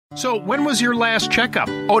So, when was your last checkup?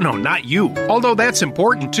 Oh, no, not you. Although that's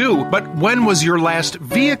important too, but when was your last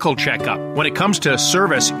vehicle checkup? When it comes to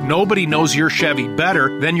service, nobody knows your Chevy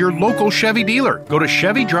better than your local Chevy dealer. Go to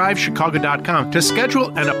ChevyDriveChicago.com to schedule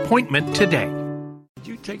an appointment today. Did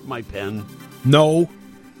you take my pen? No.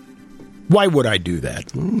 Why would I do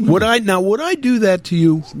that? Would I do that to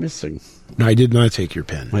you? It's missing. No, I did not take your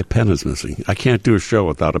pen. My pen is missing. I can't do a show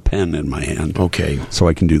without a pen in my hand. Okay. So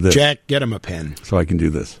I can do this. Jack, get him a pen. So I can do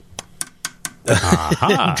this.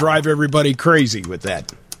 Drive everybody crazy with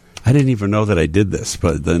that. I didn't even know that I did this,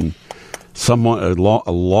 but then someone, a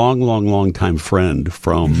long time friend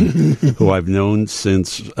from who I've known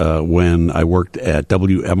since when I worked at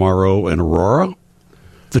WMRO in Aurora,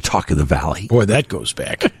 the Talk of the Valley. Boy, that goes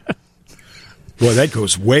back. Boy, that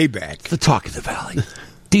goes way back. The Talk of the Valley.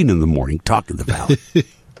 Dean in the Morning, Talk of the Valley.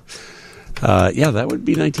 Yeah, that would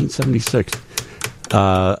be 1976.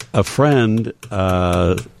 A friend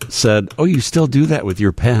said, "Oh, you still do that with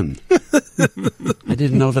your pen?" I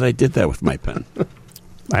didn't know that I did that with my pen.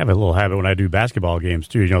 I have a little habit when I do basketball games,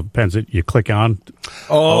 too. You know, the pens that you click on.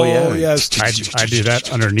 Oh yeah. Yes. I do that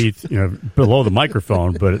underneath, below the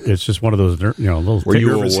microphone, but it's just one of those, little Were you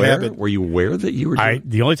nervous aware? habit. Were you aware that you were doing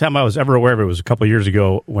The only time I was ever aware of it was a couple of years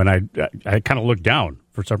ago when I kind of looked down.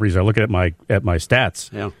 For some reason, I look at my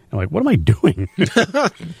stats. Yeah. I'm like, what am I doing?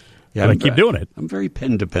 Yeah, I keep doing it. I'm very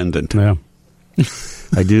pen dependent. Yeah.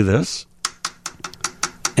 I do this,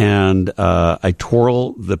 and I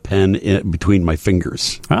twirl the pen between my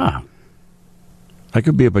fingers. Ah. I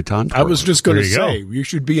could be a baton twirler. I was just going to There you say, you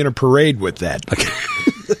should be in a parade with that.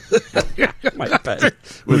 my pen,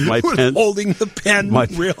 with my pen, holding the pen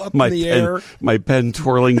real up in the air. My pen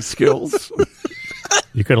twirling skills.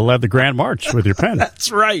 You could have led the Grand March with your pen.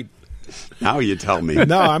 That's right. Now you tell me.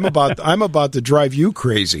 No, I'm about to drive you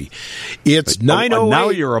crazy. It's 9:08. Now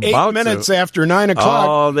you're about 8 minutes after 9 o'clock.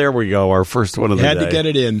 Oh, there we go. Our first one of the Had day. to get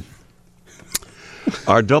it in.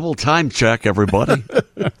 Our double time check, everybody.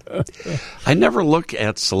 I never look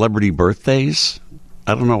at celebrity birthdays.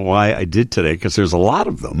 I don't know why I did today, because there's a lot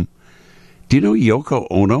of them. Do you know Yoko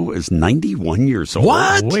Ono is 91 years old?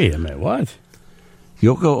 What? Wait a minute, what?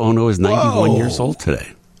 Yoko Ono is 91 Whoa. years old today.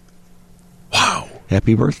 Wow.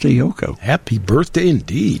 Happy birthday, Yoko. Happy birthday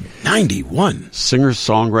indeed. 91.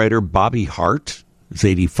 Singer-songwriter Bobby Hart is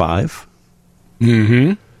 85.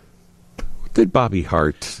 Mm-hmm. What did Bobby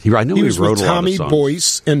Hart... I know he was wrote with a lot Tommy of songs.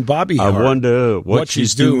 Boyce and Bobby Hart. I wonder what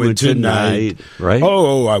she's doing tonight. Right?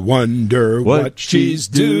 Oh, I wonder what she's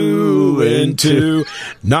doing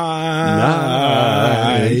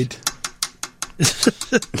tonight.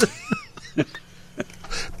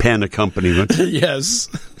 Pen accompaniment. Yes.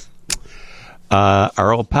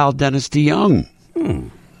 Our old pal Dennis DeYoung.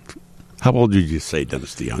 How old did you say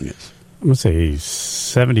Dennis DeYoung is? I'm going to say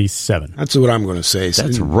 77. That's what I'm going to say.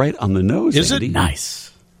 That's right on the nose, Is Andy. it?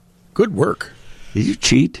 Nice. Good work. Did you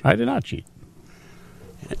cheat? I did not cheat.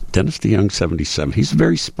 Dennis DeYoung, 77. He's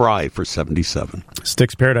very spry for 77.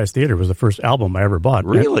 Styx Paradise Theater was the first album I ever bought.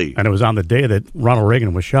 Really? And it was on the day that Ronald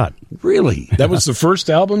Reagan was shot. Really? That was the first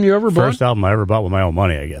album you ever bought? First album I ever bought with my own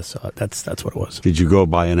money, I guess. So that's what it was. Did you go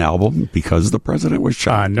buy an album because the president was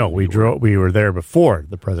shot? No, we were there before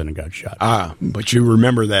the president got shot. But you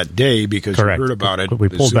remember that day because Correct. you heard about it. We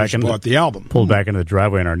as pulled soon back as you into bought the album. Pulled back into the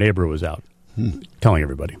driveway, and our neighbor was out telling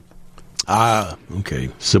everybody. Okay.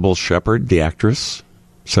 Sybil Shepherd, the actress,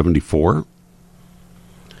 74.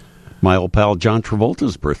 My old pal John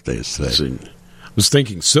Travolta's birthday is today. I was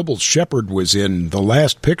thinking Sybil Shepherd was in The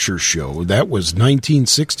Last Picture Show. That was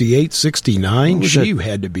 1968-69. She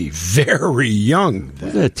had to be very young then.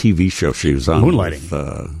 What was that TV show she was on? Moonlighting.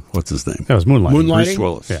 With, what's his name? That was Moonlighting. Moonlighting? Bruce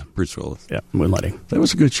Willis. Yeah. Bruce Willis. Yeah, Moonlighting. That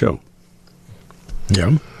was a good show.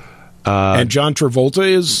 Yeah. And John Travolta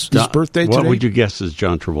is his birthday today? What would you guess is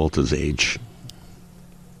John Travolta's age?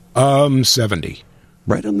 70.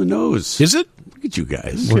 Right on the nose. Is it? Look at you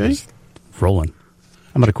guys. We're just rolling.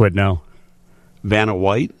 I'm going to quit now. Vanna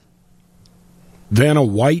White. Vanna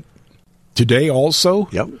White today also?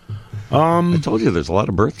 Yep. I told you there's a lot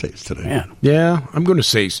of birthdays today. Man. Yeah, I'm going to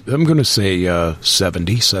say 70,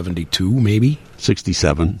 72 maybe.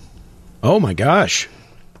 67. Oh my gosh.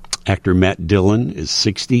 Actor Matt Dillon is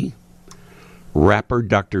 60. Rapper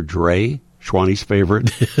Dr. Dre, Schwanny's favorite.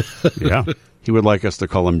 Yeah. He would like us to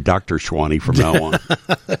call him Dr. Schwanny from now on.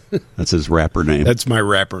 That's his rapper name. That's my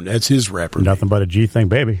rapper. That's his rapper name. Nothing but a G thing,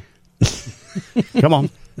 baby. Come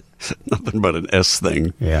on. Nothing but an S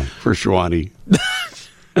thing for Schwanny.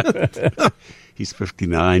 He's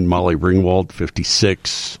 59. Molly Ringwald,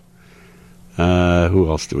 56. Who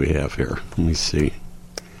else do we have here? Let me see.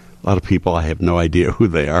 A lot of people, I have no idea who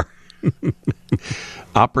they are.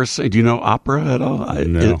 Opera. Do you know opera at all?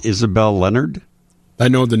 No. Isabel Leonard? I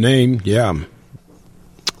know the name, yeah.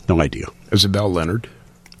 No idea. Isabel Leonard.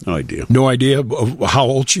 No idea. No idea of how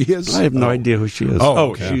old she is? I have no idea who she is.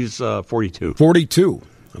 Oh, okay. She's 42. 42.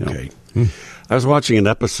 Okay. I was watching an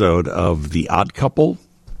episode of The Odd Couple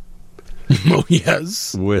Oh,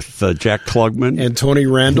 yes. with Jack Klugman And Tony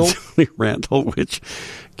Randall. Tony Randall, which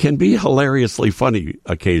can be hilariously funny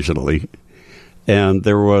occasionally. And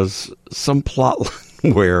there was some plot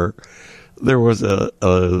line where there was a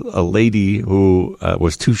lady who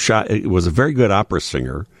was too shy. Was a very good opera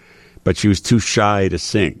singer, but she was too shy to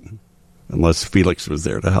sing unless Felix was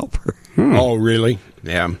there to help her. Oh, really?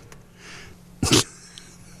 Yeah.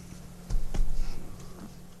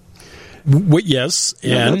 Yes,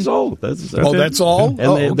 and That's all. That's all. And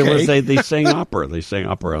Oh, they sang opera. They sang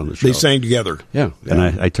opera on the show. They sang together. Yeah, and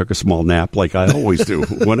I took a small nap like I always do.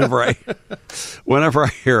 Whenever I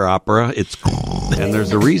hear opera, it's and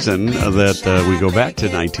there's a reason that we go back to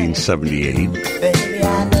 1978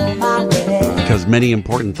 because many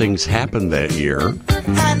important things happened that year.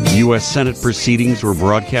 U.S. Senate proceedings were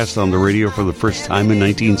broadcast on the radio for the first time in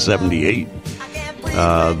 1978.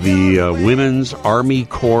 The Women's Army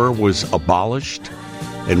Corps was abolished,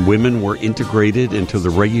 and women were integrated into the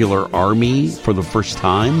regular army for the first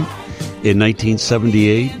time in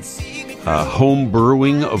 1978. Home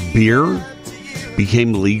brewing of beer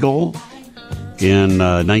became legal in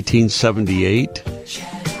 1978.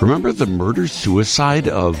 Remember the murder-suicide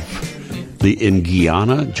in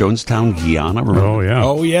Guyana, Jonestown, Guyana? Remember? Oh, yeah.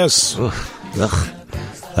 Oh, yes. Ugh.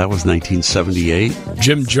 That was 1978.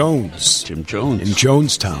 Jim Jones. Jim Jones. In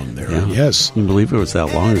Jonestown there. Yeah. Yes. I can't believe it was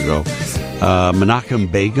that long ago. Menachem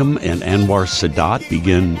Begum and Anwar Sadat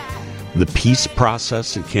begin the peace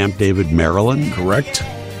process in Camp David, Maryland. Correct.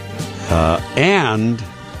 And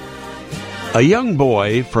a young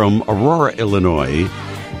boy from Aurora, Illinois,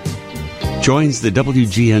 joins the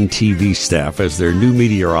WGN TV staff as their new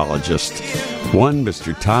meteorologist. One,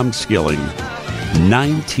 Mr. Tom Skilling,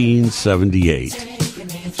 1978.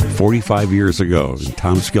 45 years ago. And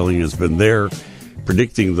Tom Skilling has been there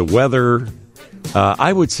predicting the weather.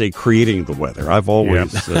 I would say creating the weather. I've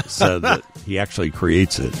always said that he actually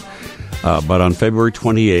creates it. But on February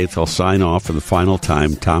 28th, I'll sign off for the final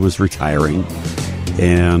time. Tom is retiring.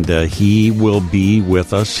 And he will be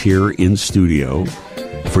with us here in studio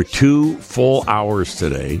for 2 full hours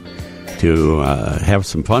today to have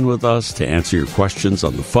some fun with us, to answer your questions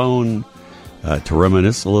on the phone, to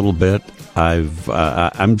reminisce a little bit.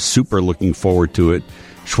 I'm super looking forward to it.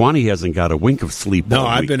 Schwani hasn't got a wink of sleep. No, all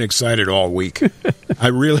I've week. been excited all week. I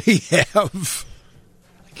really have.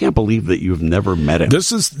 I can't believe that you've never met him.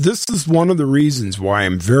 This is one of the reasons why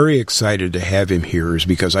I'm very excited to have him here, is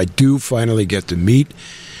because I do finally get to meet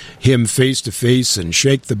him face to face and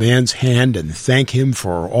shake the man's hand and thank him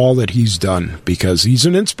for all that he's done, because he's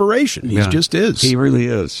an inspiration. He just is. He really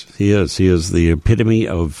is. He is. He is the epitome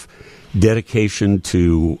of dedication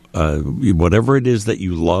to whatever it is that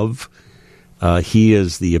you love. He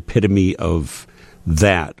is the epitome of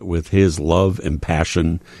that, with his love and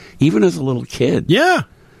passion, even as a little kid. Yeah.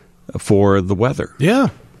 For the weather. Yeah.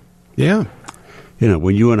 Yeah. You know,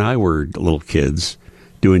 when you and I were little kids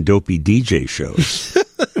doing dopey DJ shows.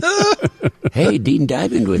 Hey, Dean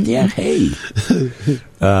Diamond with you. Hey.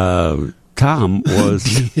 Tom was...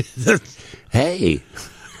 Hey.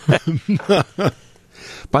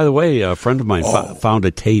 By the way, a friend of mine found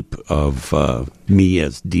a tape of me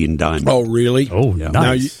as Dean Diamond. Oh, really? Oh, Yeah.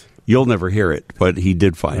 nice. You'll never hear it, but he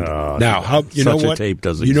did find it. Now, how you know Such a what? tape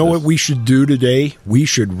does You know exist. what we should do today? We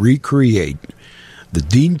should recreate the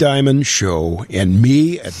Dean Diamond show and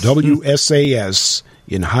me at WSAS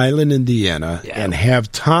in Highland, Indiana, and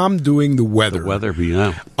have Tom doing the weather,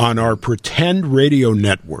 on our pretend radio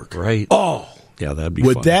network. Right. Oh, yeah, that'd be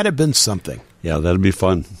would fun. that have been something? Yeah, that'd be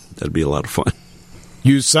fun. That'd be a lot of fun.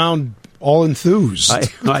 You sound all enthused.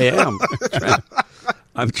 I am.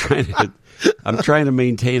 I'm trying to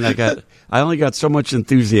maintain. I only got so much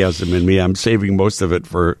enthusiasm in me. I'm saving most of it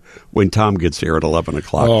for when Tom gets here at 11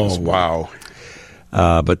 o'clock. Oh, wow.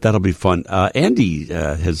 But that'll be fun. Andy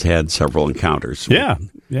has had several encounters. Yeah.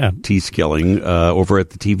 T. Skilling over at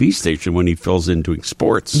the TV station when he fills in doing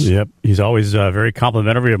sports. Yep. He's always very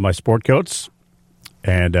complimentary of my sport coats.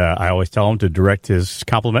 And I always tell him to direct his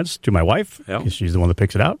compliments to my wife, because she's the one that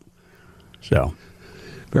picks it out. So,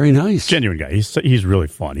 very nice. Genuine guy. He's really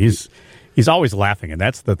fun. He's always laughing, and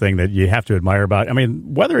that's the thing that you have to admire about. I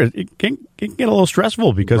mean, weather it can get a little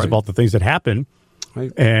stressful because of all the things that happen.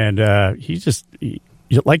 Right. And he,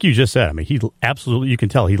 like you just said, I mean, he absolutely, you can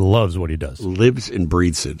tell he loves what he does. Lives and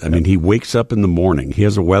breathes it. I mean, he wakes up in the morning. He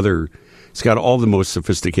has a weather He's got all the most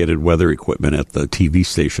sophisticated weather equipment at the TV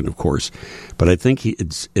station, of course. But I think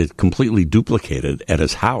it's completely duplicated at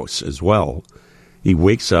his house as well. He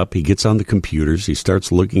wakes up, he gets on the computers, he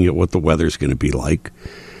starts looking at what the weather's going to be like.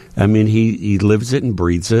 I mean, he lives it and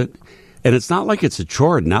breathes it. And it's not like it's a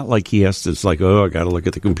chore. Not like he has to, it's like, I got to look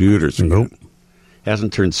at the computers. Nope.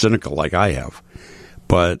 Hasn't turned cynical like I have.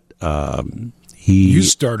 But You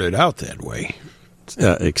started out that way.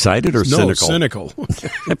 Excited or cynical? No, cynical.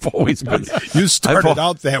 I've always been. You started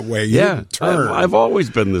out that way. Yeah, I've always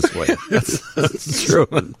been this way. That's true.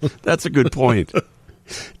 That's a good point.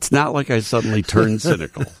 It's not like I suddenly turned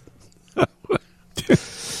cynical.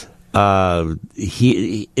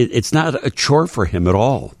 It's not a chore for him at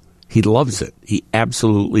all. He loves it. He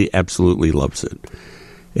absolutely, absolutely loves it.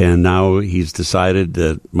 And now he's decided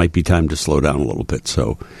that it might be time to slow down a little bit.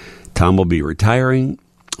 So Tom will be retiring.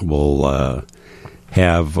 We'll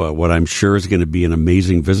have what I'm sure is going to be an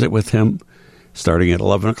amazing visit with him starting at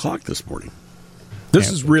 11 o'clock this morning. This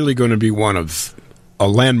is really going to be one of a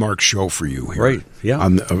landmark show for you here. Right, yeah.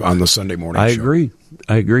 On the Sunday morning show.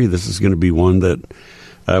 I agree. This is going to be one that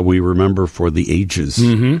we remember for the ages.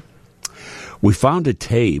 Mm-hmm. We found a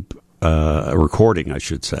tape, a recording, I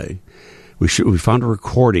should say. We found a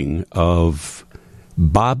recording of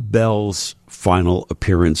Bob Bell's final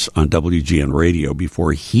appearance on WGN Radio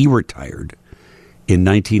before he retired in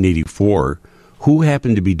 1984. Who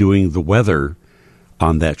happened to be doing the weather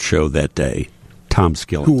on that show that day? Tom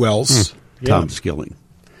Skilling. Who else? Tom Skilling,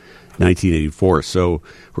 1984. So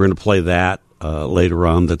we're going to play that later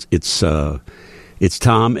on. It's Tom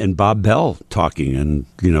and Bob Bell talking and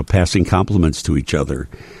passing compliments to each other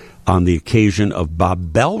on the occasion of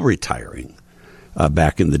Bob Bell retiring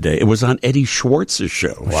back in the day. It was on Eddie Schwartz's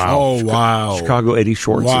show. Wow! Oh, wow! Chicago Eddie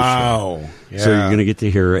Schwartz's show. Yeah. So you're going to get to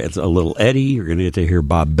hear a little Eddie. You're going to get to hear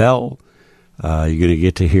Bob Bell. You're going to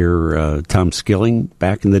get to hear Tom Skilling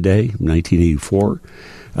back in the day, 1984.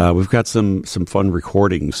 We've got some fun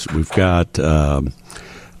recordings. We've got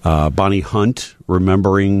Bonnie Hunt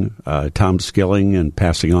remembering Tom Skilling and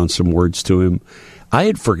passing on some words to him. I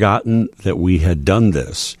had forgotten that we had done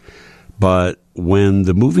this, but when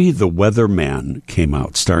the movie The Weatherman came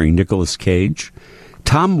out, starring Nicolas Cage,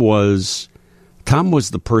 Tom was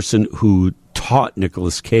the person who taught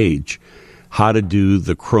Nicolas Cage how to do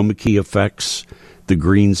the chroma key effects, the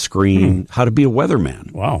green screen, how to be a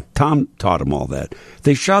weatherman. Wow. Tom taught him all that.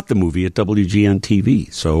 They shot the movie at WGN TV.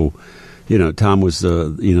 So, Tom was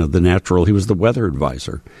the natural, he was the weather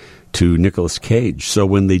advisor to Nicolas Cage. So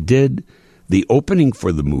when they did the opening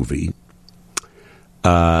for the movie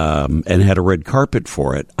and had a red carpet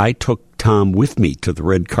for it, I took Tom with me to the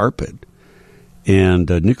red carpet. And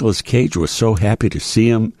Nicolas Cage was so happy to see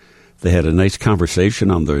him. They had a nice conversation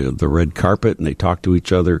on the red carpet, and they talked to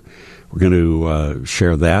each other. We're going to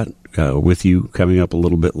share that with you coming up a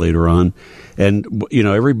little bit later on. And,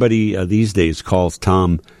 everybody these days calls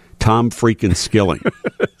Tom freaking Skilling.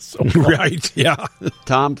 Right, yeah.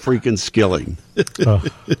 Tom freaking Skilling.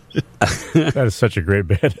 That is such a great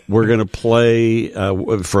bit. We're going to play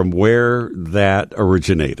from where that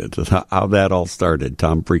originated, how that all started,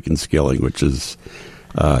 Tom freaking Skilling, which is...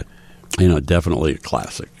 definitely a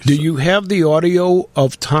classic. Do you have the audio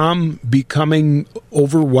of Tom becoming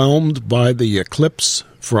overwhelmed by the eclipse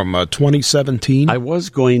from 2017? I was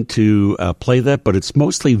going to play that, but it's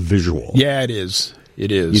mostly visual. Yeah, it is.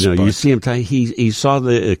 It is. You see him. He saw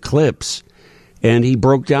the eclipse, and he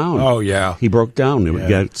broke down. Oh yeah, he broke down. It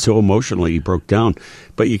got so emotional, he broke down.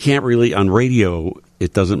 But you can't really on radio.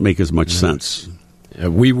 It doesn't make as much sense.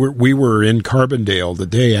 We were in Carbondale the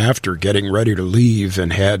day after, getting ready to leave,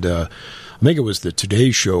 and had I think it was the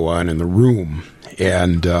Today Show on in the room,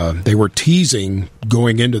 and they were teasing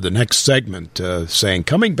going into the next segment, saying,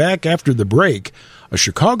 coming back after the break, a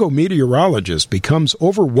Chicago meteorologist becomes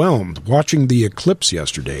overwhelmed watching the eclipse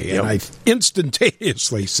yesterday, and I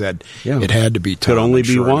instantaneously said it had to be Tom. Could only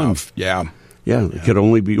be one. Enough, Yeah, it could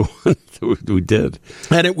only be one who did.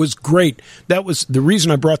 And it was great. That was the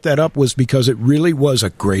reason I brought that up, was because it really was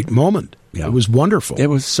a great moment. Yeah. It was wonderful. It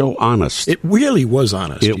was so honest. It really was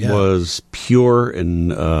honest. It was pure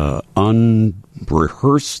and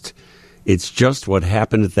unrehearsed. It's just what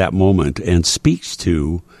happened at that moment, and speaks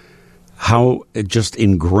to how just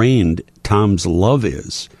ingrained Tom's love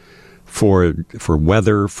is for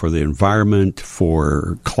weather, for the environment,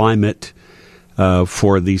 for climate,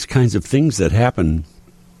 for these kinds of things that happen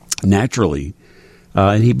naturally.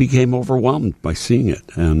 And he became overwhelmed by seeing it.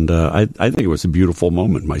 And I think it was a beautiful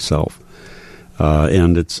moment myself.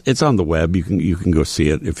 And it's on the web. You can go see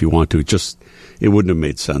it if you want to. It wouldn't have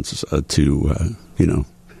made sense to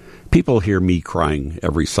People hear me crying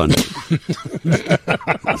every Sunday.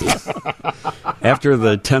 After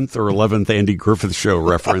the 10th or 11th Andy Griffith Show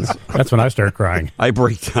reference. That's when I start crying. I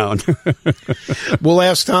break down. We'll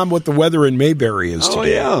ask Tom what the weather in Mayberry is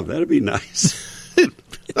today. Oh, yeah, that'd be nice.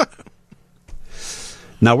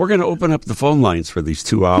 Now, we're going to open up the phone lines for these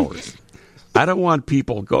 2 hours. I don't want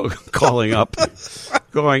people calling up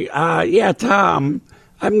going, yeah, Tom,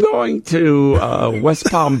 I'm going to West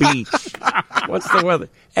Palm Beach. What's the weather?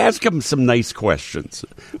 Ask him some nice questions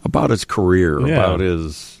about his career, about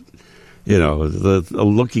his, the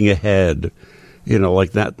looking ahead,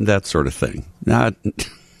 like that sort of thing. Not,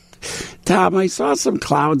 Tom, I saw some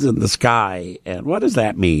clouds in the sky, and what does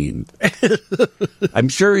that mean? I'm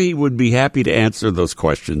sure he would be happy to answer those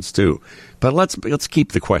questions too. But let's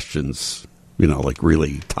keep the questions, like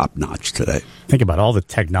really top notch today. Think about all the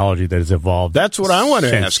technology that has evolved. That's what I want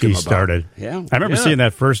to ask him about. Started. Yeah, I remember seeing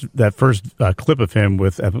that first clip of him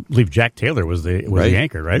with, I believe Jack Taylor was the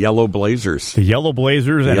anchor, right? Yellow Blazers, the Yellow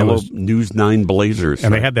Blazers, and Yellow News 9 Blazers,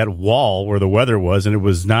 and they had that wall where the weather was, and it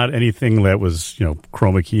was not anything that was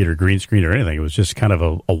chroma keyed or green screen or anything. It was just kind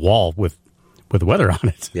of a wall with weather on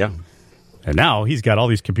it. Yeah. And now he's got all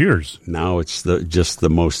these computers. Now it's just the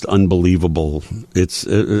most unbelievable. It's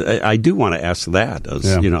I do want to ask that.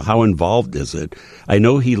 How involved is it? I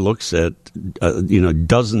know he looks at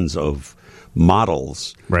dozens of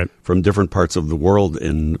models from different parts of the world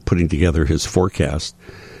in putting together his forecast.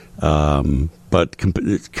 But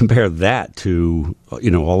compare that to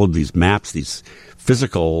all of these maps, these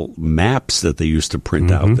physical maps that they used to print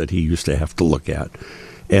out that he used to have to look at,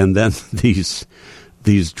 and then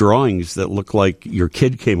these drawings that look like your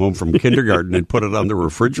kid came home from kindergarten and put it on the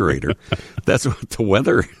refrigerator. That's what the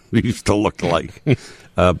weather used to look like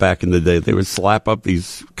back in the day. They would slap up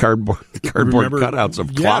these cardboard cutouts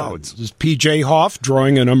of clouds. Just P.J. Hoff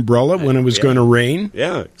drawing an umbrella when it was going to rain.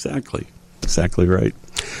 Yeah, exactly. Exactly right.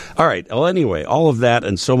 All right. Well, anyway, all of that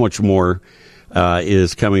and so much more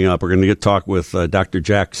is coming up. We're going to talk with Dr.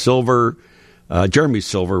 Jack Silver, Jeremy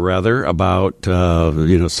Silver, rather, about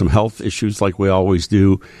some health issues like we always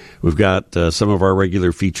do. We've got some of our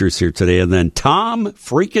regular features here today, and then Tom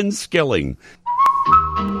freaking Skilling.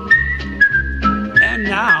 And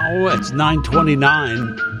now it's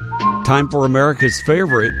 9:29. Time for America's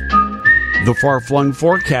favorite, the Far-Flung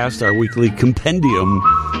Forecast, our weekly compendium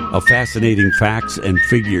of fascinating facts and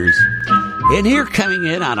figures. And here coming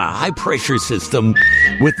in on a high-pressure system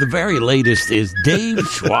with the very latest is Dave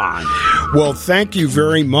Schwann. Well, thank you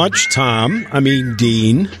very much, Dean.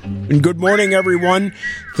 And good morning, everyone.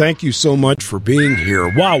 Thank you so much for being here.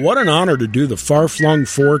 Wow, what an honor to do the Far-Flung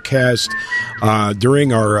Forecast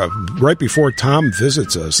during our right before Tom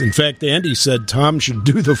visits us. In fact, Andy said Tom should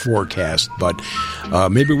do the forecast, but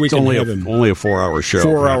maybe we can have him. Only a 4-hour show.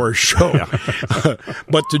 4-hour show. Yeah.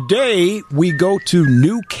 But today we go to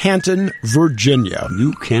New Canton, Virginia.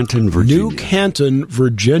 New Canton,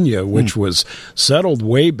 Virginia, which was settled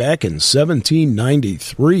way back in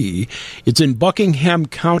 1793. It's in Buckingham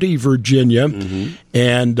County, Virginia,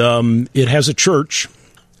 and it has a church.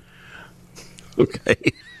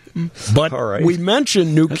 Okay. But right. We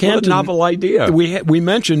mentioned New Canton. What a novel idea. We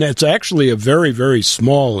mentioned it's actually a very, very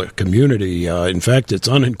small community. In fact, it's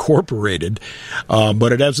unincorporated,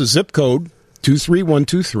 but it has a zip code,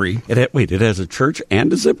 23123. It has a church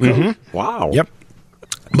and a zip code? Mm-hmm. Wow. Yep.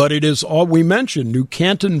 But it is all we mentioned, New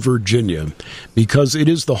Canton, Virginia, because it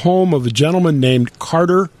is the home of a gentleman named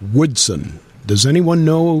Carter Woodson. Does anyone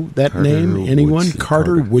know that name? Anyone? Woodson.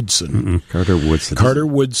 Carter Woodson. Mm-mm. Carter Woodson. Carter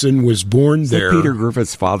Woodson was born there. Is that Peter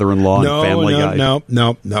Griffith's father-in-law and Family Guy?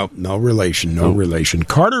 No relation. No relation.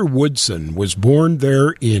 Carter Woodson was born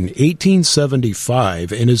there in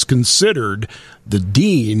 1875 and is considered the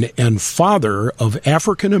dean and father of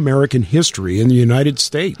African American history in the United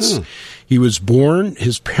States. He was born,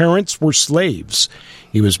 his parents were slaves.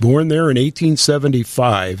 He was born there in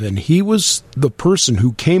 1875, and he was the person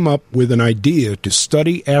who came up with an idea to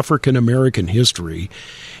study African American history.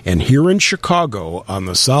 And here in Chicago, on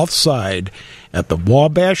the south side, at the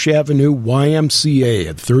Wabash Avenue YMCA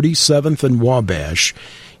at 37th and Wabash,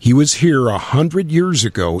 he was here 100 years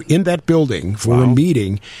ago in that building for a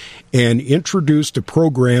meeting and introduced a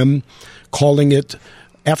program calling it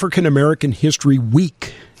African American History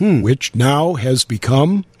Week, which now has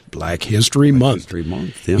become Black History Month.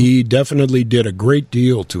 Yeah. He definitely did a great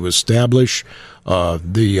deal to establish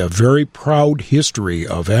the very proud history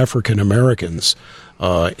of African Americans.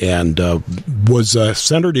 And was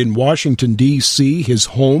centered in Washington, D.C. His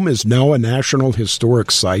home is now a National Historic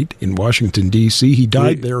Site in Washington, D.C. He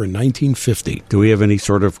died there in 1950. Do we have any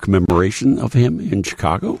sort of commemoration of him in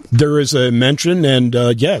Chicago? There is a mention, and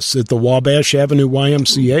yes, at the Wabash Avenue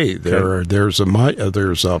YMCA.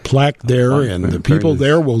 There's a plaque there, and the people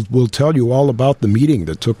there will tell you all about the meeting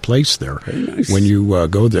that took place there when you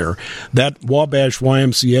go there. That Wabash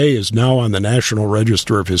YMCA is now on the National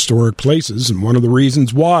Register of Historic Places, and one of the reasons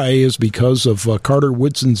why is because of Carter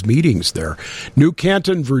Woodson's meetings there. New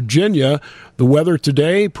Canton, Virginia, the weather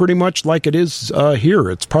today pretty much like it is here.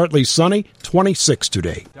 It's partly sunny, 26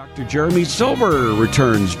 today. Dr. Jeremy Silver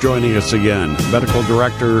returns, joining us again. Medical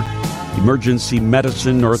Director, Emergency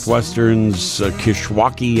Medicine, Northwestern's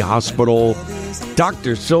Kishwaukee Hospital.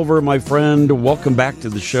 Dr. Silver, my friend, welcome back to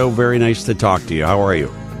the show. Very nice to talk to you. How are you?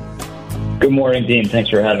 Good morning, Dean. Thanks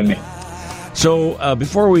for having me. So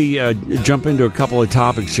before we jump into a couple of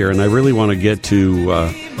topics here, and I really want to get to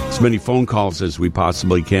as many phone calls as we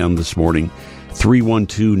possibly can this morning,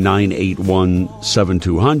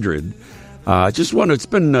 312-981-7200. It's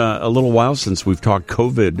been a little while since we've talked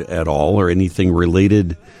COVID at all or anything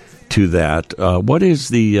related to that. What is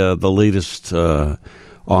the latest on,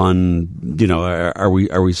 are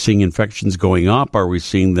we seeing infections going up? Are we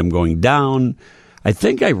seeing them going down? I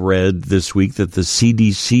think I read this week that the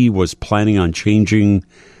CDC was planning on changing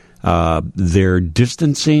their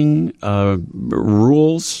distancing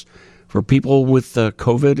rules for people with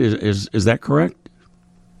COVID. Is that correct?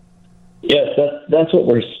 Yes, that's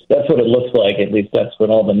what it looks like. At least that's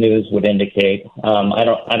what all the news would indicate. I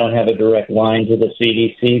don't have a direct line to the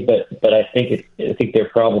CDC, but I think they're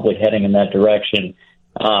probably heading in that direction.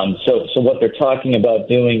 So what they're talking about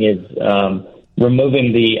doing is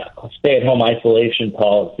removing the stay-at-home isolation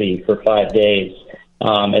policy for 5 days.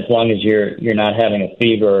 As long as you're not having a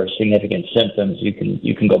fever or significant symptoms, you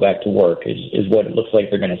can go back to work. Is what it looks like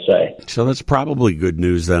they're going to say. So that's probably good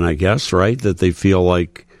news then, I guess, right? That they feel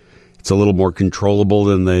like it's a little more controllable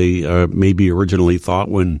than they maybe originally thought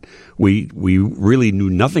when we really knew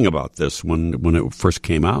nothing about this when it first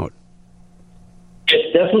came out.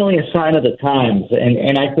 It's definitely a sign of the times,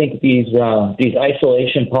 and I think these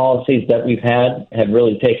isolation policies that we've had have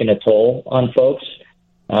really taken a toll on folks.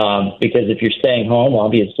 Because if you're staying home,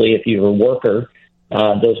 obviously, if you're a worker,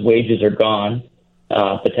 those wages are gone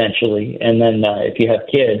potentially, and then if you have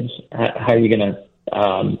kids, how are you going to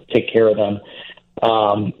take care of them?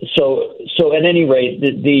 So at any rate,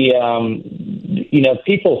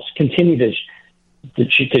 people continue to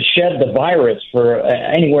shed the virus for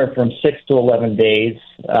anywhere from 6 to 11 days.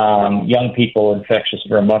 Young people infectious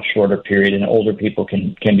for a much shorter period, and older people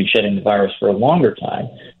can be shedding the virus for a longer time.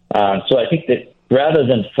 So I think that rather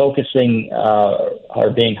than focusing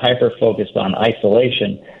or being hyper-focused on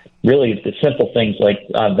isolation, really the simple things like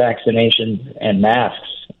vaccinations and masks,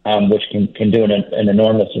 which can do an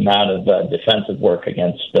enormous amount of defensive work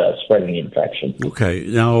against spreading the infection. Okay.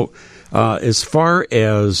 Now, as far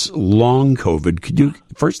as long COVID, could you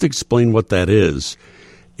first explain what that is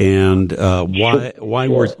and why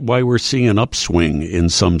we're seeing an upswing in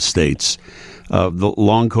some states? The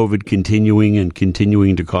long COVID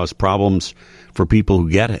continuing to cause problems for people who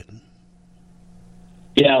get it.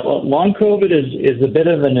 Yeah, well, long COVID is a bit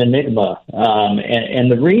of an enigma,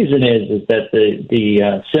 and the reason is that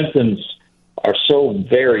the symptoms are so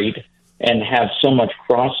varied and have so much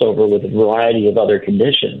crossover with a variety of other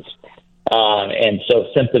conditions. And so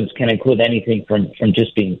symptoms can include anything from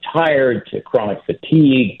just being tired to chronic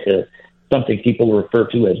fatigue to something people refer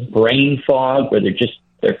to as brain fog, where their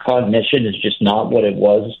cognition is just not what it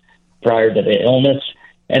was prior to the illness.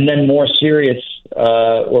 And then more serious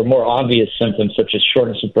or more obvious symptoms such as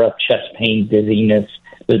shortness of breath, chest pain, dizziness.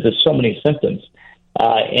 There's so many symptoms,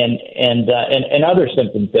 and other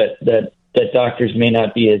symptoms that doctors may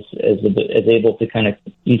not be as able to kind of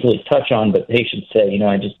easily touch on, but patients say,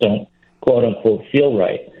 I just don't quote unquote feel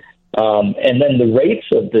right. And then the rates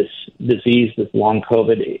of this disease, this long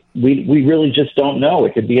COVID, we really just don't know.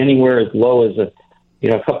 It could be anywhere as low as a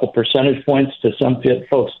couple percentage points to some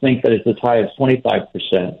folks think that it's as high as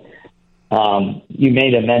 25%. You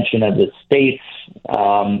made a mention of the states.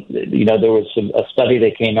 There was a study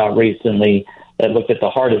that came out recently that looked at the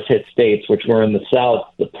hardest hit states, which were in the South,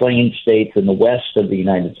 the Plains states, and the West of the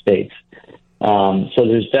United States. So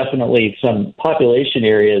there's definitely some population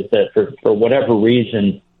areas that, for whatever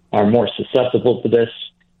reason, are more susceptible to this.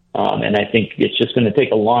 And I think it's just going to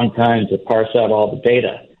take a long time to parse out all the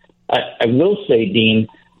data. I will say, Dean,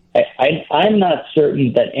 I'm not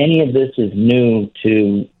certain that any of this is new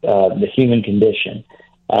to the human condition.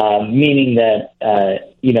 meaning that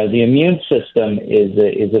the immune system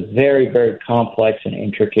is a very, very complex and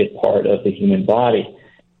intricate part of the human body,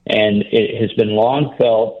 and it has been long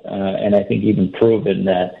felt, and I think even proven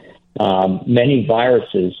that many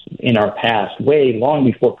viruses in our past, way long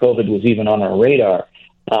before COVID was even on our radar,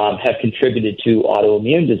 have contributed to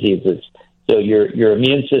autoimmune diseases. So your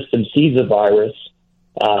immune system sees a virus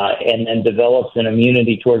and then develops an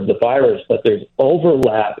immunity towards the virus, but there's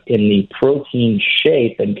overlap in the protein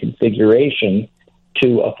shape and configuration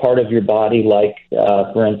to a part of your body, like,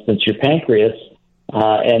 for instance, your pancreas,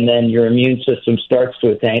 and then your immune system starts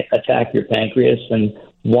to attack your pancreas, and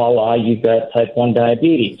voila, you've got type 1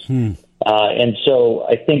 diabetes. And so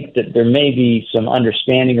I think that there may be some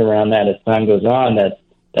understanding around that as time goes on, that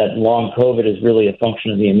long COVID is really a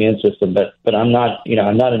function of the immune system. But I'm not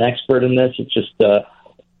an expert in this. It's just a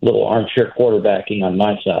little armchair quarterbacking on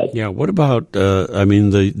my side. Yeah. What about,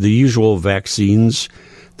 the usual vaccines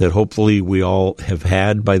that hopefully we all have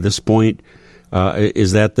had by this point?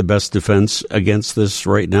 Is that the best defense against this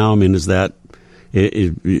right now? I mean, is that,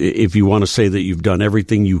 if you want to say that you've done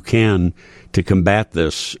everything you can to combat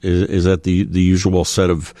this, is that the usual set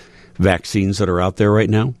of vaccines that are out there right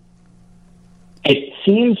now? It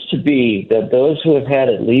seems to be that those who have had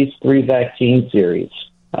at least 3 vaccine series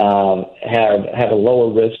have a lower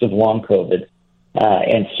risk of long COVID.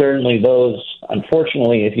 And certainly those,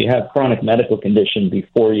 unfortunately, if you have chronic medical condition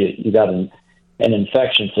before you got an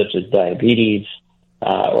infection such as diabetes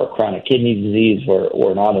or chronic kidney disease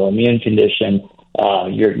or an autoimmune condition,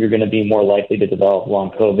 you're going to be more likely to develop long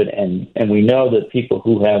COVID. And we know that people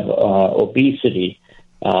who have obesity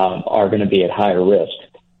are going to be at higher risk.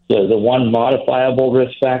 So the one modifiable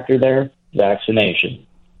risk factor there, vaccination.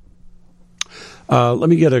 Let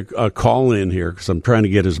me get a call in here because I'm trying to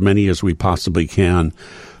get as many as we possibly can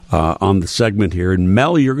on the segment here. And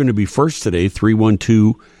Mel, you're going to be first today,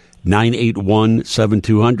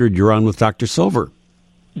 312-981-7200. You're on with Dr. Silver.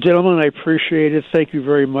 Gentlemen, I appreciate it. Thank you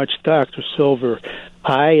very much, Dr. Silver.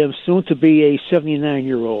 I am soon to be a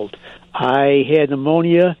 79-year-old. I had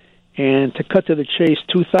pneumonia, and to cut to the chase,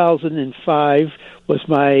 2005 was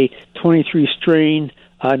my 23-strain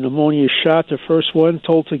pneumonia shot, the first one,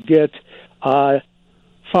 told to get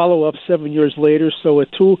follow-up 7 years later. So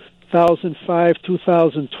at 2005,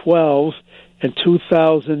 2012, and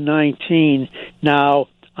 2019, now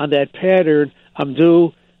on that pattern, I'm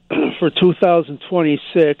due for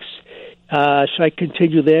 2026. Should I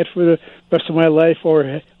continue that for the rest of my life,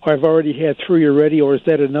 or I've already had 3 already, or is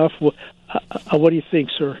that enough? What do you think,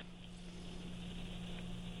 sir?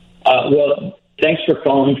 Well, thanks for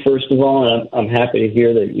calling, first of all, and I'm happy to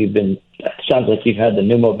hear that sounds like you've had the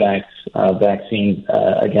Pneumovax vaccine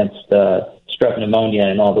against strep pneumonia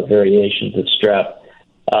and all the variations of strep.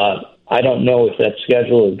 I don't know if that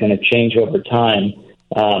schedule is going to change over time.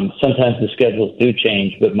 Sometimes the schedules do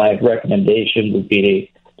change, but my recommendation would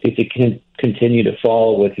be to continue to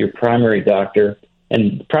follow with your primary doctor.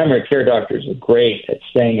 And primary care doctors are great at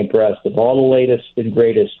staying abreast of all the latest and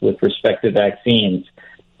greatest with respect to vaccines.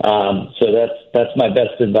 So that's my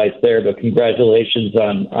best advice there. But congratulations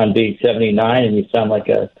on being 79, and you sound like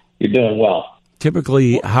you're doing well.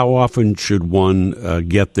 Typically, how often should one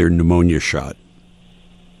get their pneumonia shot?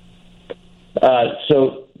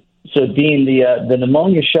 So Dean, the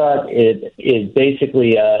pneumonia shot is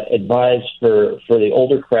basically advised for the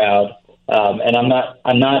older crowd, and I'm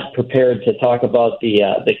not prepared to talk about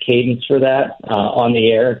the cadence for that on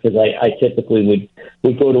the air, because I typically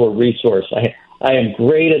would go to a resource. I am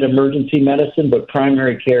great at emergency medicine, but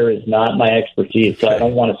primary care is not my expertise, so I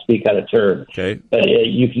don't want to speak out of turn. Okay. But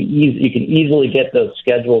you can easily get those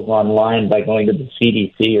schedules online by going to the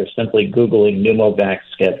CDC or simply Googling Pneumovax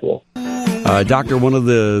schedule. Doctor, one of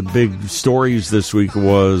the big stories this week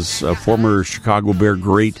was former Chicago Bear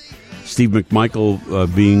great Steve McMichael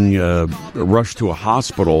being rushed to a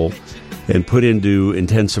hospital and put into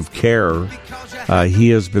intensive care. He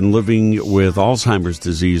has been living with Alzheimer's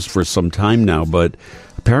disease for some time now, but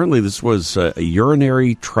apparently this was a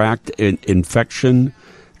urinary tract infection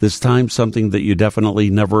this time, something that you definitely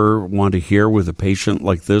never want to hear with a patient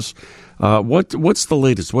like this. What's the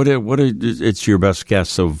latest? It's your best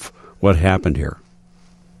guess of what happened here?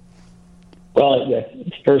 Well,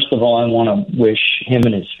 first of all, I want to wish him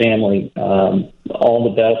and his family all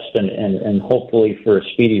the best and hopefully for a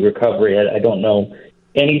speedy recovery. I don't know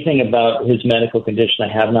anything about his medical condition. I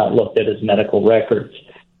have not looked at his medical records.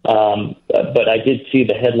 But I did see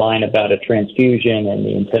the headline about a transfusion and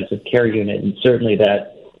the intensive care unit, and certainly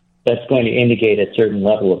that's going to indicate a certain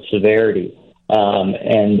level of severity.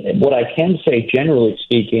 And what I can say, generally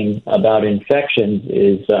speaking, about infections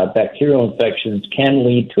is bacterial infections can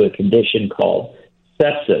lead to a condition called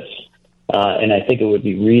sepsis. And I think it would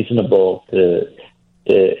be reasonable to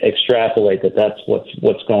extrapolate that that's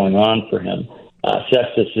what's going on for him.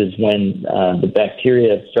 Sepsis is when the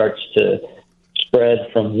bacteria starts to spread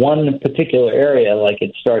from one particular area, like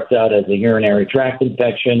it starts out as a urinary tract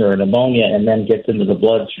infection or a pneumonia, and then gets into the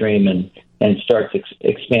bloodstream and starts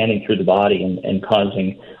expanding through the body and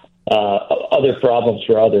causing other problems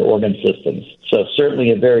for other organ systems. So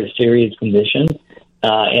certainly a very serious condition.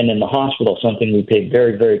 And in the hospital, something we pay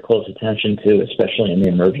very, very close attention to, especially in the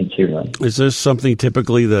emergency room. Is this something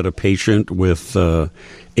typically that a patient with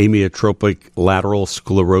amyotrophic lateral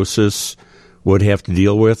sclerosis would have to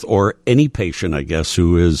deal with, or any patient, I guess,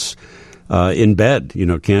 who is in bed,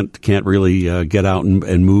 can't really get out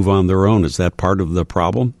and move on their own? Is that part of the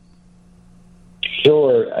problem?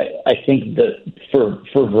 Sure. I think that for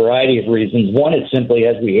a variety of reasons. One is simply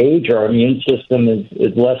as we age, our immune system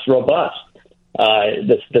is less robust.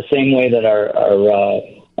 The same way that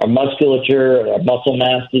our musculature, our muscle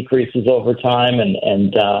mass decreases over time,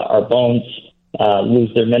 and our bones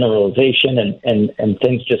lose their mineralization, and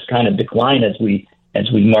things just kind of decline as we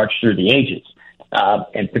march through the ages,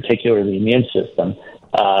 and particularly the immune system.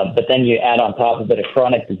 But then you add on top of it a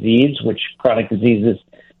chronic disease, which chronic diseases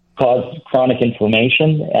cause chronic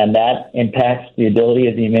inflammation, and that impacts the ability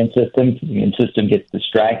of the immune system. The immune system gets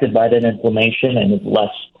distracted by that inflammation and is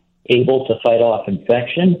less able to fight off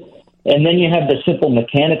infection. And then you have the simple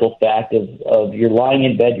mechanical fact of you're lying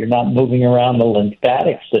in bed, you're not moving around the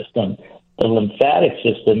lymphatic system. The lymphatic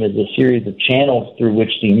system is a series of channels through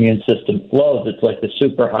which the immune system flows. It's like the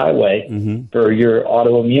superhighway for your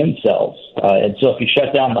autoimmune cells. And so if you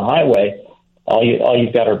shut down the highway, all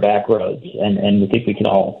you've got are back roads. And we think we can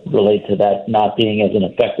all relate to that not being as an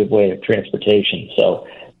effective way of transportation. So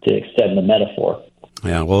to extend the metaphor.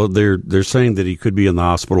 Yeah, well, they're saying that he could be in the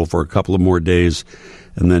hospital for a couple of more days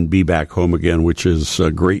and then be back home again, which is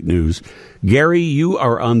great news. Gary, you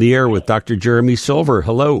are on the air with Dr. Jeremy Silver.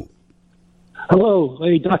 Hello. Hello.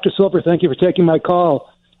 Hey, Dr. Silver, thank you for taking my call.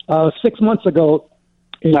 6 months ago,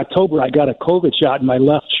 in October, I got a COVID shot in my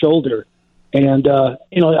left shoulder. And, I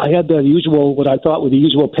had the usual, what I thought were the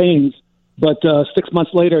usual pains. But 6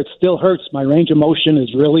 months later, it still hurts. My range of motion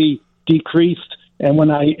is really decreased. And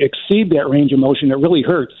when I exceed that range of motion, it really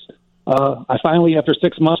hurts. I finally, after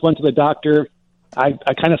 6 months, went to the doctor. I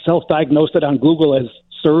kind of self-diagnosed it on Google as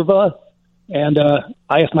SERVA. And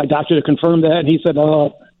I asked my doctor to confirm that. And he said,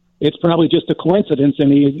 it's probably just a coincidence.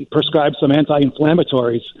 And he prescribed some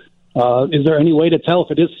anti-inflammatories. Is there any way to tell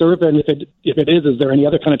if it is SERVA? And if it is there any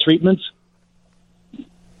other kind of treatments?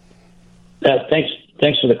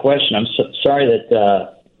 Thanks for the question. I'm sorry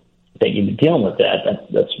that you've been dealing with that.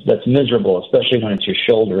 That's miserable, especially when it's your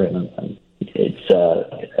shoulder and it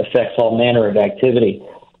affects all manner of activity.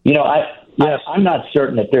 I'm not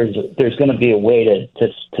certain that there's going to be a way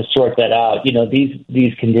to sort that out.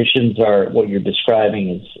 These conditions are what you're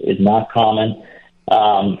describing is not common,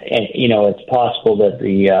 and it's possible that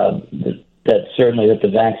that certainly that the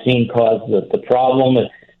vaccine caused the problem.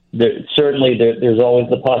 There's always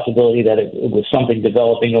the possibility that it was something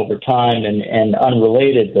developing over time and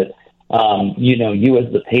unrelated, but you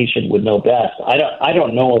as the patient would know best. I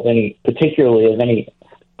don't know of any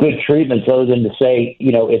good treatments other than to say,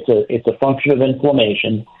 it's a function of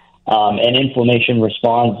inflammation, and inflammation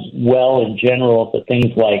responds well in general to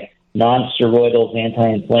things like non-steroidal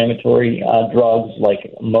anti-inflammatory drugs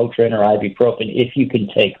like Motrin or ibuprofen, if you can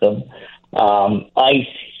take them. Ice,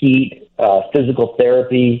 heat, physical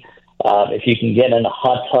therapy, if you can get in a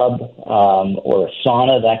hot tub or a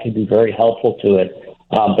sauna, that can be very helpful to it.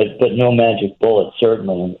 But no magic bullet,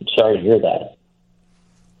 certainly. I'm sorry to hear that.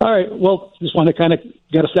 All right. Well, just want to kind of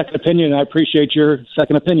get a second opinion. I appreciate your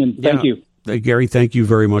second opinion. Thank you. Gary, thank you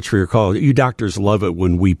very much for your call. You doctors love it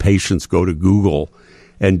when we patients go to Google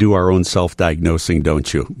and do our own self-diagnosing,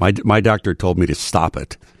 don't you? My doctor told me to stop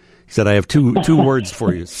it. He said, I have two words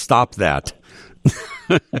for you. Stop that.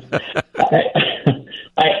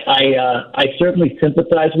 I certainly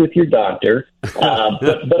sympathize with your doctor,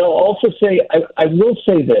 but I'll also say I will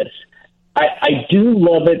say this. I do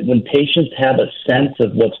love it when patients have a sense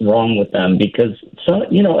of what's wrong with them, because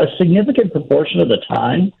a significant proportion of the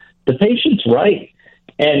time the patient's right,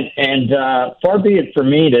 and far be it for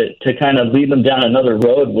me to kind of lead them down another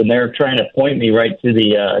road when they're trying to point me right to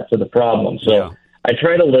the problem. So yeah. I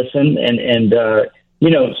try to listen, and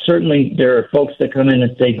certainly there are folks that come in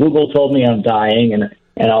and say, Google told me I'm dying,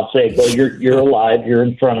 and I'll say, well, you're alive, you're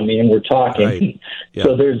in front of me, and we're talking. Right. Yeah.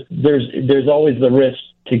 So there's always the risk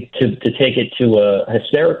to take it to a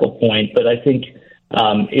hysterical point, but I think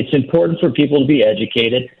it's important for people to be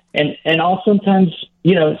educated. And I'll sometimes,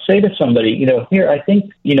 say to somebody, here, I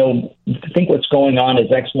think what's going on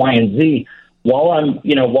is X, Y, and Z.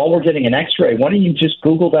 While we're getting an X-ray, why don't you just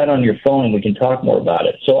Google that on your phone and we can talk more about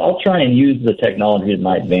it? So I'll try and use the technology to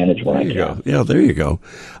my advantage when I can. Go. Yeah, there you go.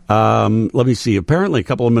 Let me see. Apparently, a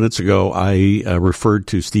couple of minutes ago, I referred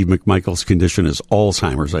to Steve McMichael's condition as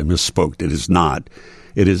Alzheimer's. I misspoke. It is not.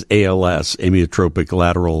 It is ALS, amyotrophic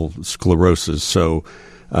lateral sclerosis. So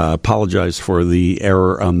apologize for the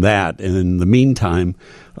error on that. And in the meantime,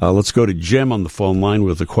 let's go to Jim on the phone line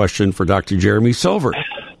with a question for Dr. Jeremy Silver.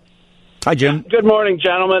 Hi, Jim. Good morning,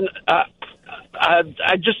 gentlemen.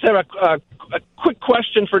 I just have a quick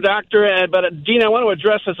question for Doctor Ed, but Dean, I want to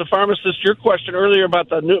address as a pharmacist your question earlier about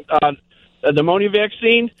the pneumonia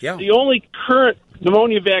vaccine. Yeah. The only current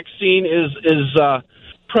pneumonia vaccine is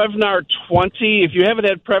Prevnar 20. If you haven't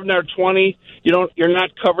had Prevnar 20, you're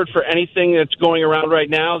not covered for anything that's going around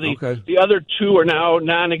right now. The other two are now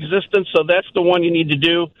non-existent, so that's the one you need to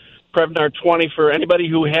do. Prevnar 20 for anybody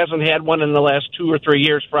who hasn't had one in the last 2 or 3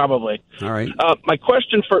 years, probably. All right. My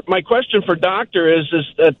question for Doctor is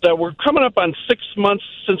that we're coming up on 6 months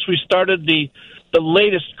since we started the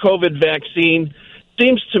latest COVID vaccine.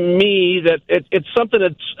 Seems to me that it's something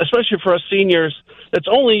that's, especially for us seniors, that's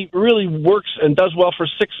only really works and does well for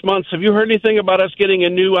 6 months. Have you heard anything about us getting a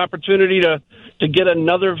new opportunity to get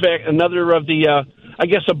another of the,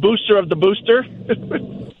 a booster of the booster?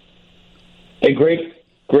 Hey,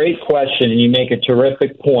 Great question, and you make a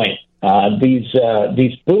terrific point. These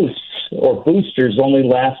boosts or boosters only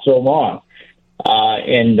last so long,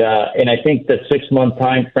 and I think the 6 month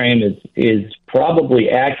time frame is probably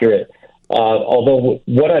accurate. Although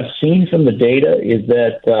what I've seen from the data is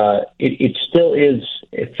that it still is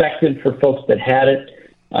effective for folks that had it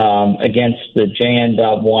against the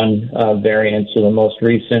JN.1 variant, so the most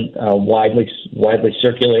recent widely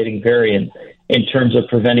circulating variant in terms of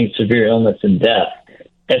preventing severe illness and death.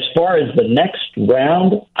 As far as the next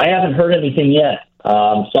round, I haven't heard anything yet.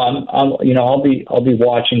 So I'll be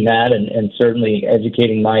watching that and certainly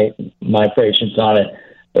educating my patients on it.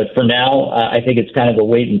 But for now, I think it's kind of a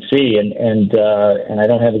wait and see, and I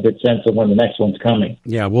don't have a good sense of when the next one's coming.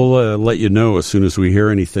 Yeah, we'll let you know as soon as we hear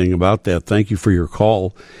anything about that. Thank you for your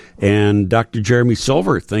call. And Dr. Jeremy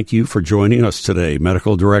Silver, thank you for joining us today.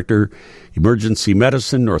 Medical Director, Emergency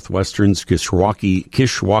Medicine, Northwestern's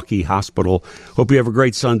Kishwaukee Hospital. Hope you have a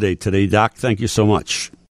great Sunday today, Doc. Thank you so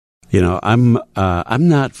much. I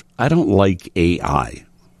don't like AI.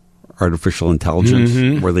 Artificial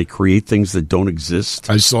intelligence, where they create things that don't exist.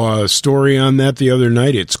 I saw a story on that the other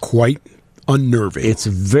night. It's quite unnerving. It's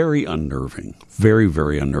very unnerving. Very,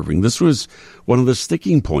 very unnerving. This was one of the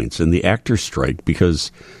sticking points in the actors' strike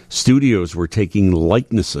because studios were taking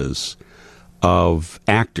likenesses of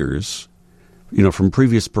actors, from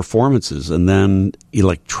previous performances and then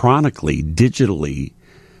electronically, digitally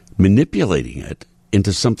manipulating it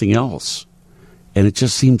into something else. And it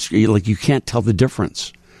just seems like you can't tell the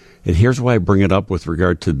difference. And here's why I bring it up with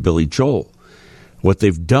regard to Billy Joel. What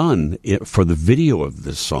they've done for the video of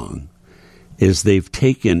this song is they've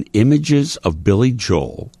taken images of Billy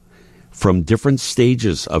Joel from different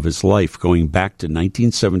stages of his life going back to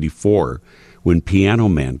 1974 when Piano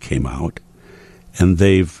Man came out. And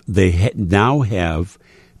they now have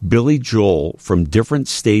Billy Joel from different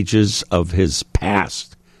stages of his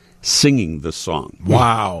past singing the song.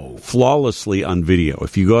 Wow. Flawlessly on video.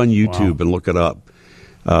 If you go on YouTube and look it up,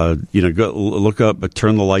 go look up,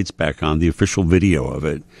 turn the lights back on, the official video of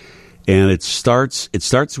it. And it starts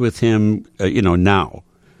with him, now,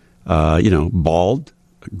 bald,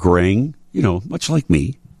 graying, much like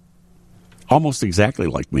me. Almost exactly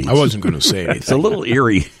like me. I wasn't going to say anything. It's a little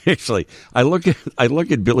eerie, actually. I look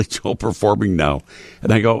at Billy Joel performing now,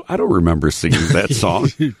 and I go, I don't remember singing that song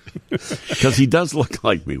because he does look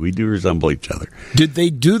like me. We do resemble each other. Did they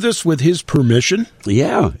do this with his permission?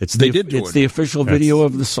 Yeah, it's the official video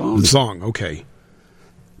of the song. The song, okay.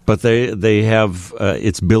 But they have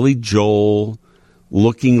it's Billy Joel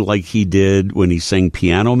looking like he did when he sang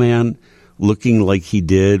Piano Man. Looking like he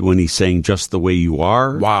did when he sang Just the Way You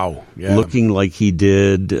Are. Wow. Yeah. Looking like he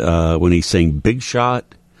did when he sang Big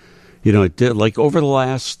Shot. It did like over the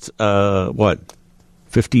last,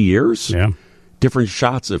 50 years? Yeah. Different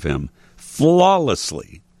shots of him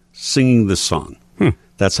flawlessly singing the song.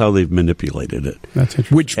 That's how they've manipulated it. That's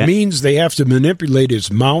interesting. Which means they have to manipulate his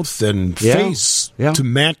mouth and face to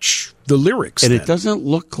match the lyrics. And it doesn't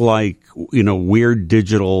look like, weird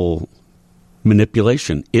digital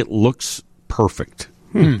manipulation. It looks perfect.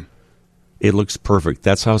 It looks perfect.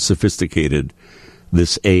 That's how sophisticated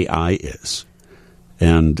this AI is.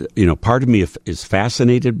 And, part of me is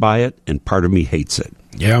fascinated by it, and part of me hates it.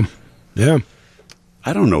 Yeah. Yeah.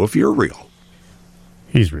 I don't know if you're real.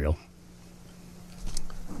 He's real.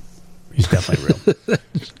 He's definitely real.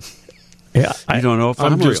 Yeah, you don't know if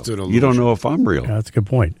I'm real. You don't know if I'm real. Yeah, that's a good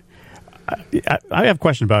point. I have a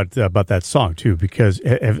question about that song, too, because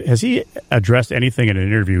has he addressed anything in an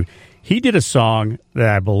interview? He did a song that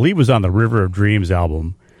I believe was on the River of Dreams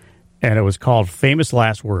album, and it was called Famous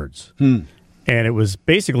Last Words. And it was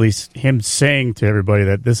basically him saying to everybody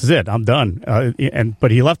that this is it, I'm done.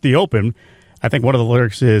 But he left the open. I think one of the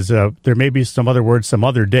lyrics is, there may be some other words some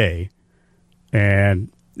other day.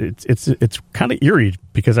 And it's kind of eerie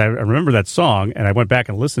because I remember that song, and I went back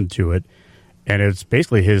and listened to it, and it's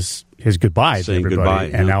basically his goodbye to everybody. Goodbye,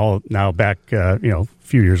 and now back, a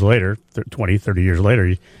few years later, 20, 30 years later,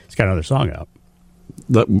 he's got another song out.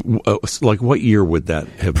 Like what year would that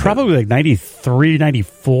have Probably been? like 93,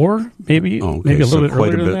 94, maybe. Okay, maybe a so little bit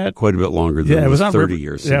earlier than that. Quite a bit longer than it was on 30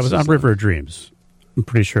 years. Yeah, it was on River of Dreams. I'm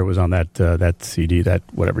pretty sure it was on that CD, that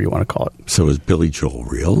whatever you want to call it. So is Billy Joel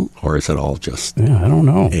real, or is it all just I don't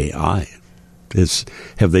know. AI?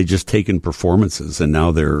 Have they just taken performances and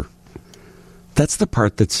now they're... That's the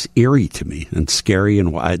part that's eerie to me and scary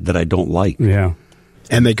and that I don't like. Yeah.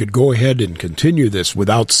 And they could go ahead and continue this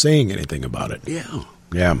without saying anything about it. Yeah.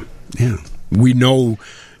 Yeah. Yeah. We know,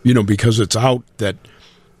 because it's out that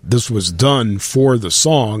this was done for the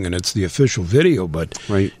song and it's the official video, but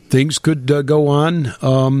things could go on,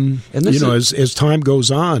 and as time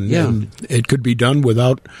goes on, and it could be done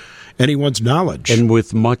without anyone's knowledge. And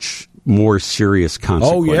with much more serious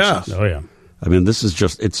consequences. Oh, yeah. I mean, it's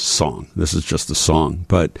a song. This is just a song.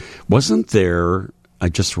 But wasn't there, I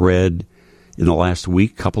just read in the last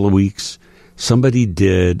couple of weeks, somebody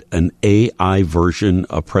did an AI version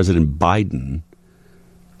of President Biden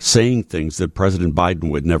saying things that President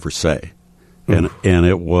Biden would never say. And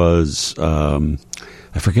it was, I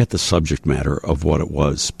forget the subject matter of what it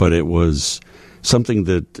was, but it was something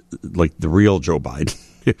that, like the real Joe Biden,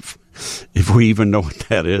 if we even know what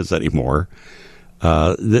that is anymore,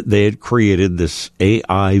 they had created this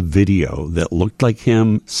AI video that looked like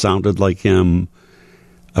him, sounded like him,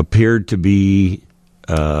 appeared to be,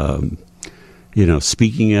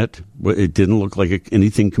 speaking it. It didn't look like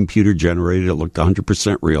anything computer generated. It looked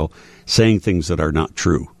 100% real, saying things that are not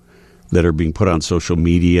true, that are being put on social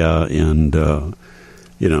media, and and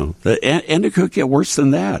it could get worse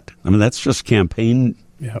than that. I mean, that's just campaign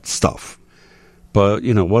stuff. But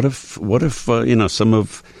what if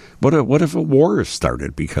a war is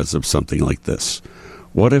started because of something like this?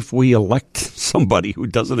 What if we elect somebody who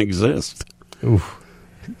doesn't exist? Oof.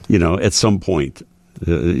 At some point.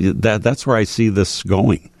 That's where I see this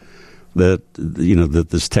going. That that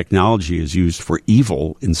this technology is used for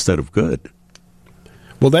evil instead of good.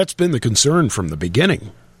 Well, that's been the concern from the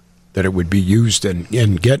beginning, that it would be used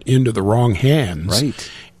and get into the wrong hands,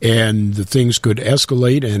 right? And the things could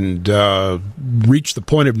escalate and reach the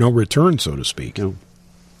point of no return, so to speak. Yeah.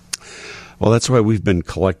 Well, that's why we've been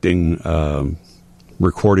collecting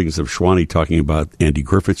recordings of Schwani talking about Andy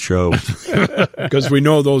Griffith's show. Because we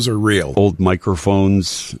know those are real. Old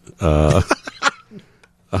microphones.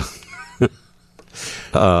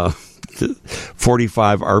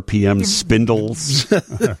 45 RPM spindles.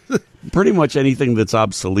 Pretty much anything that's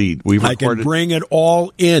obsolete. I can bring it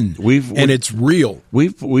all in, and it's real.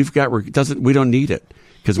 We've got we don't need it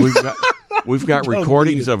because we've got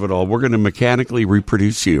recordings of it all. We're going to mechanically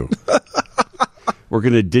reproduce you. We're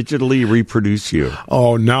going to digitally reproduce you.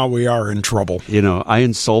 Oh, now we are in trouble. I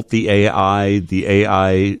insult the AI. The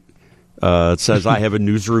AI says I have a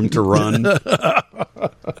newsroom to run.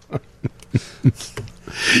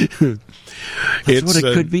 That's what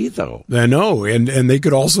it could be, though. I know, and they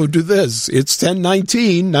could also do this. It's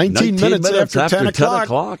 10:19, 19 minutes after 10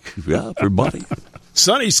 o'clock. Yeah, everybody.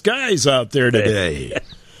 Sunny skies out there today.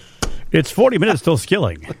 It's 40 minutes till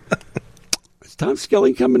Skilling. Is Tom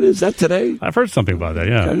Skilling coming in? Is that today? I've heard something about that,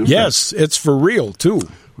 yeah. Yes, it's for real, too.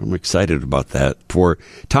 I'm excited about that. For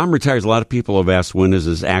Tom retires, a lot of people have asked when is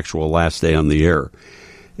his actual last day on the air.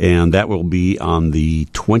 And that will be on the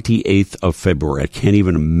 28th of February. I can't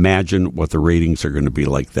even imagine what the ratings are going to be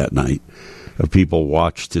like that night. Of people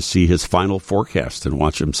watch to see his final forecast and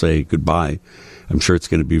watch him say goodbye. I'm sure it's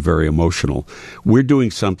going to be very emotional. We're doing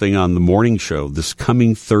something on the morning show this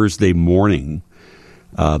coming Thursday morning,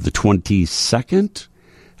 the 22nd,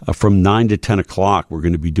 from 9 to 10 o'clock. We're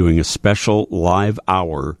going to be doing a special live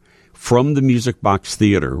hour from the Music Box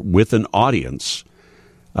Theater with an audience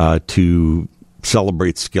to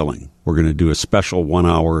celebrate Skilling. We're going to do a special 1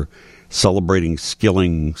 hour celebrating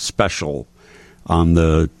Skilling special on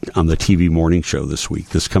the TV morning show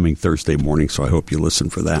this coming Thursday morning, so I hope you listen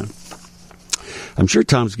for that. I'm sure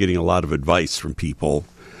Tom's getting a lot of advice from people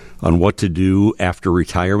on what to do after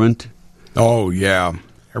retirement. Oh, yeah.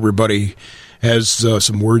 Everybody has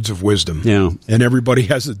some words of wisdom. Yeah. And everybody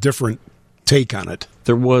has a different take on it.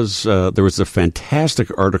 There was a fantastic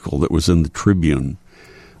article that was in the Tribune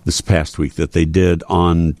this past week that they did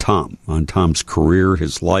on Tom's career,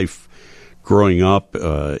 his life growing up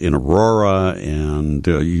in Aurora, and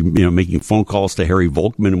making phone calls to Harry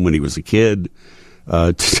Volkman when he was a kid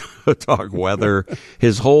to talk weather.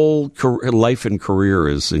 His whole life and career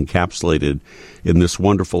is encapsulated in this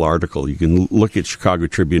wonderful article. You can look at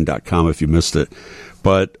ChicagoTribune.com if you missed it.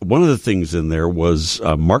 But one of the things in there was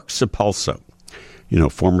Mark Sepulso,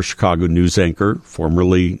 former Chicago news anchor,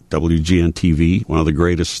 formerly WGN-TV, one of the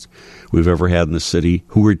greatest we've ever had in the city,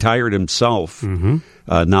 who retired himself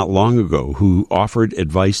not long ago, who offered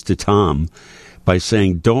advice to Tom by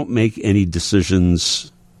saying, don't make any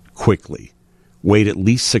decisions quickly. Wait at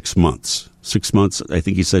least 6 months. 6 months, I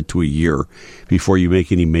think he said, to a year before you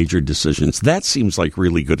make any major decisions. That seems like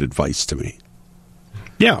really good advice to me.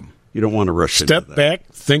 Yeah. You don't want to rush into that. Step back,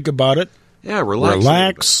 think about it. Yeah,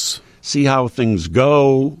 relax. See how things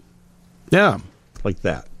go. Yeah. Like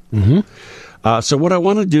that. So what I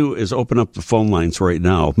want to do is open up the phone lines right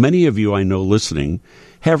now. Many of you I know listening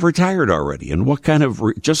have retired already. And what kind of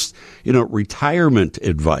retirement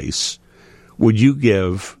advice would you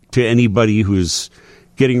give to anybody who's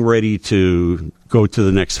getting ready to go to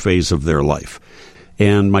the next phase of their life?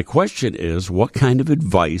 And my question is, what kind of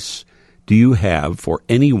advice do you have for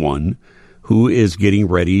anyone who is getting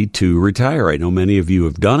ready to retire? I know many of you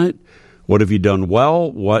have done it. What have you done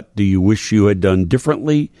well? What do you wish you had done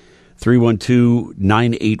differently?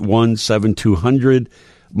 312-981-7200.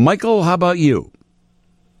 Michael, how about you?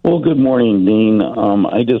 Well, good morning, Dean.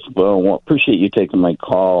 I just appreciate you taking my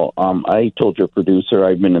call. I told your producer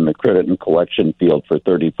I've been in the credit and collection field for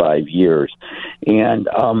 35 years. And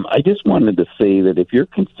I just wanted to say that if you're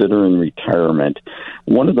considering retirement,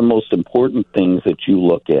 one of the most important things that you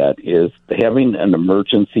look at is having an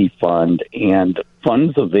emergency fund and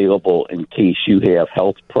funds available in case you have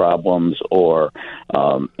health problems or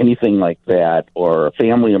anything like that, or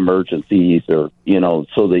family emergencies, or,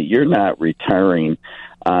 so that you're not retiring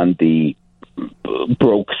on the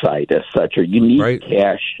broke side as such, or you need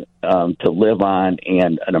cash to live on,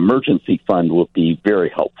 and an emergency fund will be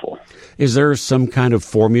very helpful. Is there some kind of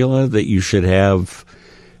formula that you should have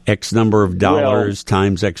X number of dollars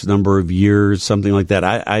times X number of years, something like that?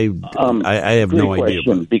 I have no idea.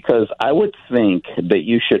 Because I would think that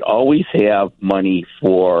you should always have money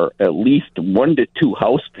for at least 1 to 2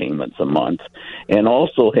 house payments a month, and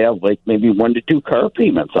also have maybe 1 to 2 car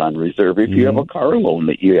payments on reserve if you have a car loan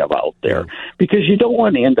that you have out there. Because you don't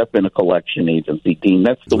want to end up in a collection agency, Dean.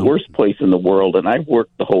 That's the worst place in the world, and I've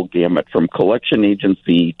worked the whole gamut from collection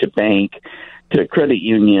agency to bank to credit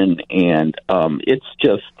union, and it's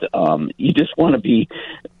just you just want to be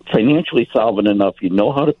financially solvent enough. You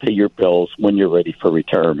know how to pay your bills when you're ready for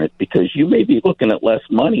retirement, because you may be looking at less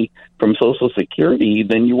money from Social Security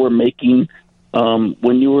than you were making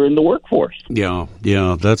when you were in the workforce. Yeah,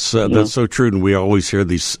 that's so true. And we always hear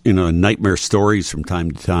these nightmare stories from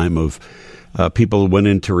time to time of people who went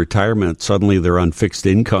into retirement, suddenly they're on fixed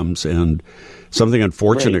incomes, and something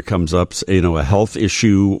unfortunate comes up, a health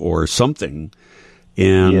issue or something,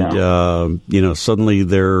 and suddenly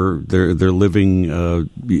they're living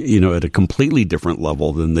at a completely different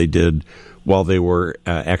level than they did while they were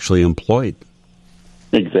actually employed.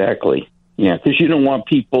 Exactly. Yeah, because you don't want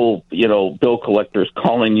people, bill collectors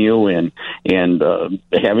calling you and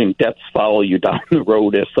having debts follow you down the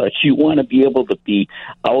road as such. You want to be able to be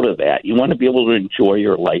out of that. You want to be able to enjoy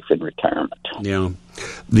your life in retirement. Yeah.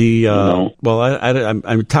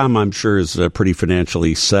 Tom, I'm sure, is pretty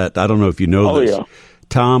financially set. I don't know if you know this. Yeah.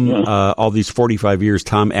 Tom, all these 45 years,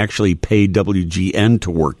 Tom actually paid WGN to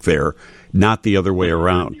work there, not the other way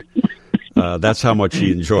around. That's how much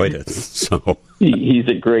he enjoyed it. So he's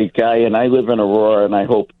a great guy, and I live in Aurora, and I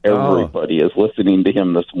hope everybody is listening to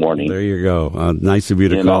him this morning. There you go. Nice of you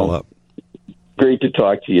to call up. Great to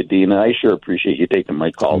talk to you, Dean. I sure appreciate you taking my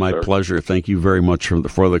call. My pleasure. Thank you very much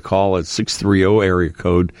for the call. It's 630 area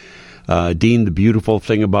code. Dean, the beautiful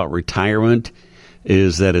thing about retirement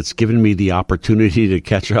is that it's given me the opportunity to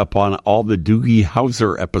catch up on all the Doogie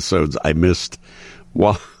Howser episodes I missed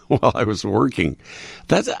while I was working.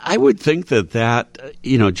 I would think that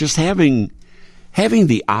just having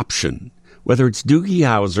the option, whether it's Doogie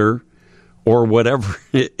Howser or whatever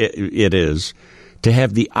it is, to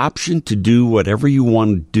have the option to do whatever you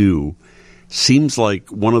want to do seems like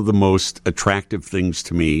one of the most attractive things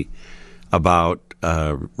to me about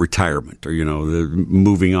retirement, or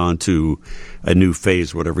moving on to a new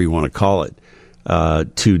phase, whatever you want to call it.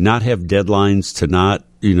 To not have deadlines, to not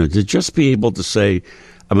to just be able to say,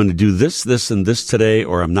 I'm going to do this, this, and this today,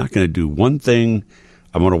 or I'm not going to do one thing.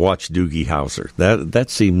 I'm going to watch Doogie Howser. That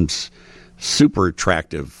seems super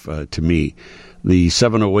attractive to me. The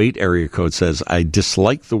 708 area code says, I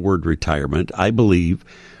dislike the word retirement. I believe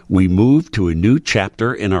we move to a new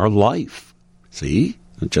chapter in our life. See,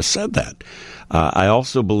 I just said that. I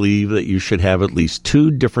also believe that you should have at least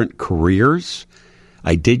 2 different careers.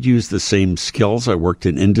 I did use the same skills. I worked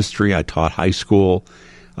in industry. I taught high school.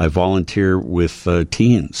 I volunteer with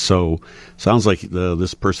teens. So sounds like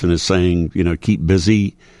this person is saying, keep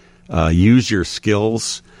busy, use your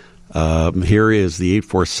skills. Here is the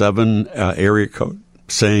 847 area code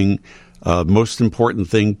saying, most important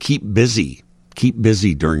thing, keep busy. Keep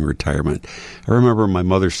busy during retirement. I remember my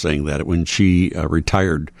mother saying that when she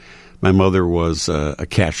retired. My mother was a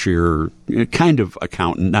cashier, kind of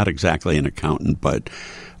accountant, not exactly an accountant, but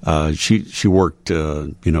she worked,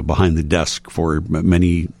 behind the desk for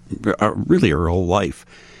really her whole life.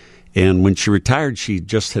 And when she retired, she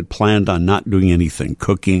just had planned on not doing anything,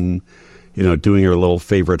 cooking, doing her little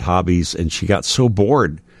favorite hobbies. And she got so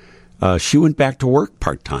bored, she went back to work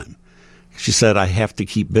part-time. She said, I have to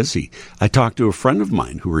keep busy. I talked to a friend of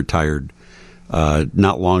mine who retired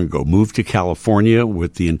not long ago, moved to California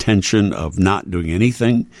with the intention of not doing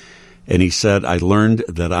anything. And he said, I learned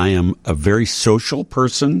that I am a very social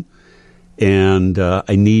person and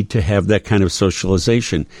I need to have that kind of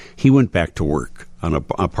socialization. He went back to work on a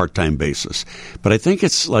part-time basis. But I think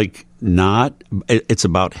it's it's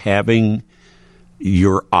about having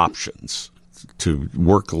your options, to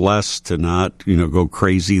work less, to not, go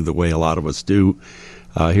crazy the way a lot of us do.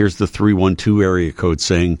 Here's the 312 area code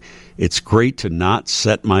saying, it's great to not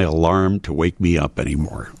set my alarm to wake me up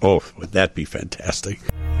anymore. Oh, would that be fantastic?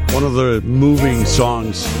 One of the moving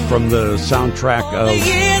songs from the soundtrack of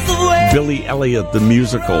Billy Elliot, the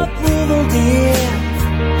musical,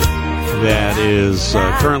 that is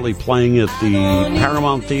currently playing at the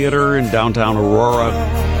Paramount Theater in downtown Aurora.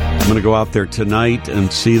 I'm going to go out there tonight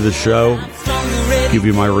and see the show. Give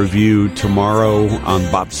you my review tomorrow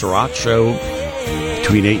on Bob Surratt Show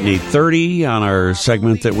between 8 and 8:30 on our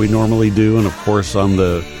segment that we normally do. And, of course, on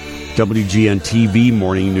the WGN-TV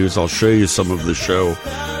Morning News, I'll show you some of the show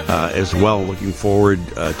as well. Looking forward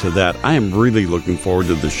to that. I am really looking forward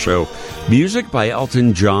to this show. Music by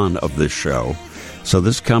Elton John of this show. So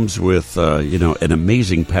this comes with, an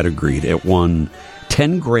amazing pedigree. It won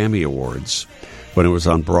 10 Grammy Awards when it was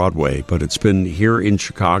on Broadway, but it's been here in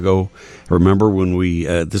Chicago. I remember when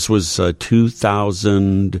this was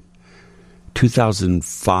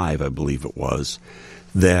 2005, I believe it was,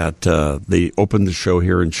 that they opened the show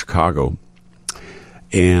here in Chicago.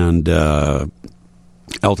 And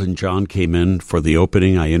Elton John came in for the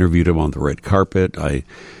opening. I interviewed him on the red carpet. I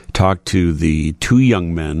talked to the 2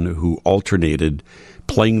 young men who alternated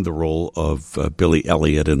playing the role of Billy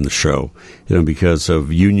Elliot in the show. Because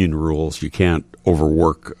of union rules, you can't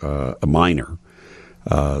overwork a minor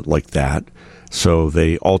like that. So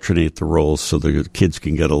they alternate the roles so the kids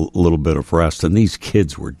can get a little bit of rest. And these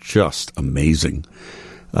kids were just amazing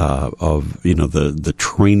the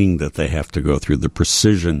training that they have to go through, the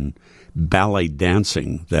precision ballet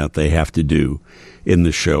dancing that they have to do in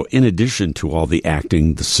the show, in addition to all the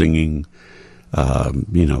acting, the singing,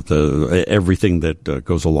 everything that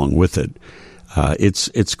goes along with it.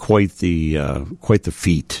 It's quite the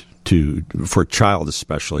feat for a child,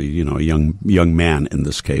 especially, a young man in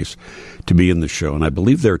this case, to be in the show. And I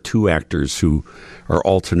believe there are 2 actors who are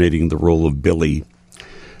alternating the role of Billy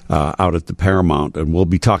out at the Paramount, and we'll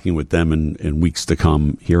be talking with them in weeks to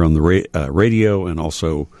come here on the radio and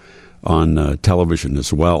also on television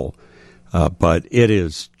as well. But it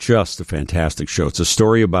is just a fantastic show. It's a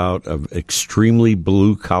story about an extremely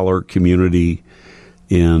blue-collar community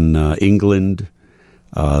in England.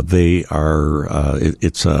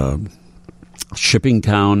 It's a shipping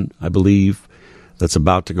town, I believe, that's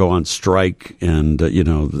about to go on strike. And,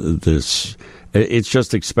 it's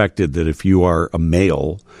just expected that if you are a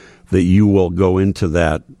male, that you will go into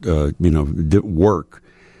that, work.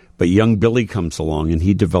 But young Billy comes along and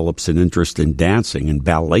he develops an interest in dancing and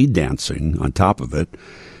ballet dancing on top of it,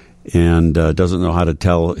 and doesn't know how to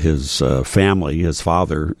tell his family, his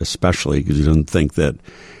father especially, because he doesn't think that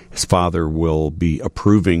his father will be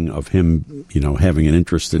approving of him, having an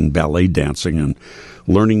interest in ballet dancing and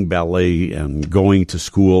learning ballet and going to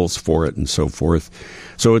schools for it and so forth.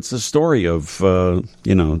 So it's a story of,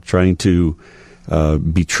 trying to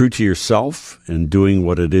be true to yourself and doing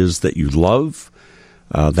what it is that you love.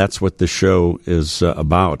 That's what the show is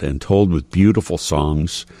about, and told with beautiful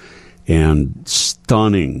songs and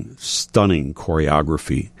stunning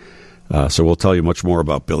choreography. So we'll tell you much more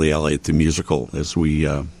about Billy Elliot, the musical, as we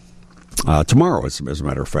tomorrow, as a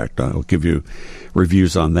matter of fact. I'll give you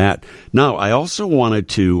reviews on that. Now, I also wanted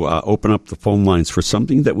to open up the phone lines for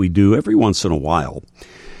something that we do every once in a while.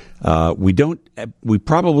 We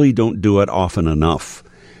probably don't do it often enough,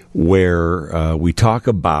 where we talk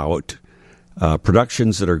about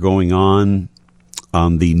productions that are going on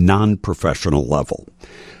the non-professional level.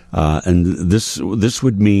 And this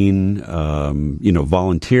would mean,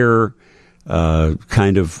 volunteer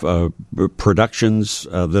kind of productions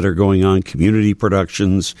that are going on, community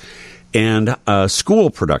productions, and school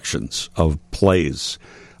productions of plays,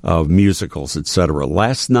 of musicals, etc.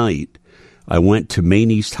 Last night, I went to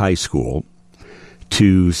Maine East High School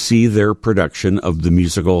to see their production of the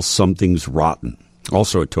musical Something's Rotten,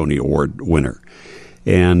 also a Tony Award winner.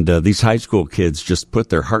 And these high school kids just put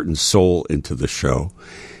their heart and soul into the show.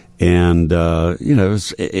 And, it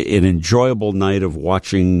was an enjoyable night of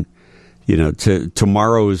watching,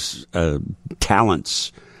 tomorrow's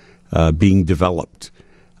talents being developed.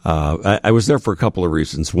 I was there for a couple of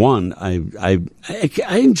reasons. One, I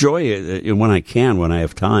enjoy it when I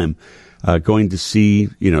have time, going to see,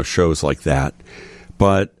 shows like that.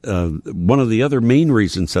 But one of the other main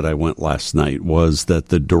reasons that I went last night was that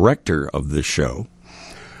the director of the show,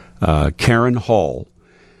 Karen Hall,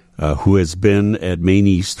 who has been at Maine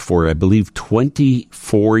East for, I believe,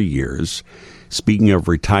 24 years. Speaking of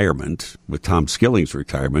retirement, with Tom Skilling's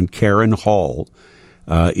retirement, Karen Hall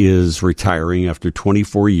is retiring after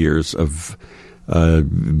 24 years of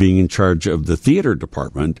being in charge of the theater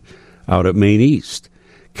department out at Maine East.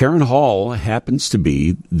 Karen Hall happens to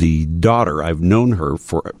be the daughter. I've known her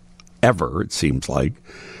forever, it seems like.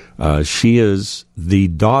 She is the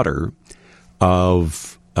daughter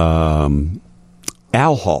of Al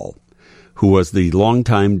Hall, who was the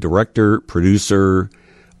longtime director, producer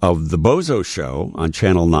of The Bozo Show on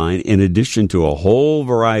Channel 9, in addition to a whole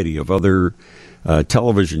variety of other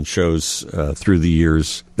television shows through the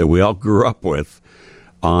years that we all grew up with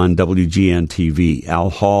on WGN-TV. Al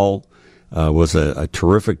Hall was a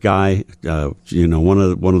terrific guy, one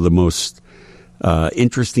of the most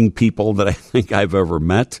interesting people that I think I've ever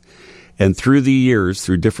met. And through the years,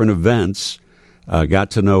 through different events, got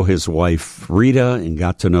to know his wife, Rita, and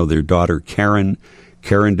got to know their daughter, Karen.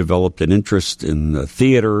 Karen developed an interest in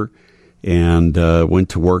theater and went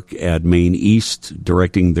to work at Maine East,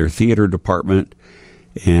 directing their theater department.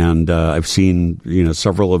 And I've seen,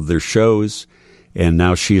 several of their shows, and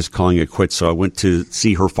now she is calling it quits. So I went to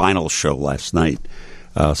see her final show last night,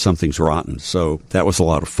 Something's Rotten. So that was a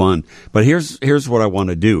lot of fun. But here's what I want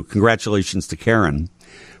to do. Congratulations to Karen.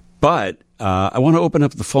 But I want to open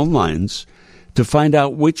up the phone lines to find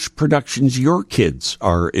out which productions your kids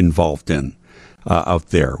are involved in out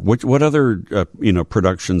there. What other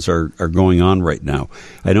productions are going on right now?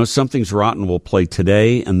 I know Something's Rotten will play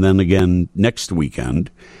today and then again next weekend,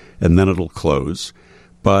 and then it'll close.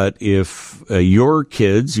 But if your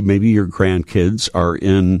kids, maybe your grandkids, are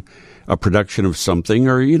in a production of something,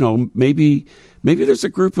 or maybe there's a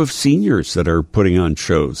group of seniors that are putting on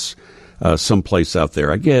shows someplace out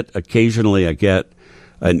there. I get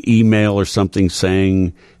an email or something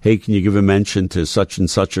saying, hey, can you give a mention to such and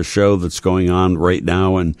such a show that's going on right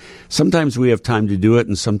now? And sometimes we have time to do it,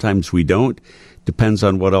 and sometimes we don't. Depends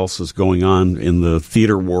on what else is going on in the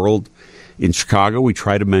theater world in Chicago. We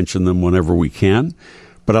try to mention them whenever we can.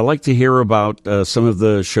 But I'd like to hear about some of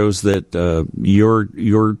the shows that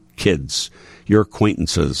your kids, your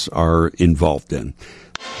acquaintances are involved in.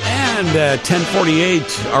 And at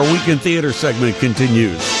 10:48, our Weekend Theater segment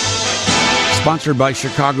continues. Sponsored by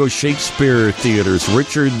Chicago Shakespeare Theater's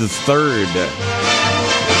Richard III.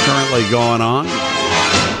 Currently going on.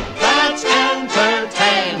 That's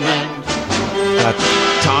entertainment. Got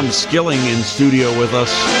Tom Skilling in studio with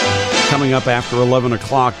us. Coming up after 11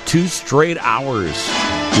 o'clock, 2 straight hours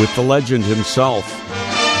with the legend himself.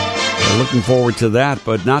 We're looking forward to that,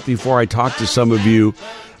 but not before I talk to some of you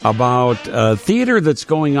about theater that's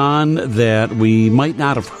going on that we might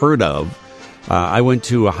not have heard of. I went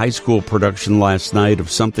to a high school production last night of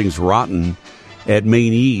Something's Rotten at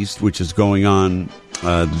Maine East, which is going on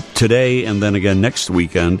today and then again next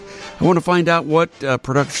weekend. I want to find out what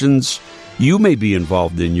productions you may be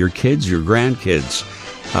involved in, your kids, your grandkids,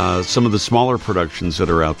 some of the smaller productions that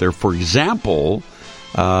are out there. For example,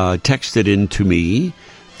 texted in to me,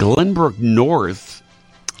 Glenbrook North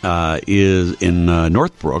is in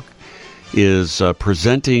Northbrook, is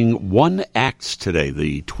presenting One Acts today.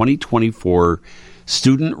 The 2024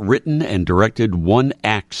 student-written and directed One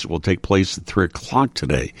Acts will take place at 3 o'clock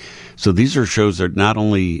today. So these are shows that are not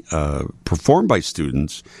only performed by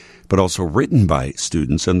students, but also written by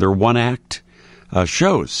students, and they're one-act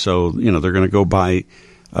shows. So, they're going to go by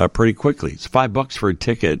pretty quickly. It's $5 for a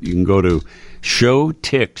ticket. You can go to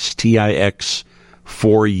showtix, Tix,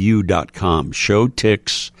 4u.com.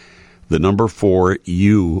 Showtix, the number 4u.com.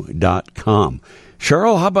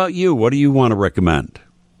 Cheryl, how about you? What do you want to recommend?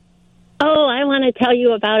 Oh, I want to tell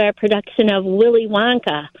you about our production of Willy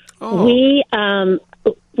Wonka. Oh. We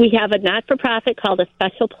have a not-for-profit called A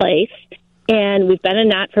Special Place, and we've been a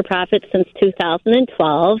not-for-profit since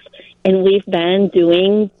 2012, and we've been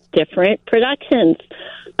doing different productions.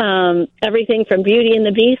 Everything from Beauty and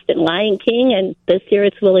the Beast and Lion King, and this year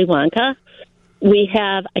it's Willy Wonka. We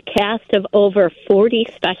have a cast of over 40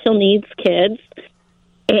 special needs kids,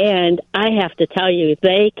 and I have to tell you,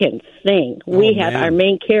 they can sing. We have our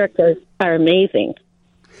main characters are amazing.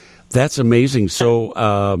 That's amazing. So,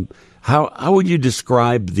 how would you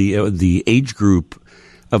describe the age group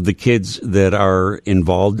of the kids that are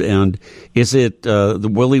involved? And is it the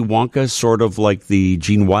Willy Wonka, sort of like the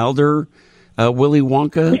Gene Wilder Willy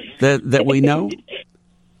Wonka that we know?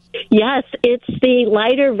 Yes, it's the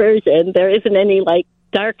lighter version. There isn't any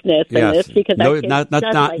darkness in this because not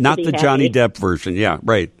the Johnny Depp version. Yeah,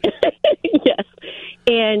 right. Yes,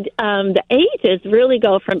 and the ages really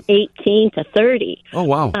go from 18 to 30. Oh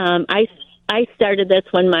wow! I started this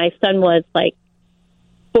when my son was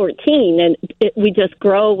 14, and we just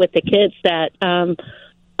grow with the kids that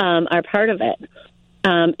are part of it.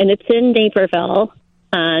 And it's in Naperville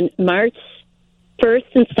on March 1st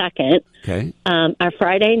and 2nd. Okay. Our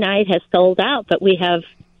Friday night has sold out, but we have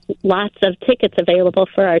lots of tickets available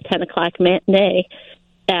for our 10 o'clock matinee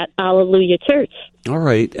at Alleluia Church. All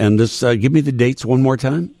right. And this, give me the dates one more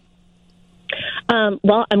time.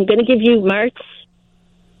 Well, I'm going to give you March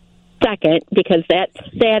 2nd because that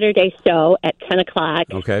Saturday show at 10 o'clock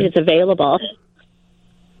is available.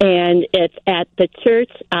 And it's at the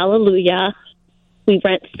church, Alleluia. We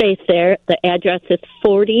rent space there. The address is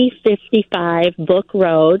 4055 Book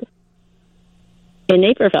Road in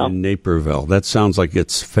Naperville. In Naperville. That sounds like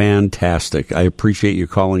it's fantastic. I appreciate you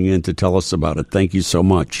calling in to tell us about it. Thank you so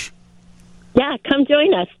much. Yeah, come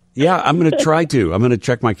join us. Yeah, I'm going to try to. I'm going to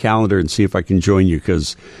check my calendar and see if I can join you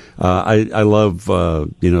because I love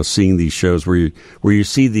seeing these shows where you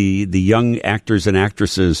see the young actors and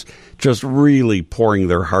actresses just really pouring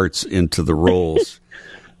their hearts into the roles.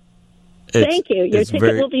 Thank you. Your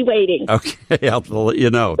ticket will be waiting. Okay, I'll let you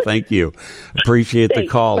know. Thank you. Appreciate the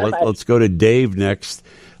call. Let's go to Dave next.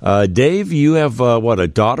 Dave, you have a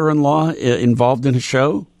daughter-in-law involved in a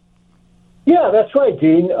show? Yeah, that's right,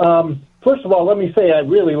 Dean. First of all, let me say I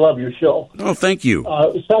really love your show. Oh, thank you.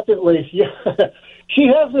 Secondly, she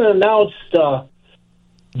hasn't announced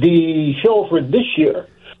the show for this year,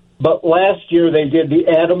 but last year they did the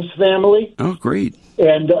Addams Family. Oh, great.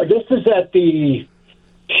 And this is at the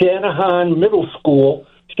Shanahan Middle School.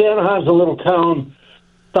 Shanahan's a little town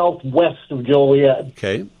southwest of Joliet.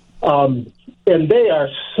 Okay. And they are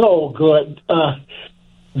so good.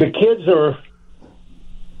 The kids are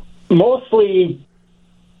mostly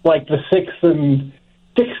like the 6th through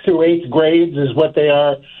 8th grades is what they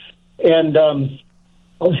are. And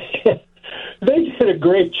they did a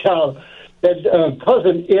great job. That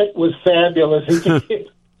Cousin It was fabulous.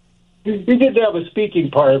 He didn't have a speaking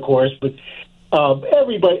part, of course, but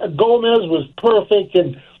everybody, Gomez was perfect,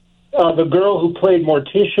 and the girl who played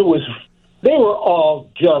Morticia they were all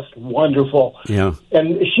just wonderful. Yeah.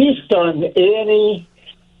 And she's done Annie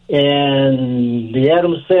and the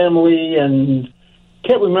Addams Family, and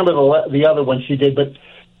can't remember the other one she did, but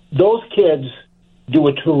those kids do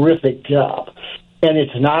a terrific job. And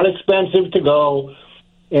it's not expensive to go,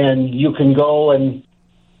 and you can go and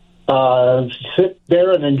sit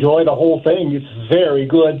there and enjoy the whole thing. It's very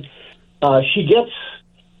good. She gets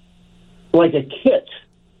like a kit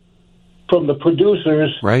from the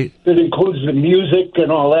producers, right? That includes the music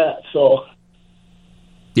and all that. So,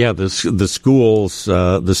 yeah, the schools,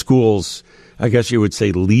 I guess you would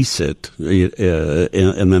say, lease it,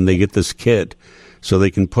 and then they get this kit so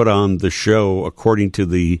they can put on the show according to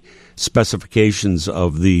the specifications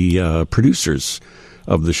of the producers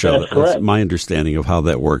of the show. That's my understanding of how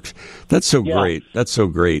that works. That's so great. That's so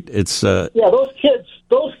great. It's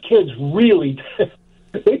those kids really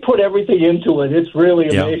they put everything into it. It's really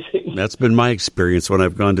amazing. That's been my experience when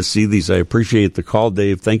I've gone to see these. I appreciate the call,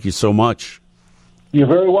 Dave. Thank you so much. You're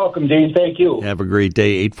very welcome, Dean. Thank you. Have a great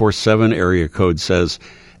day. 847 area code says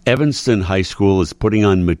Evanston High School is putting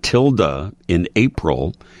on Matilda in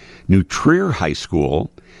April. New Trier High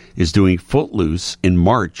School is doing Footloose in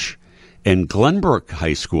March. And Glenbrook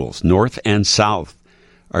High Schools, North and South,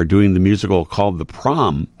 are doing the musical called The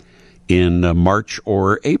Prom in March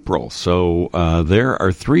or April. So there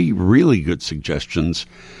are 3 really good suggestions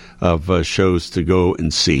of shows to go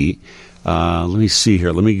and see. Let me see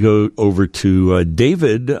here. Let me go over to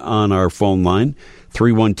David on our phone line,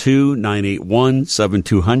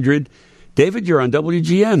 312-981-7200. David, you're on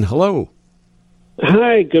WGN. Hello.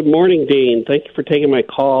 Hi, good morning, Dean. Thank you for taking my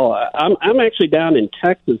call. I'm actually down in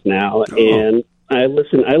Texas now, and I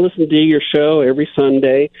listen to your show every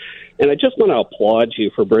Sunday, and I just want to applaud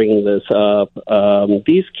you for bringing this up.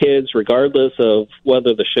 These kids, regardless of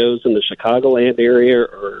whether the show's in the Chicagoland area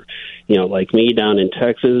or, like me down in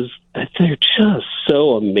Texas, they're just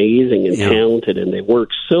so amazing and talented, and they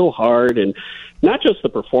work so hard, and not just the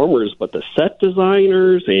performers, but the set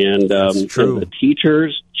designers and the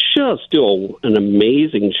teachers just do an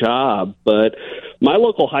amazing job. But my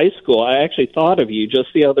local high school, I actually thought of you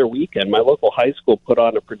just the other weekend. My local high school put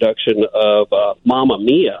on a production of Mamma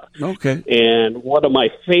Mia. Okay. And one of my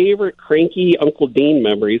favorite cranky Uncle Dean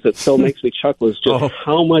memories that still makes me chuckle is just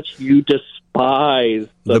how much you despise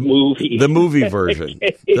the movie. The movie version.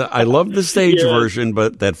 I love the stage version,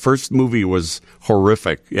 but that first movie was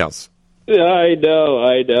horrific. Yes. I know.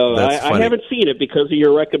 I haven't seen it because of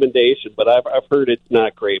your recommendation, but I've heard it's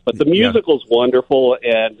not great. But the musical's wonderful,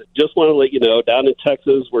 and just want to let you know, down in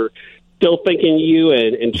Texas, we're still thinking you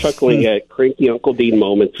and chuckling at cranky Uncle Dean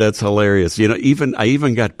moments. That's hilarious. I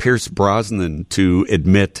even got Pierce Brosnan to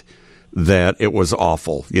admit that it was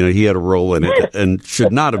awful. He had a role in it and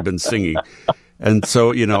should not have been singing. And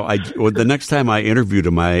so, the next time I interviewed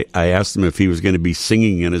him, I asked him if he was going to be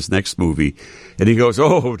singing in his next movie. And he goes,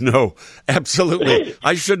 "Oh, no, absolutely.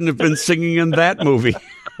 I shouldn't have been singing in that movie."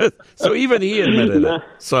 So even he admitted it.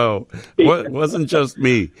 So it wasn't just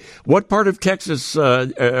me. What part of Texas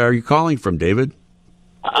are you calling from, David?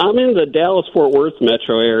 I'm in the Dallas-Fort Worth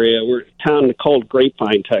metro area. We're a town called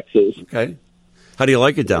Grapevine, Texas. Okay. How do you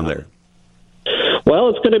like it down there? Well,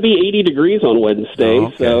 it's going to be 80 degrees on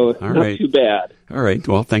Wednesday, so not too bad. All right.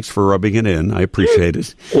 Well, thanks for rubbing it in. I appreciate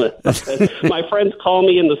it. My friends call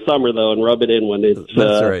me in the summer, though, and rub it in when it's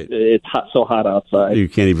it's so hot outside. You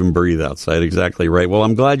can't even breathe outside. Exactly right. Well,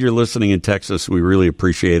 I'm glad you're listening in Texas. We really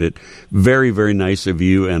appreciate it. Very, very nice of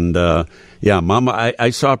you. And, Mama,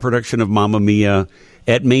 I saw a production of Mamma Mia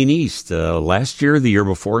at Maine East last year, the year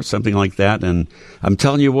before, something like that. And I'm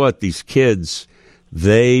telling you what, these kids,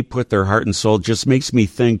 they put their heart and soul. Just makes me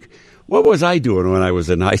think, what was I doing when I was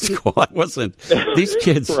in high school? I wasn't. These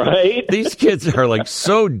kids, right? These kids are like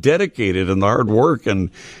so dedicated in the hard work, and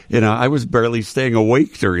I was barely staying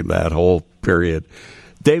awake during that whole period.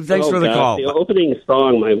 Dave, thanks for the call. The opening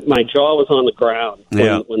song, my jaw was on the ground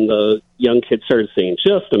when the young kids started singing.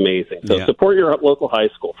 Just amazing. So support your local high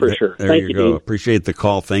school for sure. Thank you, Dean. Appreciate the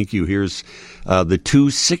call. Thank you. Here's the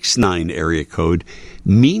 269 area code,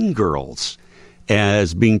 Mean Girls,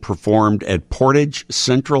 as being performed at Portage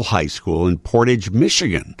Central High School in Portage,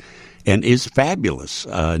 Michigan, and is fabulous.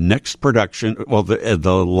 Next production,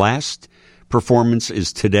 the last performance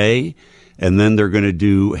is today, and then they're going to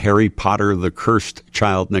do Harry Potter, the Cursed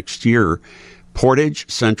Child next year.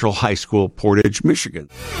 Portage Central High School, Portage, Michigan.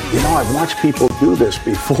 I've watched people do this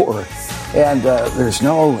before, and there's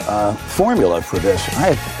no formula for this.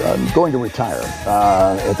 I'm going to retire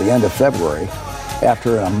at the end of February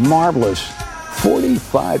after a marvelous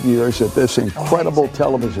 45 years at this incredible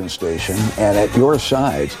television station and at your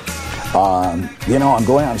side. I'm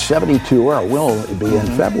going on 72, or I will be in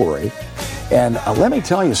February. And let me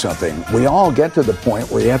tell you something. We all get to the point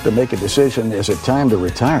where you have to make a decision. Is it time to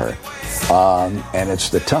retire? And it's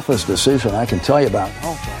the toughest decision I can tell you about.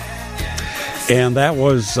 And that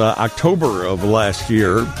was October of last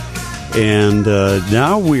year. And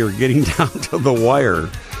now we are getting down to the wire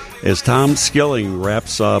as Tom Skilling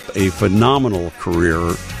wraps up a phenomenal career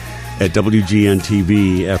at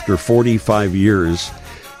WGN-TV after 45 years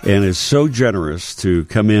and is so generous to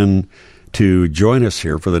come in to join us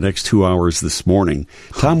here for the next 2 hours this morning.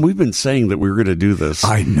 Tom, we've been saying that we were going to do this.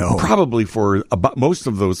 I know. Probably for about most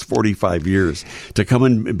of those 45 years, to come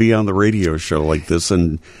and be on the radio show like this.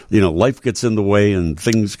 And, life gets in the way and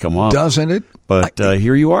things come up. Doesn't it? But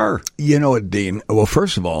here you are. You know what, Dean? Well,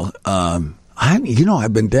 first of all,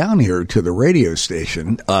 I've been down here to the radio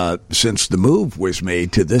station since the move was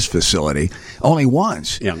made to this facility only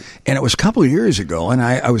once. Yeah. And it was a couple of years ago, and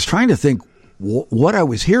I was trying to think what I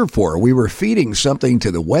was here for. We were feeding something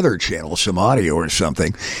to the Weather Channel, some audio or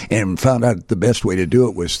something, and found out the best way to do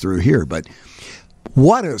it was through here. But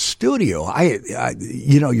what a studio.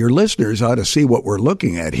 Your listeners ought to see what we're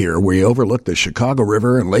looking at here. We overlook the Chicago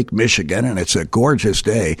River and Lake Michigan, and it's a gorgeous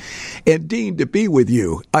day. And, Dean, to be with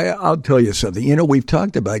you, I'll tell you something. We've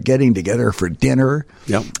talked about getting together for dinner,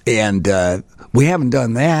 and we haven't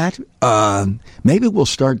done that. Maybe we'll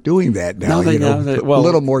start doing that now. A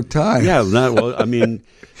little more time. Yeah,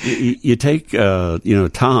 you take,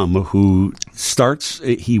 Tom, who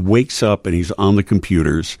he wakes up and he's on the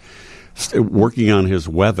computers working on his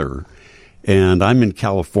weather. And I'm in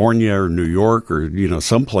California or New York or,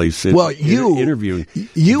 someplace interviewing.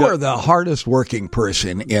 You are the hardest working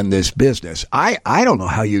person in this business. I don't know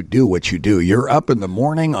how you do what you do. You're up in the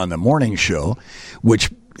morning on the morning show, which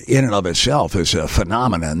in and of itself is a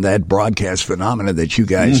phenomenon, that broadcast phenomenon that you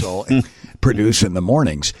guys all produce in the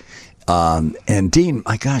mornings. And Dean,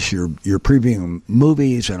 my gosh, you're previewing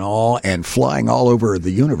movies and all, and flying all over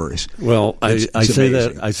the universe. Well, I say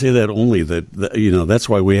that only that that's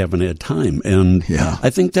why we haven't had time, and I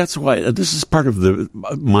think that's why this is part of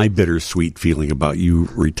my bittersweet feeling about you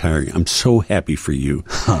retiring. I'm so happy for you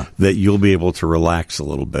that you'll be able to relax a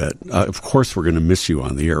little bit. Of course, we're going to miss you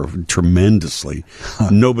on the air tremendously.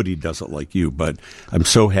 Nobody does it like you, but I'm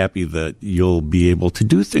so happy that you'll be able to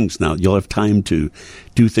do things now. You'll have time to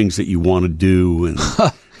do things that you want to do and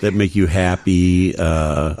that make you happy.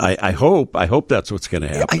 I hope that's what's going to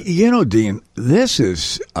happen. Dean, this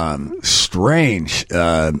is strange,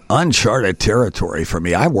 uncharted territory for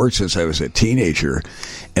me. I worked since I was a teenager,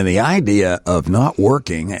 and the idea of not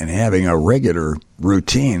working and having a regular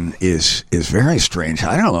routine is very strange.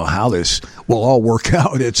 I don't know how this will all work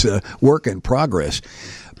out. It's a work in progress.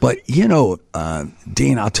 But,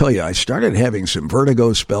 Dean, I'll tell you, I started having some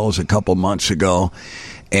vertigo spells a couple months ago,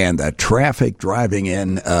 and the traffic driving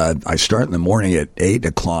in, I start in the morning at 8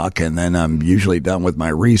 o'clock, and then I'm usually done with my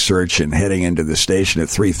research and heading into the station at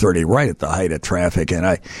 3:30, right at the height of traffic.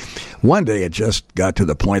 And one day it just got to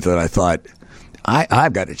the point that I thought,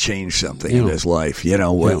 I've got to change something in this life.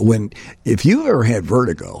 If you ever had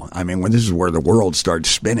vertigo, when this is where the world starts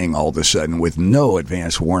spinning all of a sudden with no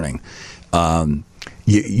advance warning,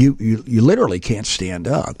 you literally can't stand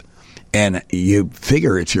up, and you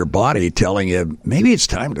figure it's your body telling you maybe it's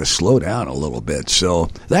time to slow down a little bit. So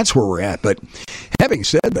that's where we're at. But having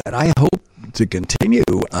said that, I hope to continue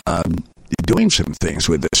doing some things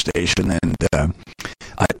with the station, and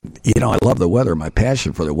I love the weather. My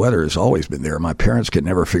passion for the weather has always been there. My parents could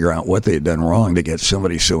never figure out what they had done wrong to get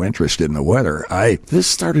somebody so interested in the weather. This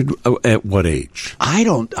started at what age?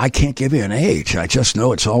 I can't give you an age. I just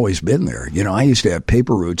know it's always been there. I used to have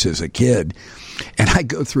paper routes as a kid, and I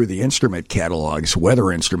go through the instrument catalogs,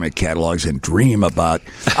 weather instrument catalogs, and dream about.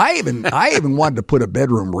 I even wanted to put a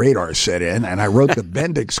bedroom radar set in, and I wrote the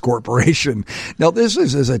Bendix Corporation. Now this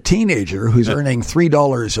is as a teenager who's earning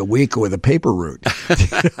 $3 a week with a paper route.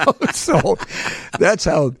 So that's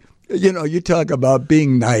how. You talk about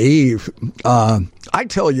being naive. I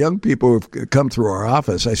tell young people who've come through our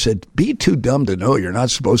office, I said, be too dumb to know you're not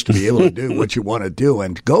supposed to be able to do what you want to do,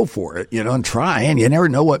 and go for it, and try, and you never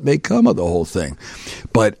know what may come of the whole thing.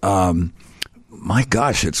 But my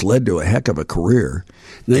gosh, it's led to a heck of a career.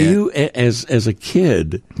 Now, you, as a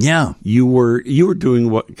kid, you were doing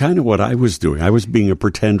what I was doing. I was being a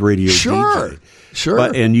pretend radio DJ.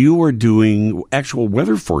 Sure. And you were doing actual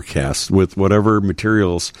weather forecasts with whatever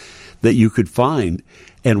materials that you could find,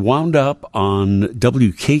 and wound up on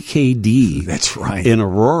WKKD. That's right. In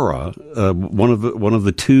Aurora, one of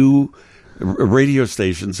the two radio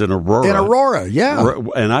stations in Aurora. In Aurora, yeah.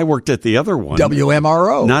 And I worked at the other one.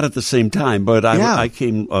 WMRO. Not at the same time, but I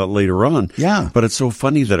came later on. Yeah. But it's so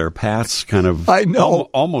funny that our paths kind of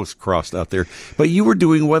almost crossed out there. But you were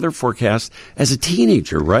doing weather forecasts as a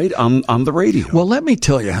teenager, right? On the radio. Well, let me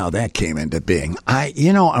tell you how that came into being. I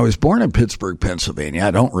was born in Pittsburgh, Pennsylvania. I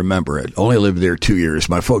don't remember it. Only lived there 2 years.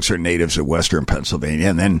 My folks are natives of Western Pennsylvania.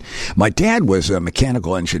 And then my dad was a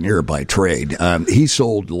mechanical engineer by trade. He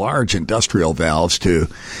sold large industrial valves to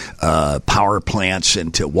power plants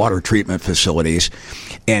and to water treatment facilities.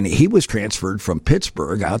 And he was transferred from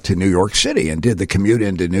Pittsburgh out to New York City and did the commute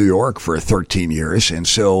into New York for 13 years. And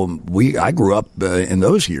so I grew up in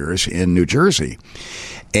those years in New Jersey.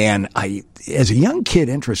 And as a young kid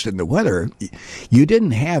interested in the weather, you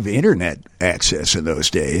didn't have internet access in those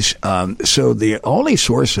days. So the only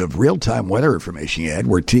source of real-time weather information you had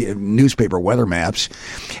were newspaper weather maps.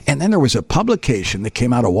 And then there was a publication that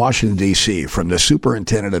came out of Washington, D.C. from the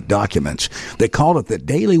Superintendent of Documents. They called it the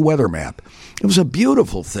Daily Weather Map. It was a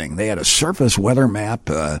beautiful thing. They had a surface weather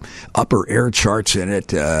map, upper air charts in it,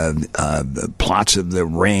 plots of the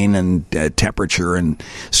rain and temperature and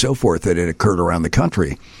so forth that had occurred around the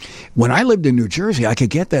country. When I lived in New Jersey, I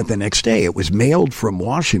could get that the next day. It was mailed from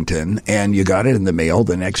Washington, and you got it in the mail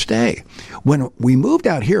the next day. When we moved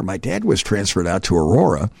out here, my dad was transferred out to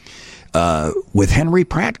Aurora with Henry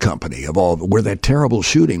Pratt Company, where that terrible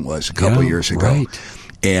shooting was a couple years ago. Right.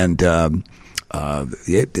 And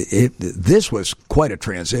this was quite a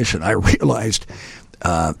transition. I realized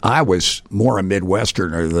I was more a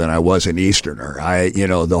Midwesterner than I was an Easterner.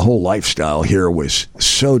 The whole lifestyle here was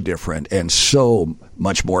so different and so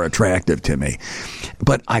much more attractive to me.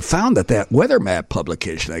 But I found that weather map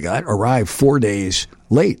publication I got arrived 4 days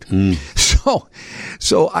late.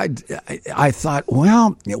 So I thought,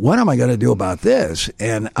 well, what am I going to do about this?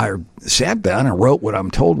 And I sat down and wrote what I'm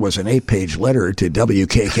told was an 8-page letter to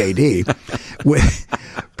WKKD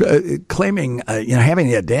with claiming, having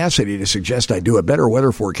the audacity to suggest I do a better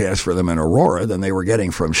weather forecast for them in Aurora than they were getting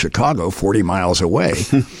from Chicago, 40 miles away.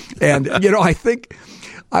 And, I think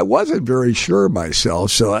I wasn't very sure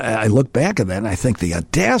myself, so I look back at that and I think the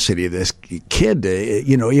audacity of this kid to,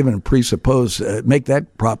 even presuppose, make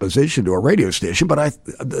that proposition to a radio station. But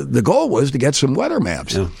the goal was to get some weather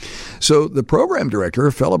maps. Yeah. So the program director,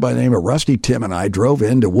 a fellow by the name of Rusty Tim, and I drove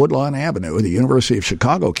into Woodlawn Avenue, the University of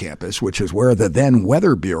Chicago campus, which is where the then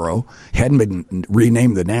Weather Bureau, hadn't been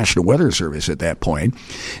renamed the National Weather Service at that point,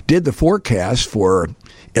 did the forecast for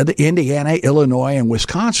Indiana, Illinois, and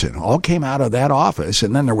Wisconsin. All came out of that office,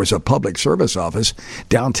 and then there was a public service office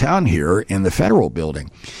downtown here in the Federal Building.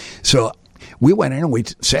 So we went in and we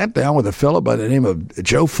sat down with a fellow by the name of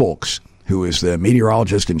Joe Folks, who is the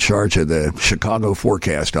meteorologist in charge of the Chicago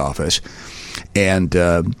Forecast Office. And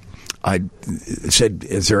I said,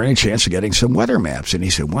 is there any chance of getting some weather maps? And he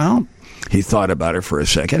said, well, he thought about it for a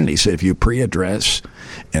second, and he said, if you pre-address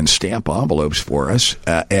and stamp envelopes for us,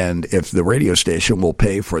 and if the radio station will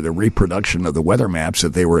pay for the reproduction of the weather maps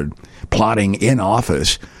that they were plotting in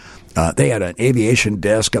office, they had an aviation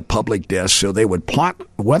desk, a public desk, so they would plot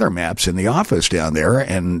weather maps in the office down there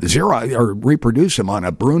and reproduce them on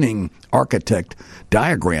a Bruning Architect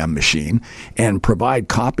diagram machine and provide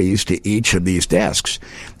copies to each of these desks.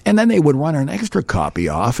 And then they would run an extra copy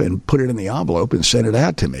off and put it in the envelope and send it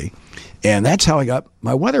out to me. And that's how I got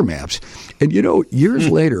my weather maps. And, years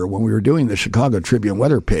later, when we were doing the Chicago Tribune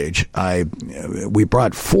weather page, we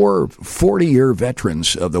brought 4 40-year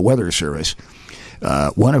veterans of the Weather Service,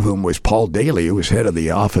 one of whom was Paul Daly, who was head of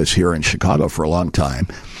the office here in Chicago for a long time.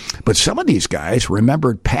 But some of these guys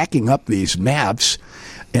remembered packing up these maps,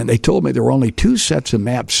 and they told me there were only 2 sets of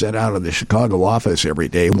maps sent out of the Chicago office every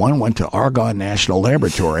day. One went to Argonne National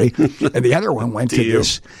Laboratory, and the other one went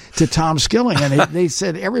to Tom Skilling. And they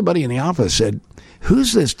said, everybody in the office said,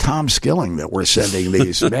 who's this Tom Skilling that we're sending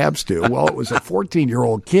these maps to? Well, it was a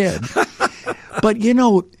 14-year-old kid. But,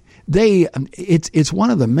 it's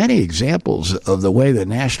one of the many examples of the way the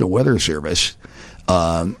National Weather Service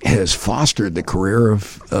has fostered the career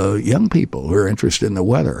of young people who are interested in the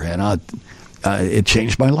weather. And it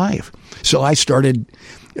changed my life. So I started,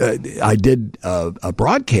 I did a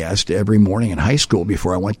broadcast every morning in high school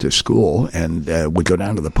before I went to school, and would go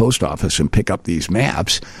down to the post office and pick up these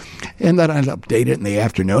maps, and then I'd update it in the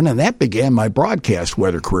afternoon, and that began my broadcast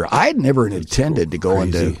weather career. I had never intended to go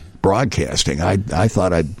into broadcasting. I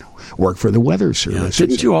thought I'd work for the Weather Service. Yeah.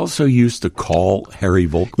 Didn't you also used to call Harry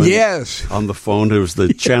Volkman? Yes. On the phone. It was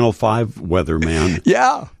the Channel 5 weatherman.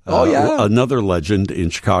 Yeah. Oh, yeah. Another legend in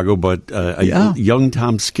Chicago, but young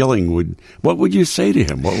Tom Skilling what would you say to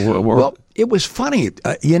him? Well, it was funny.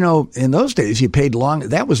 In those days, you paid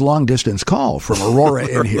that was long distance call from Aurora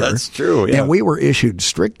in here. That's true. Yeah. And we were issued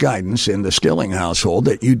strict guidance in the Skilling household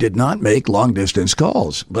that you did not make long distance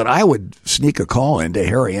calls. But I would sneak a call into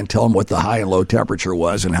Harry and tell him what the high and low temperature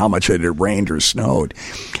was and how much it had rained or snowed.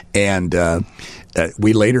 And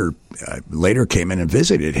we later came in and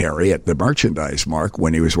visited Harry at the Merchandise Mark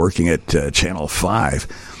when he was working at Channel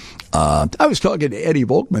 5. I was talking to Eddie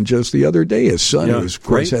Volkman just the other day. His son, who of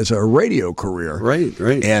course has a radio career, right,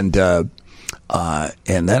 and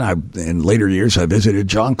then in later years I visited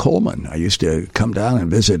John Coleman. I used to come down and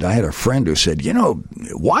visit. I had a friend who said,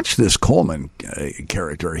 watch this Coleman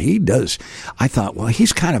character. He does. I thought, well,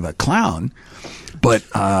 he's kind of a clown. But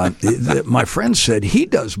my friend said he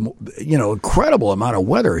does, incredible amount of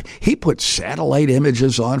weather. He puts satellite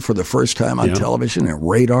images on for the first time on television and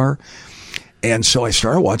radar. And so I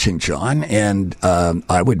started watching John, and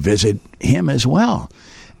I would visit him as well.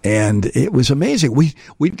 And it was amazing.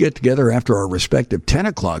 We'd get together after our respective 10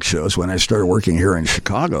 o'clock shows when I started working here in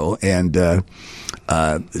Chicago and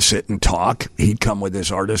sit and talk. He'd come with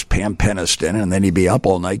his artist, Pam Peniston, and then he'd be up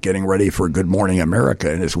all night getting ready for Good Morning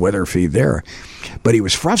America and his weather feed there. But he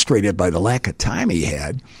was frustrated by the lack of time he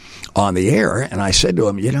had on the air, and I said to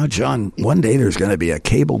him, John, one day there's going to be a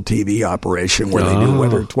cable TV operation where they do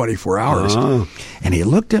weather 24 hours. And he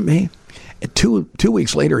looked at me. 2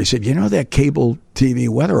 weeks later, he said, that cable TV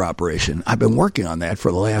weather operation, I've been working on that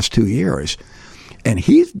for the last 2 years. And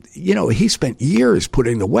he spent years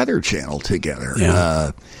putting the Weather Channel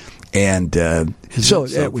together. And so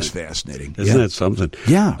it was fascinating. Isn't that something?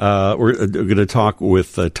 Yeah. We're going to talk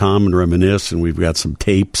with Tom and reminisce, and we've got some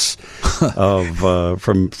tapes of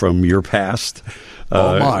from your past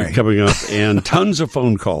coming up, and tons of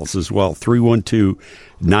phone calls as well.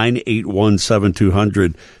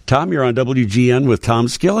 312-981-7200. Tom, you're on WGN with Tom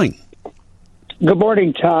Skilling. Good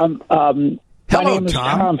morning, Tom. My name is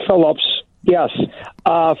Tom Phillips. Yes.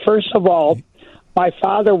 First of all, my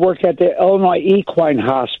father worked at the Illinois Equine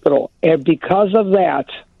Hospital, and because of that,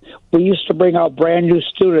 we used to bring out brand new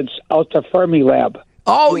students out to Fermilab.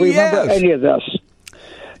 Oh, Do you remember any of this?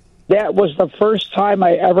 That was the first time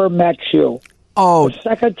I ever met you. Oh. The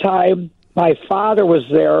second time, my father was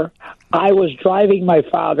there. I was driving my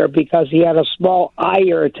father because he had a small eye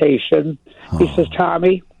irritation. He says,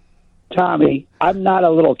 Tommy, I'm not a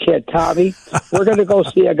little kid, Tommy. We're going to go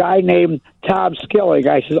see a guy named Tom Skilling.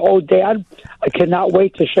 I said, oh, Dad, I cannot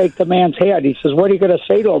wait to shake the man's hand. He says, what are you going to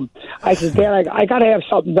say to him? I said, Dad, I got to have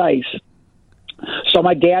something nice. So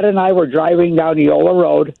my dad and I were driving down Eola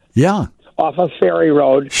Road. Yeah. Off of Ferry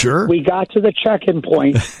Road. Sure. We got to the check-in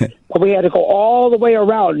point, but we had to go all the way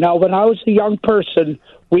around. Now, when I was a young person,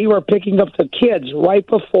 we were picking up the kids right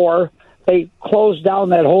before they closed down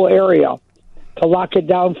that whole area to lock it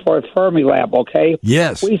down for Fermilab, okay?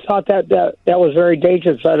 Yes. We thought that was very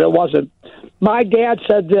dangerous, but it wasn't. My dad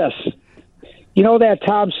said this, you know that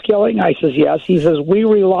Tom Skilling? I says, yes. He says, we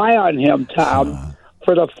rely on him, Tom,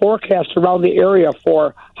 for the forecast around the area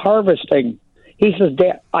for harvesting. He says,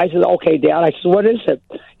 Dad, I said, okay, Dad. I said, what is it?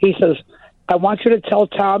 He says, I want you to tell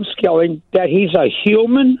Tom Skilling that he's a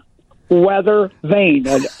human weather vane,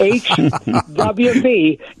 an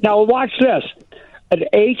HWV. Now, watch this. An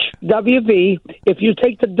HWV, if you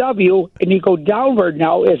take the W and you go downward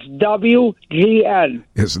now, it's WGN.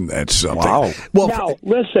 Isn't that something? Wow. Well, now,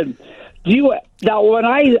 listen. Now, when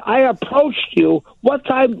I approached you, when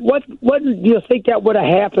do you think that would have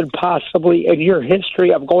happened possibly in your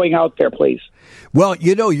history of going out there, please? Well,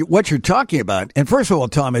 you know what you're talking about. And first of all,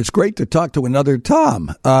 Tom, it's great to talk to another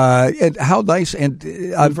Tom. And how nice. And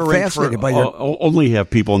I'm fascinated by your... Only have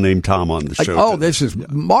people named Tom on the show. This is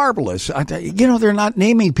marvelous. They're not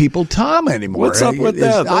naming people Tom anymore. What's up with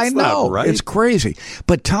that? I know. Right. It's crazy.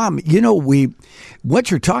 But, Tom,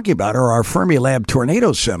 what you're talking about are our Fermilab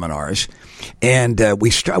tornado seminars. And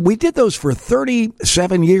we did those for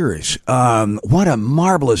 37 years. What a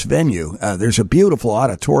marvelous venue. There's a beautiful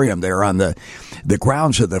auditorium there on the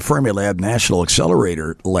grounds of the Fermilab National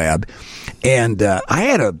Accelerator Lab. And I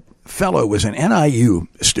had a fellow who was an NIU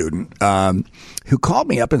student who called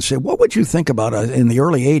me up and said, what would you think about in the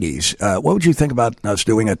early 80s? What would you think about us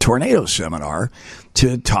doing a tornado seminar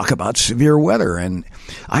to talk about severe weather? And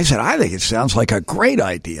I said, I think it sounds like a great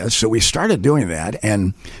idea. So we started doing that.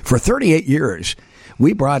 And for 38 years,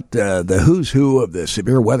 we brought the who's who of the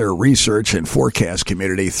severe weather research and forecast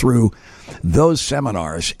community through those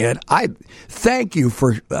seminars. And I thank you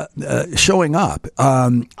for showing up.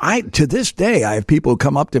 To this day, I have people who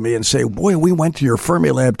come up to me and say, boy, we went to your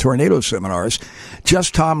Fermilab tornado seminars.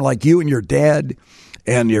 Just, Tom, like you and your dad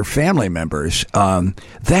and your family members.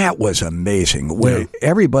 That was amazing. Yeah.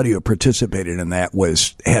 Everybody who participated in that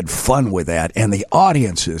had fun with that. And the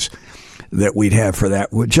audiences that we'd have for that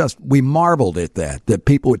we marveled at that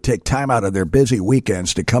people would take time out of their busy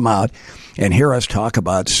weekends to come out and hear us talk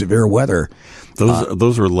about severe weather.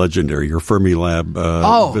 Those were legendary. Your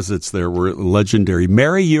Fermilab visits there were legendary.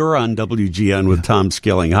 Mary, you're on WGN with Tom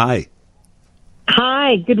Skilling. Hi.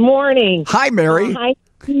 Hi, good morning. Hi, Mary. Hi,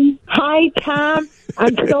 Tom.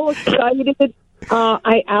 I'm so excited.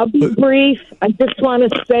 I'll be brief. I just want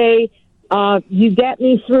to say you get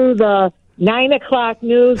me through the 9 o'clock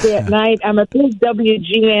news at night. I'm a big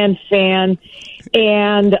WGN fan,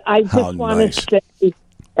 and I just want to say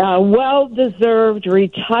well-deserved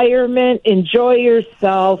retirement. Enjoy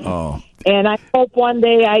yourself. Oh. And I hope one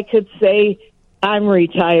day I could say I'm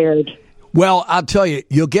retired. Well, I'll tell you,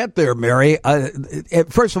 you'll get there, Mary.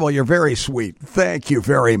 First of all, you're very sweet. Thank you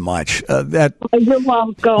very much. You're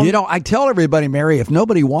welcome. I tell everybody, Mary, if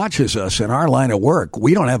nobody watches us in our line of work,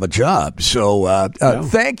 we don't have a job. So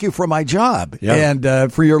thank you for my job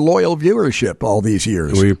and for your loyal viewership all these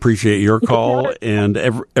years. We appreciate your call and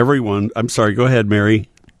everyone. I'm sorry. Go ahead, Mary.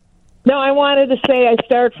 No, I wanted to say I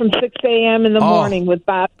start from 6 a.m. in the morning with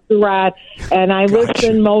Bob Surratt, and I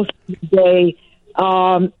listen most of the day.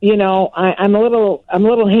 I'm a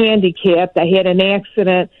little handicapped. I had an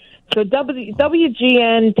accident. So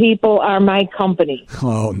WGN people are my company.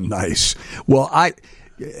 Oh, nice. Well,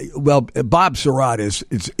 Well, Bob Surratt is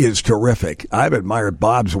terrific. I've admired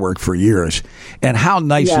Bob's work for years. And how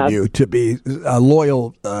nice of you to be a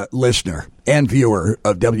loyal listener and viewer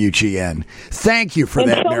of WGN. Thank you for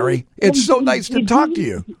that, Mary. It's so nice to talk to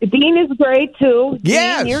you. Dean is great, too.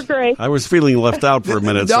 Yes. Dean, you're great. I was feeling left out for a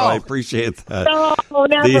minute, so I appreciate that. No,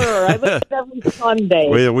 never. I listen every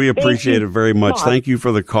Sunday. We appreciate it very much. Thank you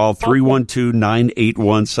for the call.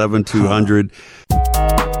 312-981-7200.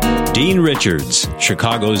 Dean Richards,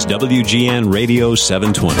 Chicago's WGN Radio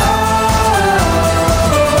 720.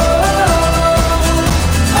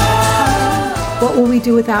 What will we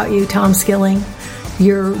do without you, Tom Skilling?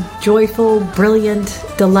 Your joyful, brilliant,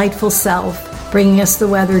 delightful self, bringing us the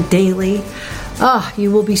weather daily.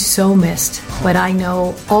 You will be so missed, but I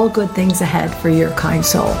know all good things ahead for your kind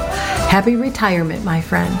soul. Happy retirement, my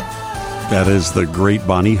friend. That is the great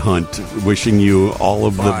Bonnie Hunt, wishing you all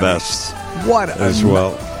of the best. What as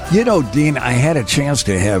well. You know, Dean, I had a chance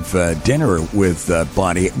to have dinner with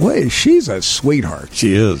Bonnie. Well, she's a sweetheart.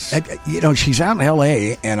 She is. You know, she's out in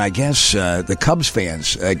L.A., and I guess the Cubs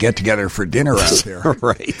fans get together for dinner out there.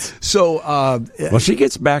 Right. So, well, she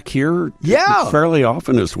gets back here fairly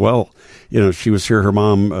often as well. You know, she was here. Her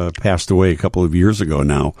mom passed away a couple of years ago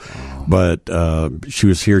now, but she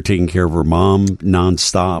was here taking care of her mom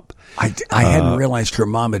nonstop. I hadn't realized her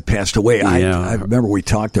mom had passed away. I remember we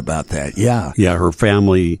talked about that. Yeah. Yeah, her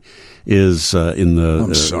family is in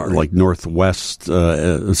the like northwest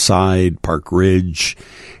side, Park Ridge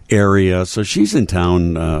area. So she's in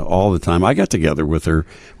town all the time. I got together with her.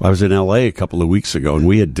 I was in L.A. a couple of weeks ago, and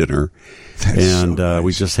we had dinner.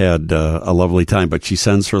 We just had a lovely time. But she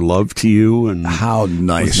sends her love to you, and how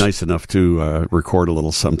nice! Was nice enough to record a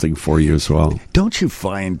little something for you as well. Don't you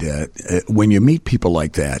find when you meet people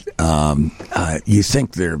like that, you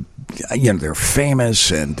think they're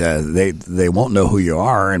famous and they won't know who you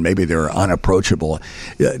are, and maybe they're unapproachable.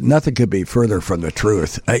 Nothing could be further from the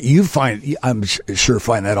truth. I'm sure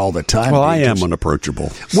find that all the time. Well, I am unapproachable.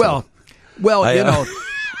 So. Well, you know.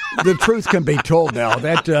 The truth can be told now.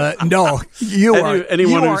 That no, you are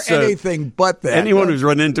anything but that. Anyone who's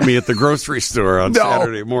run into me at the grocery store on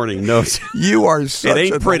Saturday morning knows you are such it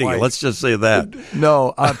ain't a pretty. delight. Let's just say that.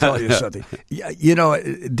 No, I'll tell you something. You know,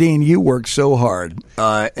 Dean, you work so hard,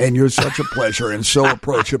 and you're such a pleasure and so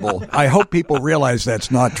approachable. I hope people realize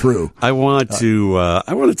that's not true. I want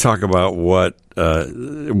to talk about what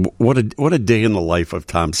a day in the life of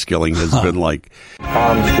Tom Skilling has been like.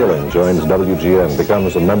 Tom Skilling joins WGN,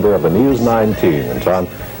 becomes a member of the News 9 team. And Tom,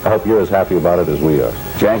 I hope you're as happy about it as we are.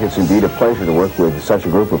 Jack, it's indeed a pleasure to work with such a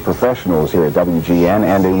group of professionals here at WGN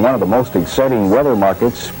and in one of the most exciting weather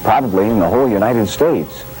markets probably in the whole United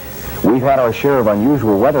States. We've had our share of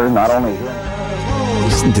unusual weather, not only here.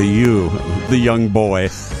 Listen to you, the young boy.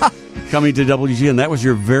 Coming to WGN. That was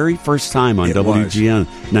your very first time on WGN,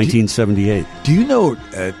 1978. Do you know,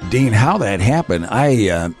 Dean, how that happened?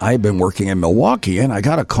 I've been working in Milwaukee, and I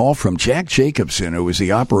got a call from Jack Jacobson, who was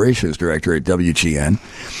the operations director at WGN,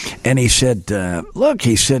 and he said,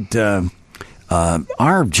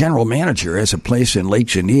 our general manager has a place in Lake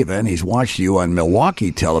Geneva, and he's watched you on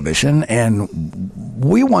Milwaukee television, and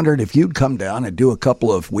we wondered if you'd come down and do a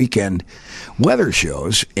couple of weekend weather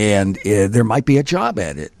shows, and there might be a job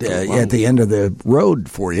at it at the end of the road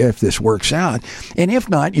for you if this works out. And if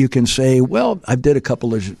not, you can say, well, I did a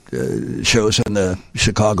couple of shows in the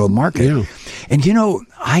Chicago market. Yeah. And, you know,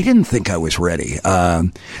 I didn't think I was ready.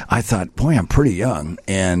 I thought, boy, I'm pretty young.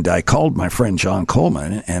 And I called my friend John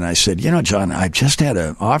Coleman, and I said, you know, John, I just had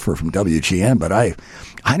an offer from WGN, but I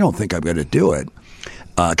don't think I'm going to do it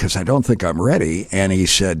because I don't think I'm ready. And he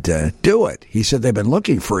said, do it. He said, they've been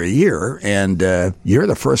looking for a year, and you're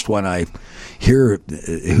the first one I hear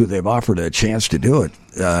who they've offered a chance to do it,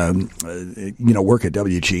 work at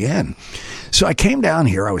WGN. So I came down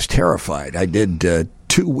here. I was terrified. I did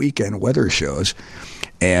 2 weekend weather shows.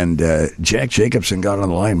 And Jack Jacobson got on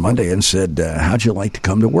the line Monday and said, how'd you like to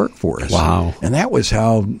come to work for us? Wow. And that was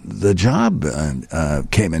how the job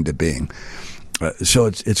came into being. So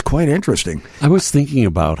it's quite interesting. I was thinking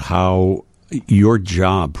about how your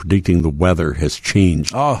job predicting the weather has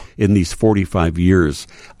changed in these 45 years.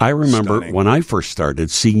 I remember when I first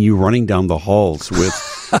started seeing you running down the halls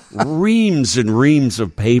with reams and reams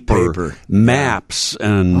of paper. Maps,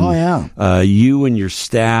 and you and your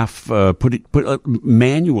staff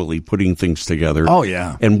manually putting things together. Oh,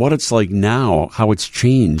 yeah. And what it's like now, how it's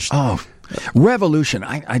changed. Oh, Revolution.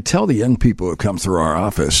 I tell the young people who come through our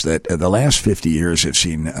office that the last 50 years have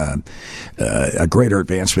seen a greater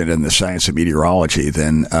advancement in the science of meteorology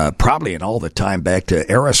than probably in all the time back to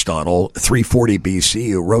Aristotle, 340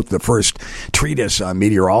 BC, who wrote the first treatise on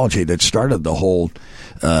meteorology that started the whole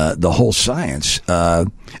science.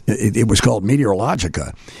 It was called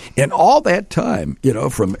Meteorologica. And all that time,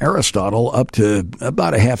 from Aristotle up to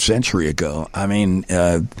about a half century ago, I mean,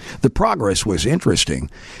 the progress was interesting.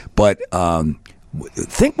 But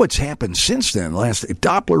think what's happened since then.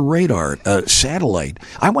 Doppler radar, satellite.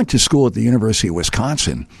 I went to school at the University of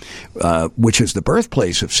Wisconsin, which is the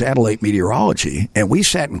birthplace of satellite meteorology, and we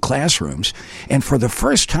sat in classrooms and for the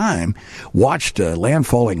first time watched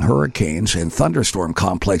landfalling hurricanes and thunderstorm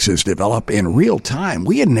complexes develop in real time.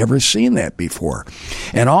 We had never seen that before.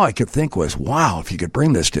 And all I could think was, wow, if you could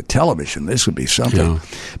bring this to television, this would be something. Yeah.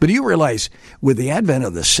 But you realize with the advent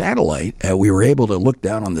of the satellite, we were able to look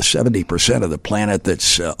down on the 70% of the planet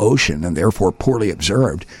that's ocean and therefore poorly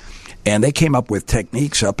observed. And they came up with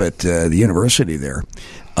techniques up at the university there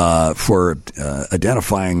for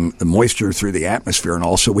identifying the moisture through the atmosphere, and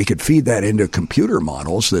also we could feed that into computer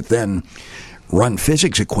models that then run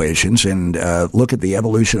physics equations and look at the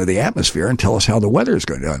evolution of the atmosphere and tell us how the weather is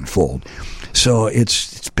going to unfold. So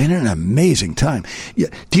it's been an amazing time. Yeah.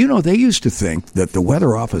 Do you know they used to think that the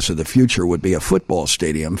weather office of the future would be a football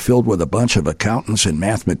stadium filled with a bunch of accountants and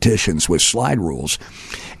mathematicians with slide rules,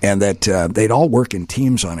 and that they'd all work in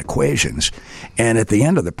teams on equations, and at the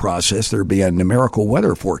end of the process there'd be a numerical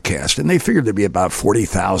weather forecast, and they figured there'd be about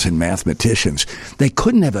 40,000 mathematicians. They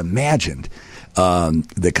couldn't have imagined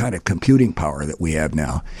the kind of computing power that we have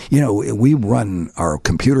now. We run our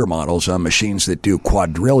computer models on machines that do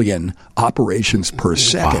quadrillion operations per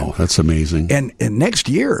second. Wow, that's amazing. And next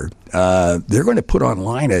year, they're going to put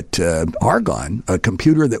online at Argonne a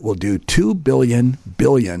computer that will do 2 billion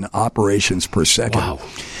operations per second. Wow.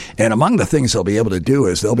 And among the things they'll be able to do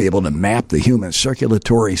is they'll be able to map the human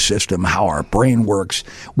circulatory system, how our brain works.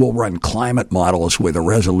 We'll run climate models with a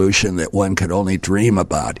resolution that one could only dream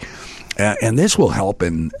about. And this will help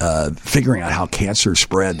in figuring out how cancer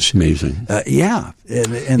spreads. Amazing. Yeah.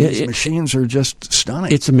 And these machines are just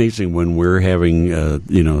stunning. It's amazing when we're having,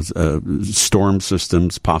 storm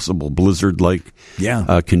systems, possible blizzard-like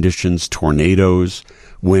conditions, tornadoes.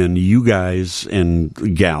 When you guys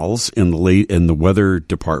and gals in the weather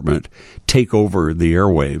department take over the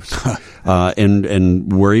airwaves,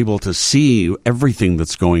 and we're able to see everything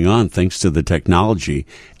that's going on thanks to the technology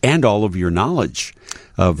and all of your knowledge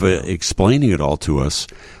of explaining it all to us,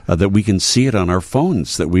 that we can see it on our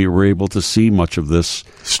phones, that we were able to see much of this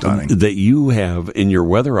stunning that you have in your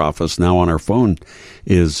weather office now on our phone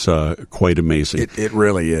is quite amazing. It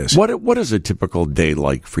really is. What is a typical day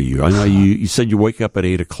like for you? I know you said you wake up at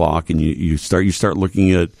 8:00 and you start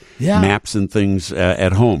looking at maps and things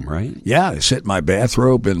at home, right? Yeah, I sit in my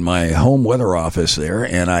bathrobe in my home weather office there,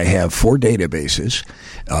 and I have 4 databases.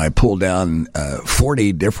 I pull down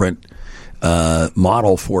 40 different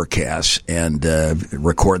model forecasts and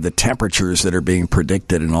record the temperatures that are being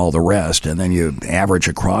predicted and all the rest, and then you average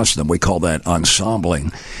across them. We call that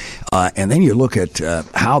ensembling. And then you look at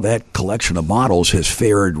how that collection of models has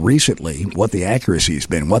fared recently, what the accuracy has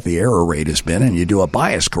been, what the error rate has been, and you do a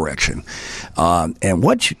bias correction. And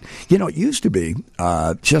what, it used to be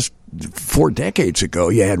just 4 decades ago,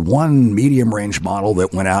 you had one medium-range model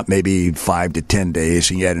that went out maybe 5 to 10 days,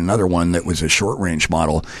 and you had another one that was a short-range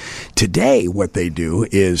model. Today, what they do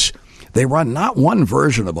is they run not one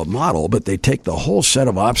version of a model, but they take the whole set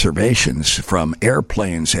of observations from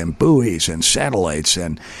airplanes and buoys and satellites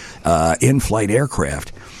and in-flight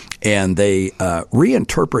aircraft, and they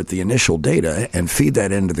reinterpret the initial data and feed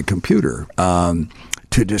that into the computer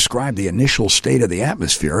to describe the initial state of the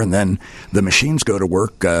atmosphere, and then the machines go to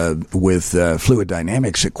work with fluid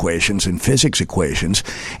dynamics equations and physics equations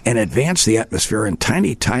and advance the atmosphere in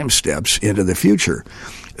tiny time steps into the future.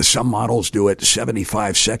 Some models do it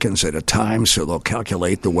 75 seconds at a time, so they'll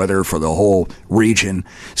calculate the weather for the whole region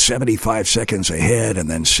 75 seconds ahead, and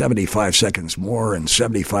then 75 seconds more, and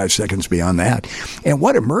 75 seconds beyond that. And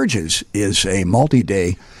what emerges is a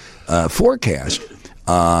multi-day forecast,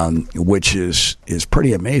 which is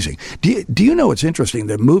pretty amazing. Do you know, it's interesting,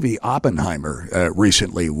 the movie Oppenheimer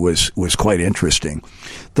recently was quite interesting.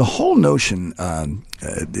 The whole notion, a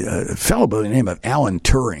fellow by the name of Alan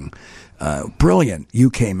Turing, brilliant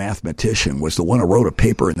UK mathematician, was the one who wrote a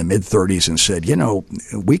paper in the mid-30s and said,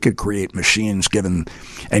 we could create machines given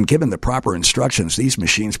the proper instructions. These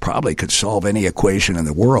machines probably could solve any equation in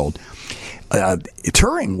the world.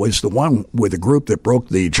 Turing was the one with the group that broke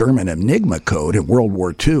the German Enigma code in World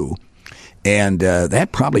War II. And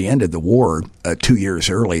that probably ended the war 2 years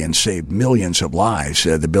early and saved millions of lives,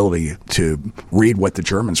 the ability to read what the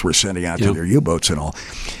Germans were sending out to their U-boats and all.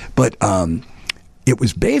 But it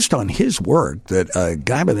was based on his work that a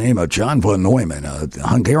guy by the name of John von Neumann, a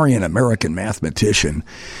Hungarian-American mathematician,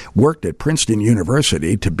 worked at Princeton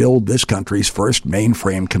University to build this country's first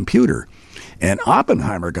mainframe computer. And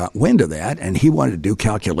Oppenheimer got wind of that, and he wanted to do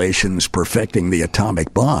calculations perfecting the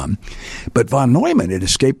atomic bomb. But von Neumann had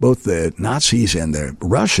escaped both the Nazis and the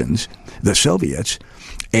Russians, the Soviets,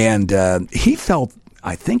 and he felt,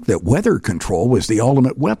 I think, that weather control was the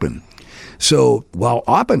ultimate weapon. So while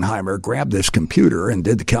Oppenheimer grabbed this computer and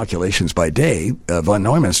did the calculations by day, von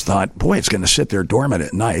Neumann thought, boy, it's going to sit there dormant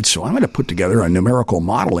at night, so I'm going to put together a numerical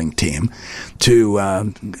modeling team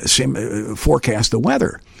to forecast the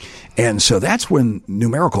weather. And so that's when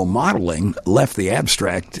numerical modeling left the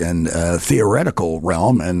abstract and theoretical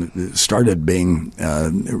realm and started being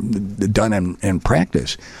done in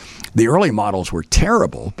practice. The early models were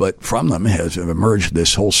terrible, but from them has emerged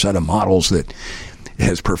this whole set of models that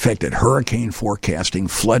has perfected hurricane forecasting,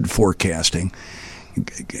 flood forecasting.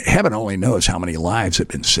 Heaven only knows how many lives have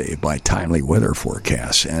been saved by timely weather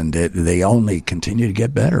forecasts, and they only continue to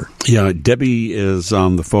get better. Yeah, Debbie is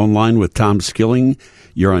on the phone line with Tom Skilling.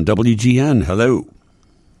 You're on WGN. Hello.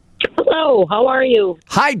 Hello, how are you?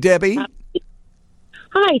 Hi, Debbie.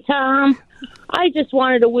 Hi, Tom. I just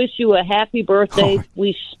wanted to wish you a happy birthday. Oh.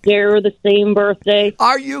 We share the same birthday.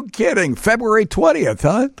 Are you kidding? February 20th,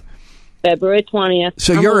 huh? February 20th.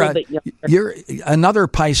 So you're another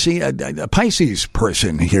Pisces, a Pisces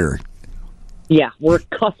person here. Yeah, we're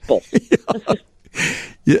cuspal.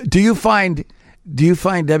 Do you find,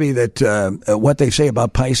 Debbie, that what they say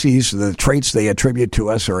about Pisces, the traits they attribute to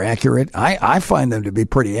us, are accurate? I find them to be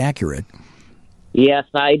pretty accurate. Yes,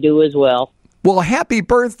 I do as well. Well, happy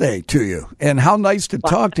birthday to you, and how nice to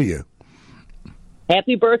talk to you.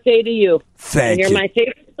 Happy birthday to you. Thank you. You're my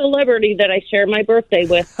favorite celebrity that I share my birthday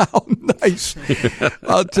with. How nice.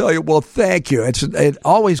 I'll tell you. Well, thank you. It's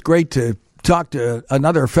always great to talk to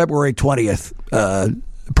another February 20th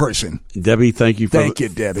person. Debbie, thank you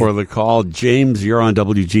for the call. James, you're on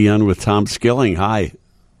WGN with Tom Skilling. Hi.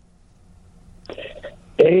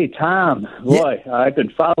 Hey, Tom. Boy, I've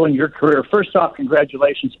been following your career. First off,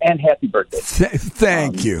 congratulations and happy birthday.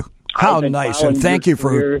 Thank you. How nice. And thank you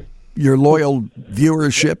for your loyal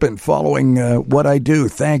viewership and following what I do.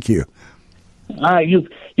 Thank you.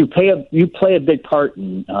 You play a big part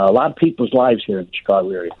in a lot of people's lives here in the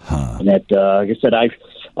Chicago area. And that, like I said,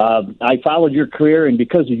 I followed your career, and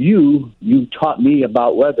because of you taught me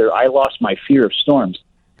about weather. I lost my fear of storms,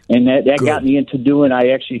 and that got me into doing. I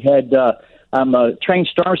actually had. I'm a trained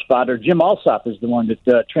storm spotter. Jim Alsop is the one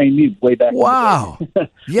that trained me way back. Wow!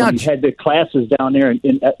 Yeah, he had the classes down there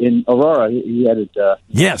in Aurora. He had it.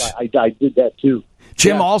 Yes, I did that too.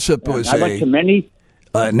 Jim Alsop was I went to many.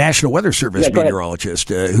 National Weather Service meteorologist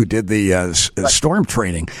who did the storm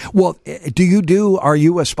training. Well, are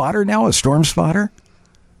you a spotter now, a storm spotter?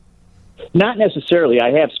 Not necessarily.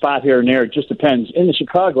 I have spot here and there. It just depends. In the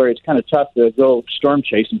Chicago area, it's kind of tough to go storm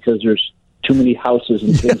chasing because there's too many houses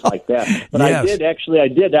and things like that. But yes.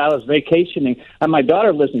 I was vacationing. And my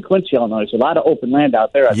daughter lives in Quincy, Illinois. There's a lot of open land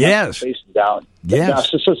out there. Chasing down.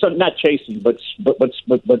 Yes. So not chasing, but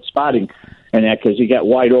spotting, and that because you got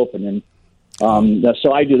wide open. And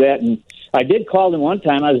so I do that. And I did call in one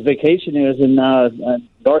time. I was vacationing. It was in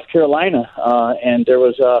North Carolina, and there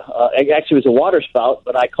was actually it was a water spout,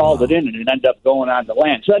 but I called it in, and it ended up going on the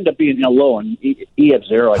land. So it ended up being low and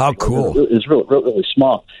EF0. How cool! It was really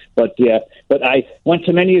small, but yeah. But I went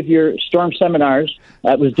to many of your storm seminars.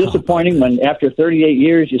 It was disappointing when after 38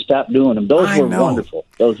 years you stopped doing them. Those were wonderful.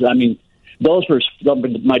 Those were.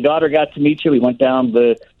 My daughter got to meet you. We went down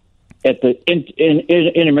at the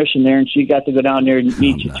intermission there, and she got to go down there and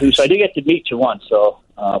meet you too. So I did get to meet you once. So,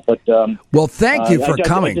 well, thank you for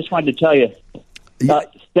coming. I just wanted to tell you,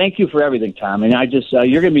 thank you for everything, Tom. And I just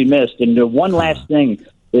you're going to be missed. And the one last thing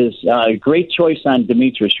is a great choice on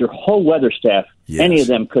Demetrius. Your whole weather staff, any of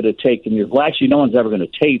them could have taken your. Well, actually, no one's ever going to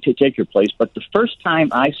take your place. But the first time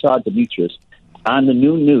I saw Demetrius on the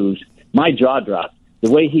new news, my jaw dropped. The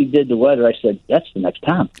way he did the weather, I said, that's the next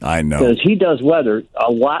Tom. I know. Because he does weather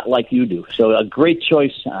a lot like you do. So a great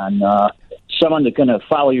choice on someone that's going to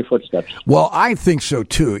follow your footsteps. Well, I think so,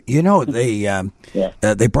 too. You know, they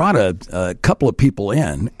brought a couple of people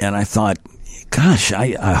in, and I thought, gosh,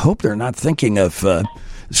 I hope they're not thinking of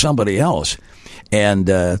somebody else. And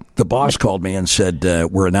the boss called me and said,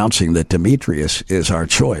 we're announcing that Demetrius is our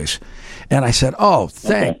choice. And I said, oh,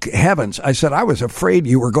 thank heavens. I said, I was afraid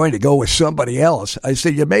you were going to go with somebody else. I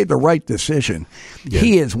said, you made the right decision. Yes.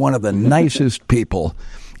 He is one of the nicest people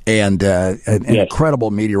and an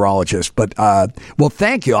incredible meteorologist. But, well,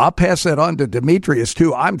 thank you. I'll pass that on to Demetrius,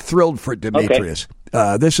 too. I'm thrilled for Demetrius.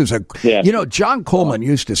 Okay. This is John Coleman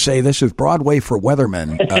used to say this is Broadway for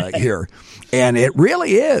weathermen here. And it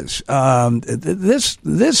really is.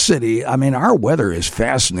 This city, I mean, our weather is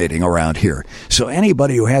fascinating around here. So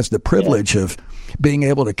anybody who has the privilege of being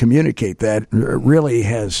able to communicate that really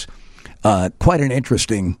has quite an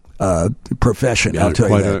interesting profession. I'll tell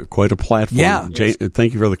you that. Quite a platform. Yeah.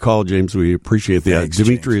 Thank you for the call, James. We appreciate that. Thanks,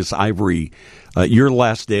 Demetrius Ivory, your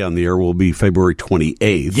last day on the air will be February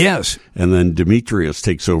 28th. Yes. And then Demetrius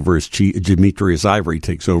Ivory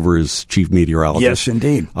takes over as chief meteorologist. Yes,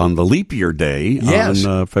 indeed. On the leap year day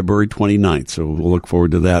on February 29th. So we'll look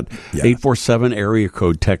forward to that. Yeah. 847 area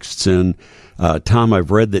code texts in. Tom,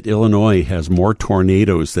 I've read that Illinois has more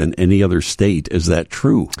tornadoes than any other state. Is that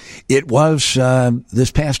true? It was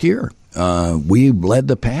this past year. We led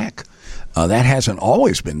the pack. That hasn't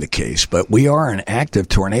always been the case, but we are an active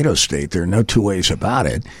tornado state. There are no two ways about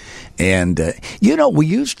it. And, we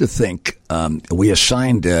used to think we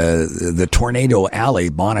assigned the Tornado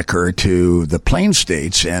Alley moniker to the Plain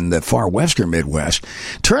States and the far western Midwest.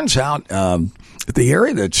 Turns out the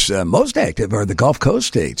area that's most active are the Gulf Coast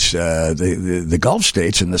states, the Gulf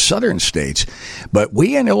states and the southern states. But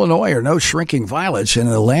we in Illinois are no shrinking violets. And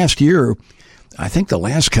in the last year, I think the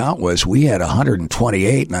last count was we had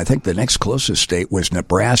 128, and I think the next closest state was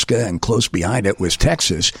Nebraska, and close behind it was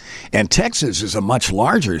Texas. And Texas is a much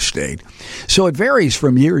larger state. So it varies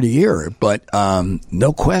from year to year, but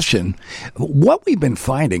no question. What we've been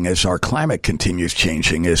finding as our climate continues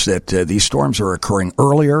changing is that these storms are occurring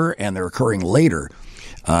earlier and they're occurring later.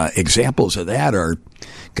 Examples of that are,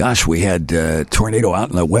 we had a tornado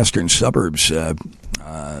out in the western suburbs a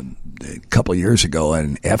couple of years ago,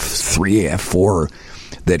 an F3, F4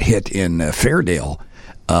 that hit in Fairdale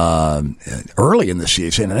early in the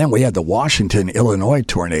season. And then we had the Washington, Illinois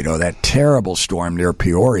tornado, that terrible storm near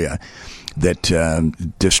Peoria that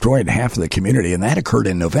destroyed half of the community. And that occurred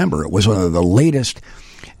in November. It was one of the latest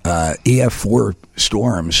EF4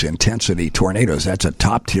 storms, intensity tornadoes. That's a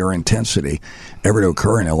top-tier intensity ever to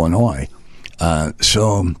occur in Illinois.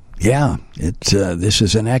 Yeah, this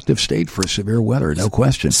is an active state for severe weather, no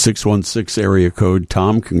question. 616 area code.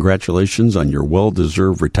 Tom, congratulations on your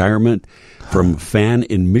well-deserved retirement. From fan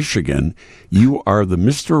in Michigan, you are the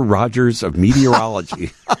Mr. Rogers of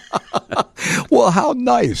meteorology. Well, how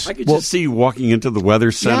nice. I could just see you walking into the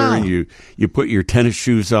weather center and you put your tennis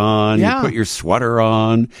shoes on, you put your sweater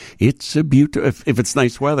on. It's a beautiful, if it's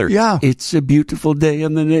nice weather. Yeah. It's a beautiful day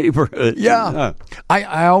in the neighborhood. Yeah.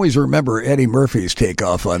 I always remember Eddie Murphy's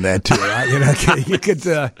takeoff on that, too. You could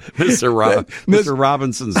Mr.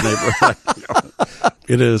 Robinson's neighborhood.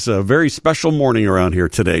 It is a very special morning around here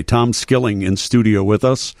today. Tom Skilling in studio with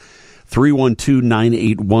us.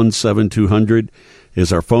 312-981-7200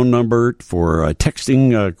 is our phone number for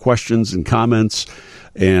texting questions and comments,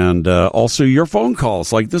 and also your phone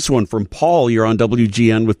calls like this one from Paul. You're on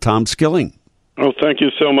WGN with Tom Skilling. Oh, thank you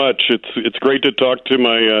so much. It's great to talk to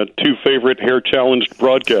my two favorite hair-challenged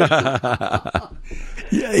broadcasters.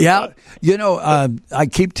 Yeah. I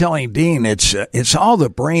keep telling Dean it's all the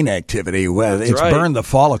brain activity. It's right. Burn the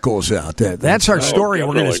follicles out. That's our story.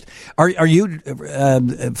 We're are you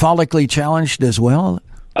follically challenged as well?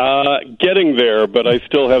 Getting there, but I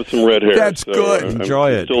still have some red hair. That's good.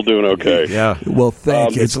 Enjoy it. Still doing okay. Yeah. Well,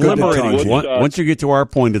 thank you. It's liberating. Once you get to our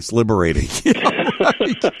point, it's liberating.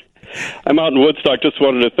 I'm out in Woodstock. Just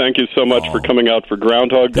wanted to thank you so much for coming out for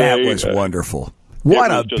Groundhog Day. That was wonderful.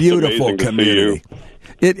 What a beautiful community.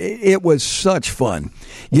 It was such fun.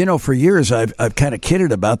 For years I've kind of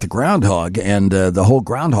kidded about the groundhog and the whole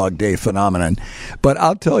Groundhog Day phenomenon. But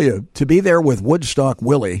I'll tell you, to be there with Woodstock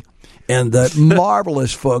Willie and the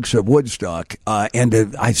marvelous folks of Woodstock,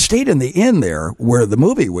 and I stayed in the inn there where the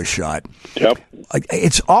movie was shot. Yep.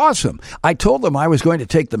 It's awesome. I told them I was going to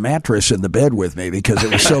take the mattress in the bed with me because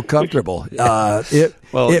it was so comfortable. It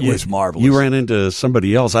was marvelous. You ran into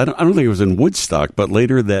somebody else. I don't think it was in Woodstock, but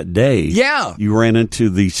later that day, you ran into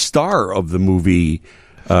the star of the movie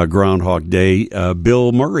Groundhog Day,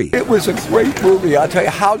 Bill Murray. It was a great movie. I'll tell you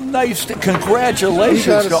how nice.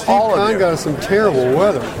 Congratulations to all of you. Got some terrible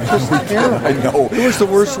weather. Just terrible. I know. It was the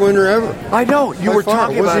worst winter ever. I know. You were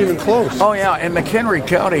talking about it. Wasn't even close. Oh, yeah. And McHenry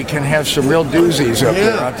County can have some real doozies up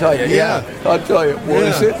there. I'll tell you. Yeah. I'll tell you. Well,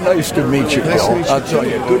 is it nice to meet you, Bill? I'll tell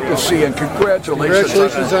you. Good to see you. And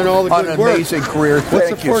congratulations on all the good work. On an amazing career.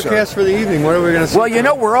 What's the forecast for the evening? What are we going to see?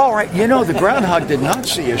 Well, we're all right. The groundhog did not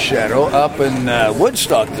see a shadow up in Woodstock.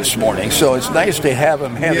 Woodstock this morning, so it's nice to have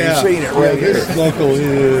him having seen it right here. Local,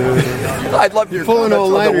 I'd love your pulling comments on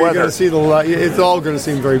all-nighter, the you're weather. going to see the light. It's all going to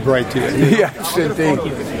seem very bright to you. Yes,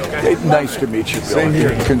 indeed. Nice to meet you, Bill. Same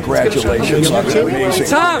here. Congratulations on the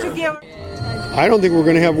amazing. I don't think we're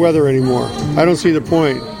going to have weather anymore. I don't see the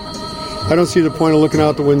point. I don't see the point of looking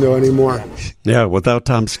out the window anymore. Yeah, without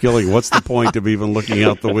Tom Skilling, what's the point of even looking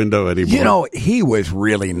out the window anymore? You know, he was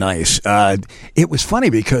really nice. It was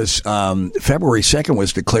funny because February 2nd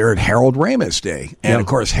was declared Harold Ramis Day. And, of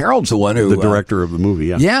course, Harold's the one who... The director of the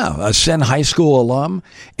movie, Yeah, a Senn High School alum.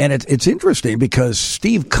 And it's interesting because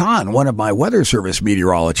Steve Kahn, one of my Weather Service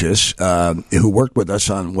meteorologists who worked with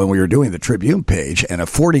us on when we were doing the Tribune page and a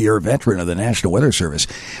 40-year veteran of the National Weather Service,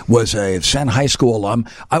 was a Senn High School alum.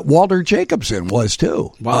 Walter Jacobson was,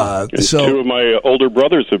 too. Wow. Two of my older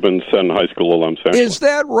brothers have been Senn High School alums, actually. Is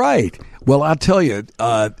that right? Well, I'll tell you,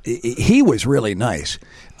 he was really nice.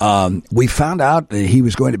 We found out that he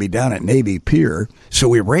was going to be down at Navy Pier, so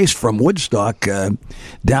we raced from Woodstock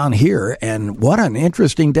down here, and what an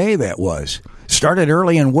interesting day that was. Started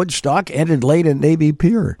early in Woodstock, ended late at Navy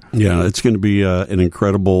Pier. Yeah, it's going to be an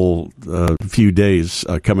incredible few days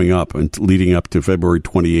coming up and leading up to February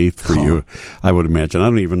 28th for you, I would imagine. I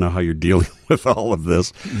don't even know how you're dealing with all of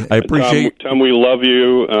this. I appreciate... Tom, we love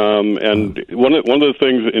you. And one of the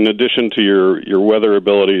things, in addition to your weather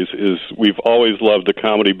abilities, is we've always loved the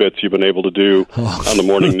comedy bits you've been able to do on the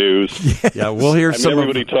morning news. Yeah, we'll hear some...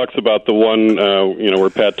 Everybody talks about the one, where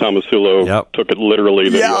Pat Tomasulo took it literally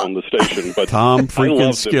that you owned the station. But Tom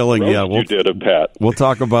freaking Skilling, you did of Pat. We'll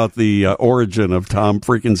talk about the origin of Tom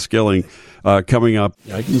freaking Skilling coming up.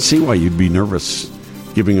 I can see why you'd be nervous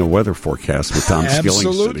giving a weather forecast with Tom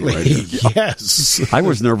Skilling sitting right there. Yes. I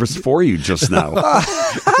was nervous for you just now.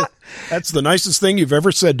 That's the nicest thing you've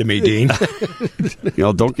ever said to me, Dean.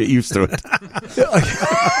 Don't get used to it.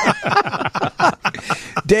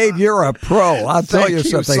 Dave, you're a pro. I'll tell you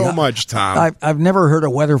something. Thank you so much, Tom. I've never heard a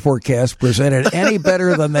weather forecast presented any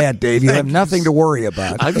better than that, Dave. You have nothing to worry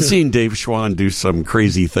about. I've seen Dave Schwann do some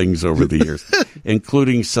crazy things over the years,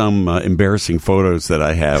 including some embarrassing photos that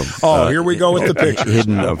I have. Oh, here we go with the pictures.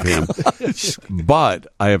 Hidden of him. But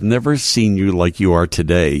I have never seen you like you are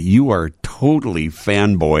today. You are totally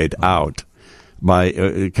fanboyed out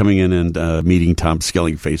by coming in and meeting Tom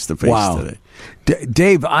Skilling face-to-face today.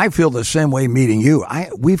 Dave, I feel the same way meeting you.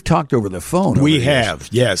 We've talked over the phone. We have,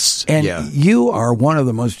 yes. And you are one of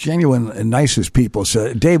the most genuine and nicest people.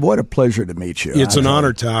 So, Dave, what a pleasure to meet you. It's an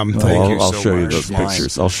honor, Tom. Thank you so much. I'll show you those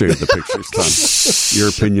pictures. I'll show you the pictures, Tom. Your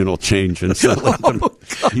opinion will change instantly.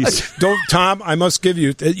 Don't, Tom, I must give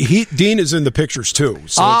you, Dean is in the pictures, too. So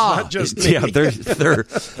it's not just me.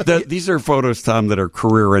 Yeah, these are photos, Tom, that are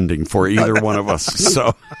career-ending for either one of us.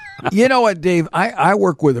 So... You know what, Dave? I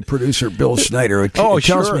work with a producer, Bill Snyder, who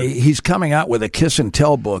tells me he's coming out with a Kiss and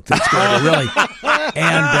Tell book that's going to really...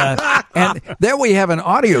 And then we have an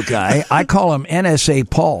audio guy. I call him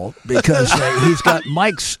NSA Paul because he's got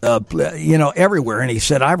mics, everywhere. And he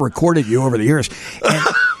said, I've recorded you over the years.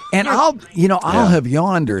 And I'll have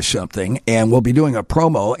yawned or something, and we'll be doing a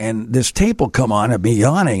promo, and this tape will come on of me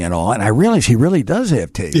yawning and all, and I realize he really does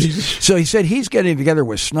have tapes. So he said he's getting together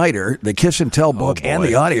with Snyder, the Kiss and Tell book, and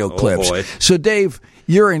the audio clips. So Dave,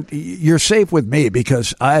 you're safe with me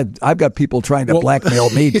because I've got people trying to blackmail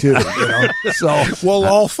me too. So we'll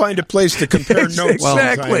all find a place to compare notes.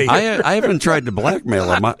 Exactly. I haven't tried to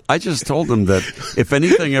blackmail him. I just told him that if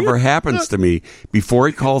anything ever happens to me, before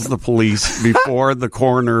he calls the police, before the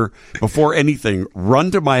coroner, before anything, run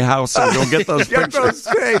to my house and go get those pictures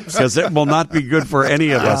because it will not be good for any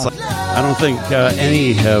of us. I don't think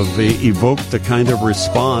any have evoked the kind of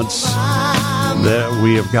response that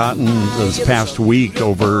we have gotten this past week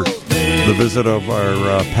over the visit of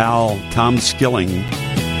our pal Tom Skilling,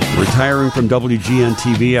 retiring from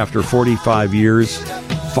WGN-TV after 45 years.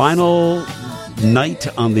 Final night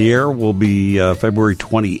on the air will be February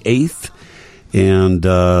 28th, and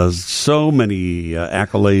so many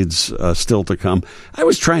accolades still to come. I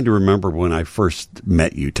was trying to remember when I first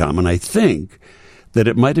met you, Tom, and I think that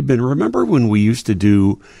it might have been, remember when we used to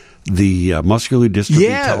do the muscular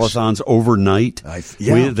dystrophy telethons overnight?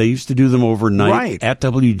 They used to do them overnight at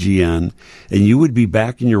WGN, and you would be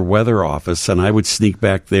back in your weather office, and I would sneak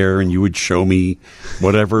back there, and you would show me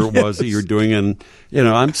whatever it was that you're doing. And,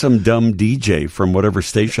 I'm some dumb DJ from whatever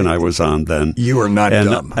station I was on then. You are not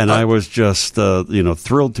dumb. And I was just,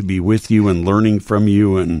 thrilled to be with you and learning from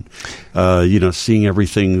you and, seeing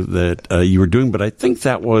everything that you were doing. But I think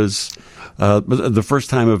that was... But the first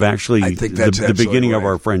time of actually I think that's the beginning of right.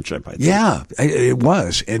 our friendship. I think. Yeah, it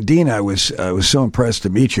was. And Dean, I was so impressed to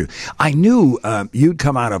meet you. I knew you'd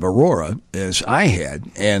come out of Aurora, as I had,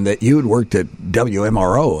 and that you had worked at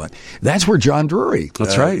WMRO. That's where John Drury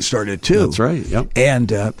That's right. started, too. That's right, yep.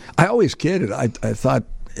 And I always kidded. I thought,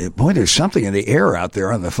 boy, there's something in the air out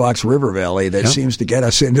there on the Fox River Valley that seems to get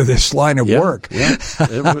us into this line of work. Yeah.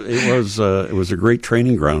 It was a great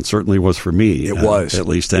training ground. Certainly was for me. It was. At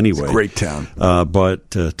least anyway. It's a great town. But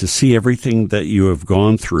to see everything that you have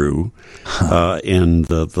gone through and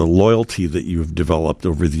the loyalty that you've developed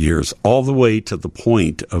over the years, all the way to the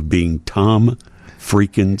point of being Tom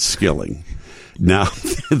freaking Skilling. Now,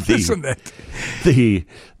 the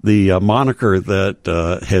moniker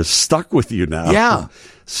that has stuck with you now. Yeah.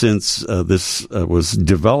 Since this was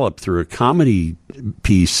developed through a comedy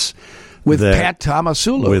piece with Pat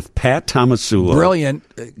Tomasulo. With Pat Tomasulo. Brilliant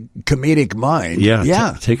comedic mind.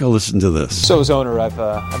 Yeah. Take a listen to this. So as owner,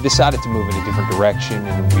 I've decided to move in a different direction,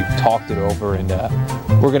 and we've talked it over, and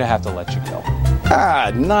we're going to have to let you go.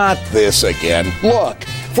 Not this again. Look,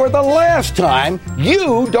 for the last time,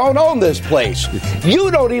 you don't own this place.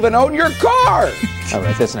 You don't even own your car. All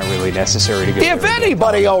right, that's not really necessary to get If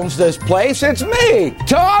anybody owns this place, it's me,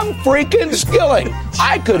 Tom freaking Skilling.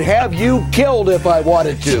 I could have you killed if I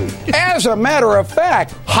wanted to. As a matter of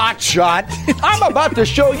fact, hotshot, I'm about to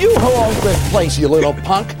show you who owns this place, you little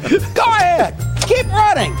punk. Go ahead. Keep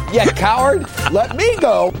running, you coward. Let me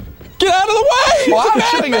go. Get out of the way! Well, I'll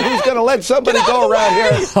show you who's going to let somebody go around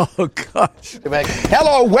here. Oh, gosh.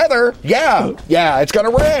 Hello, weather. Yeah, it's going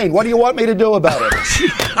to rain. What do you want me to do about it?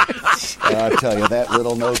 I'll tell you, that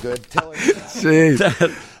little no good.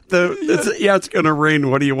 It's going to rain.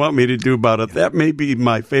 What do you want me to do about it? That may be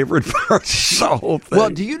my favorite part of the whole thing. Well,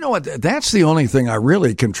 do you know what? That's the only thing I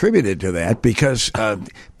really contributed to that, because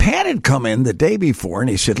Pat had come in the day before and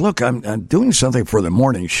he said, "Look, I'm doing something for the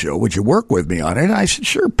morning show. Would you work with me on it?" And I said,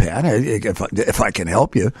 "Sure, Pat, if I can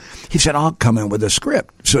help you." He said, "I'll come in with a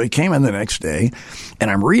script." So he came in the next day, and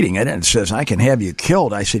I'm reading it, and it says, "I can have you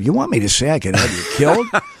killed." I said, "You want me to say I can have you killed?"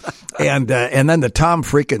 And then the Tom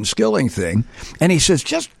freaking Skilling thing. And he says,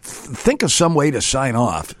 "Just think of some way to sign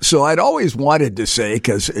off." So I'd always wanted to say,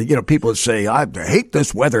 because, people would say, "I hate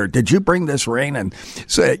this weather. Did you bring this rain?" And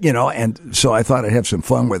so, and so I thought I'd have some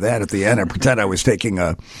fun with that at the end. I pretend I was taking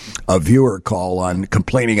a viewer call on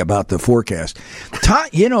complaining about the forecast. Tom,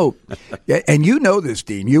 and you know this,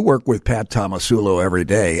 Dean, you work with Pat Tomasulo every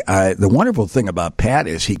day. The wonderful thing about Pat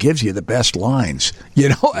is he gives you the best lines.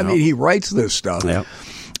 I mean, he writes this stuff. Yep.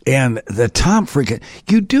 And the Tom freaking,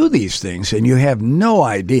 you do these things and you have no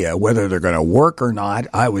idea whether they're going to work or not.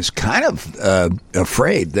 I was kind of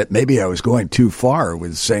afraid that maybe I was going too far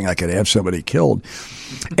with saying I could have somebody killed.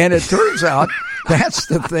 And it turns out that's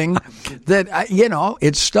the thing that,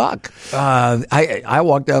 it stuck. I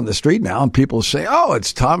walk down the street now and people say, "Oh,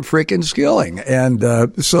 it's Tom freaking Skilling." And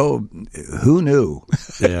so who knew?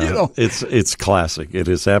 Yeah, it's classic. It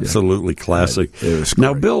is absolutely classic.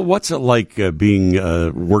 Now, Bill, what's it like being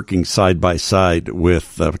working side by side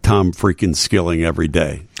with Tom freaking Skilling every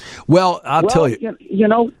day? Well, I'll tell you.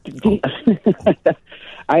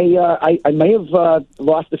 I may have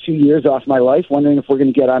lost a few years off my life wondering if we're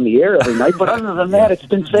going to get on the air every night, but other than that, it's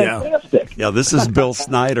been fantastic. Yeah, this is Bill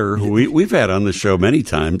Snyder, who we've had on the show many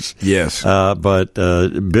times. Yes. But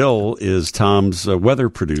Bill is Tom's weather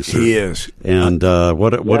producer. He is. And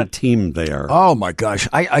what a team they are. Oh, my gosh.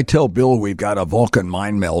 I tell Bill we've got a Vulcan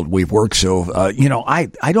mind meld. We've worked so,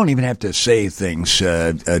 I don't even have to say things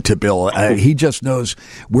to Bill. He just knows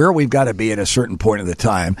where we've got to be at a certain point of the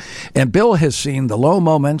time. And Bill has seen the low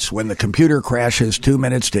moments when the computer crashes 2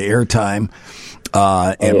 minutes to airtime,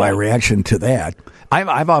 and my reaction to that.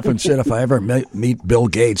 I've often said if I ever meet Bill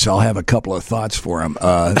Gates, I'll have a couple of thoughts for him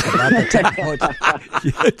about the technology.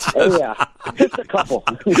 Just a couple.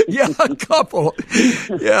 A couple.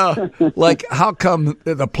 Yeah, like how come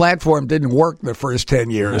the platform didn't work the first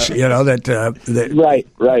 10 years? That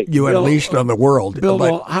right. You unleashed on the world. Bill,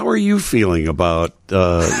 well, how are you feeling about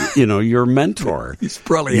your mentor? He's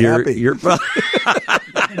probably happy.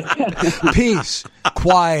 Peace,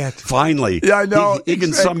 quiet. Finally. Yeah, I know. He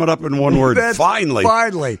can sum it up in one word. Finally.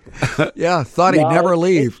 Yeah, thought he'd never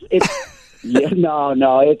leave. It's.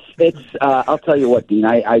 I'll tell you what, Dean.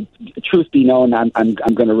 I truth be known, I'm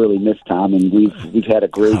going to really miss Tom, and we've had a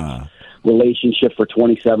great relationship for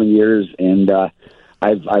 27 years, and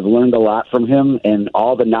I've learned a lot from him, and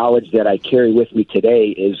all the knowledge that I carry with me today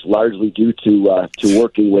is largely due to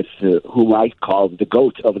working with whom I call the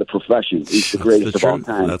GOAT of the profession. He's the greatest of all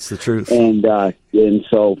time. That's the truth. And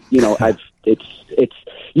so it's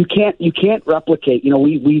you can't replicate. You know,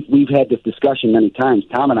 we've had this discussion many times.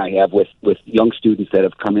 Tom and I have with young students that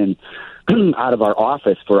have come in out of our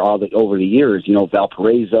office for over the years. You know,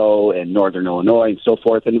 Valparaiso and Northern Illinois and so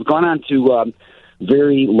forth, and have gone on to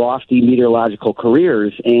very lofty meteorological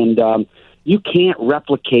careers. And you can't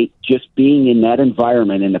replicate just being in that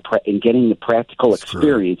environment and getting the practical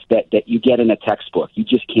experience that you get in a textbook. You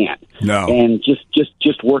just can't. No. And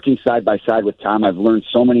just working side by side with Tom, I've learned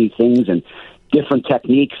so many things and different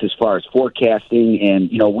techniques as far as forecasting.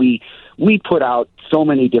 And, you know, we put out so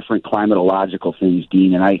many different climatological things,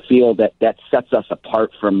 Dean, and I feel that sets us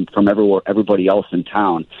apart from everybody else in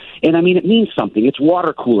town. And, I mean, it means something. It's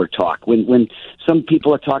water cooler talk. When some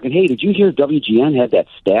people are talking, hey, did you hear WGN had that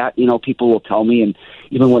stat? You know, people will tell me, and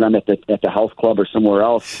even when I'm at the health club or somewhere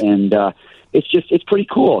else, and it's pretty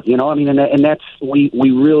cool, you know. I mean, and that's we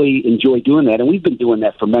really enjoy doing that, and we've been doing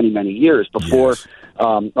that for many, many years before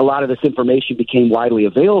a lot of this information became widely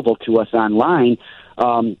available to us online.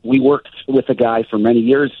 We worked with a guy for many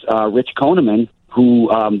years, Rich Koneman, who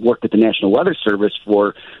worked at the National Weather Service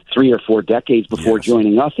for 3 or 4 decades before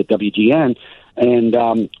joining us at WGN.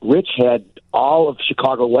 And Rich had all of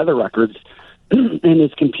Chicago weather records in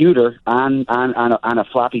his computer on a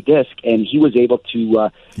floppy disk, and he was able to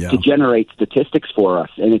generate statistics for us.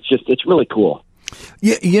 And it's really cool.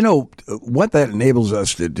 Yeah, you know, what that enables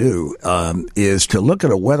us to do is to look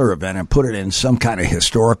at a weather event and put it in some kind of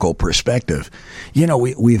historical perspective. You know,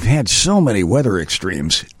 we've had so many weather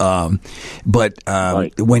extremes, but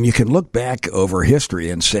when you can look back over history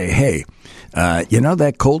and say, hey, you know,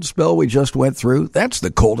 that cold spell we just went through, that's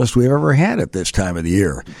the coldest we've ever had at this time of the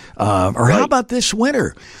year. Or how about this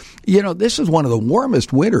winter? You know, this is one of the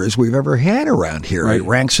warmest winters we've ever had around here. Right. It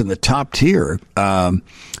ranks in the top tier.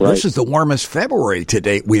 This is the warmest February to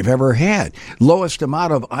date we've ever had. Lowest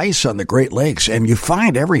amount of ice on the Great Lakes. And you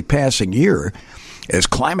find every passing year, as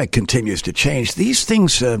climate continues to change, these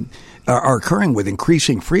things are occurring with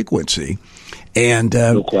increasing frequency. And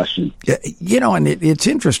no question. You know, and it's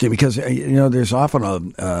interesting because you know there's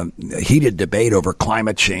often a heated debate over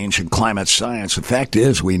climate change and climate science. The fact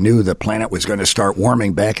is, we knew the planet was going to start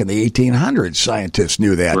warming back in the 1800s. Scientists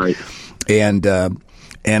knew that,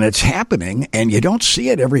 and it's happening, and you don't see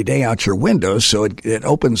it every day out your window. So it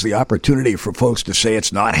opens the opportunity for folks to say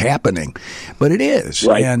it's not happening, but it is,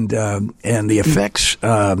 and the effects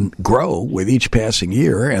grow with each passing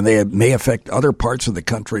year, and they may affect other parts of the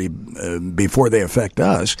country before they affect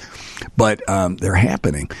us, but they're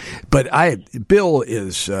happening. But Bill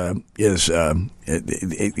is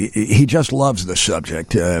he just loves the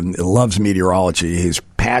subject, loves meteorology. He's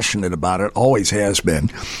passionate about it, always has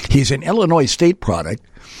been. He's an Illinois State product.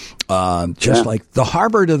 Just like the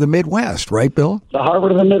Harvard of the Midwest, right, Bill? The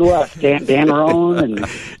Harvard of the Midwest, Dan Roan and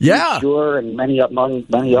Sure, and many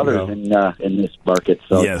others in this market.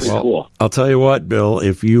 So it's pretty cool. I'll tell you what, Bill.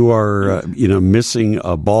 If you are missing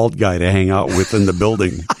a bald guy to hang out with in the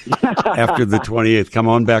building after the 28th, come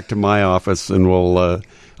on back to my office, and we'll.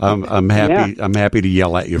 I'm happy. Yeah. I'm happy to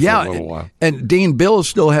yell at you for a little while. And Dean, Bill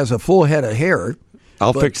still has a full head of hair.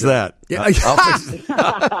 I'll fix that. Yeah.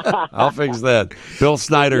 I'll fix that. Bill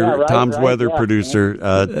Snyder, Tom's weather producer.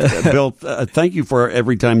 Bill, thank you for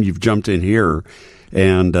every time you've jumped in here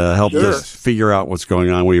and helped us figure out what's going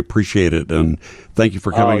on. We appreciate it, and thank you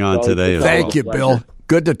for coming on today. Thank you, Bill.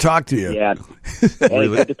 Good to talk to you. Yeah,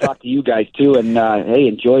 good to talk to you guys too. And hey,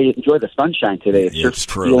 enjoy the sunshine today. It's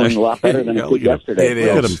feeling a lot better than it did yesterday.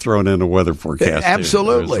 Look at him throwing in a weather forecast.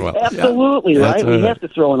 Absolutely, absolutely, right. We have to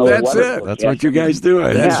throw in a weather forecast. That's what you guys do.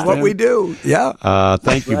 That's what we do. Yeah.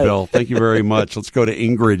 Thank you, Bill. Thank you very much. Let's go to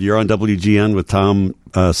Ingrid. You're on WGN with Tom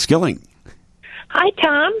Skilling. Hi,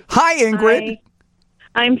 Tom. Hi, Ingrid.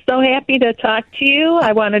 I'm so happy to talk to you.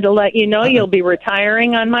 I wanted to let you know you'll be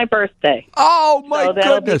retiring on my birthday. Oh, my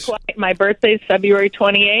goodness. My birthday is February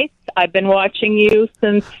 28th. I've been watching you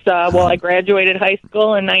since, I graduated high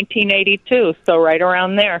school in 1982, so right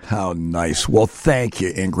around there. How nice. Well, thank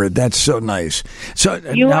you, Ingrid. That's so nice. So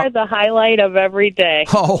you are the highlight of every day.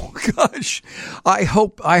 Oh, gosh. I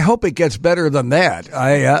hope it gets better than that.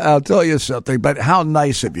 I'll tell you something, but how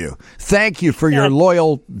nice of you. Thank you for your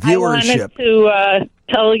loyal viewership. I wanted to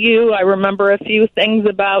tell you, I remember a few things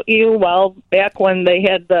about you. Well, back when they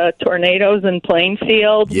had the tornadoes in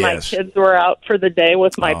Plainfield, my kids were out for the day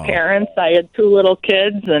with my parents. I had 2 little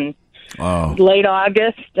kids, and late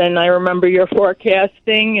August, and I remember your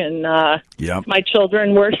forecasting, and my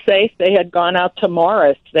children were safe. They had gone out to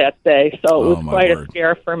Morris that day, so it was quite a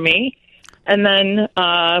scare for me. And then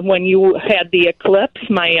when you had the eclipse,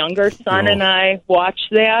 my younger son and I watched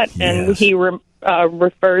that, and he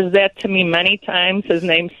refers that to me many times. His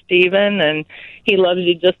name's Steven, and he loves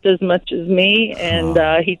you just as much as me.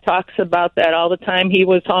 And he talks about that all the time. He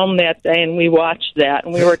was home that day, and we watched that,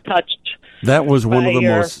 and we were touched. That was one of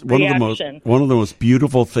the most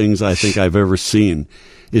beautiful things I think I've ever seen,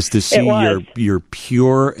 is to see your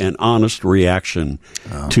pure and honest reaction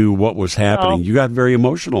to what was happening. You got very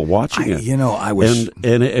emotional watching it. I was,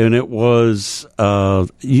 and it was.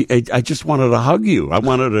 I just wanted to hug you. I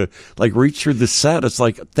wanted to reach through the set. It's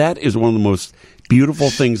like that is one of the most beautiful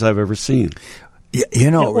things I've ever seen.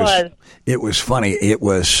 It was funny. It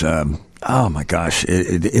was. Oh my gosh,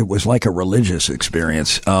 it was like a religious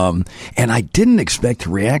experience. And I didn't expect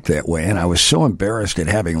to react that way. And I was so embarrassed at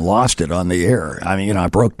having lost it on the air. I mean, I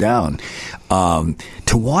broke down. To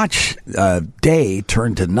watch day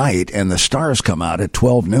turn to night and the stars come out at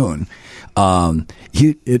 12 noon,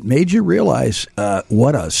 it made you realize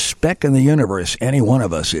what a speck in the universe any one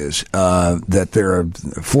of us is, that there are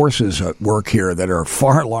forces at work here that are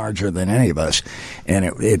far larger than any of us.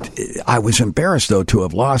 And I was embarrassed, though, to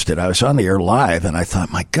have lost it. I was on the air live, and I thought,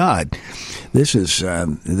 my God, this is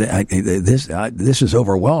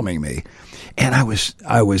overwhelming me. And I was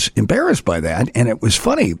embarrassed by that, and it was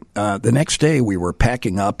funny. The next day, we were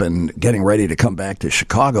packing up and getting ready to come back to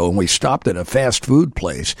Chicago, and we stopped at a fast food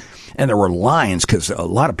place, and there were lines because a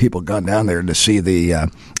lot of people had gone down there to see the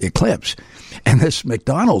eclipse. And this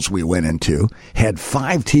McDonald's we went into had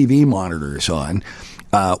 5 TV monitors on.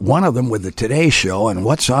 One of them with the Today Show, and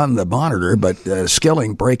what's on the monitor but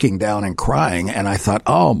Skilling breaking down and crying. And I thought,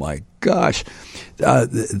 oh my gosh,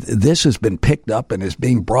 this has been picked up and is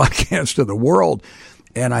being broadcast to the world.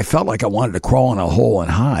 And I felt like I wanted to crawl in a hole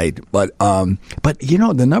and hide. But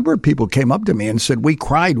the number of people came up to me and said, we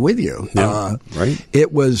cried with you. Yeah, right.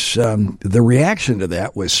 It was, the reaction to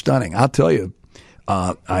that was stunning. I'll tell you,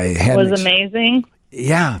 it was amazing.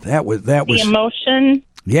 Yeah, that was the emotion.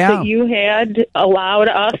 Yeah. That you had allowed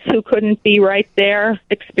us who couldn't be right there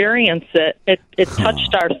experience it. It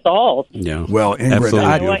touched our souls. Yeah. Well, Ingrid,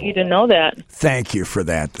 I want you to know that. Thank you for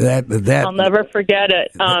that. That I'll never forget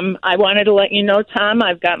it. I wanted to let you know, Tom,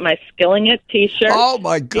 I've got my Skilling It T-shirt. Oh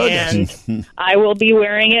my goodness! And I will be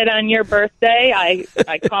wearing it on your birthday. I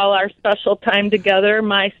call our special time together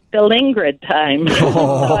my Still Ingrid time. So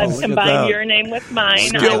I've combined your name with mine.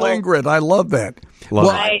 Still Ingrid, I love that.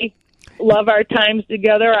 I love our times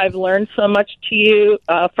together. I've learned so much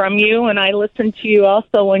from you, and I listen to you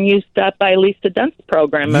also when you stop by Lisa Dent's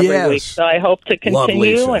program every week. So I hope to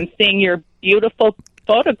continue and seeing your beautiful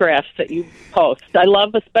photographs that you post. I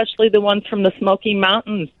love especially the ones from the Smoky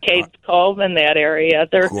Mountains, Cades Cove, and that area.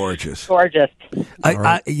 They're gorgeous. Ingrid,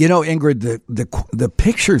 the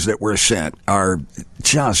pictures that were sent are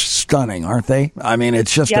just stunning, aren't they? I mean,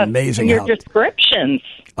 it's just amazing. And your descriptions.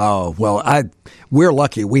 Oh, well, we're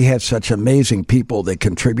lucky. We have such amazing people that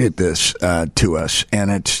contribute this to us, and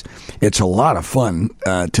it's a lot of fun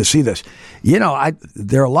to see this.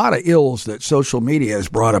 There are a lot of ills that social media has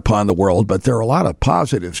brought upon the world, but there are a lot of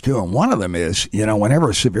positives too. And one of them is,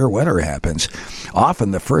 whenever severe weather happens, often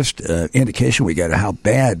the first indication we get of how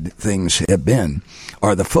bad things have been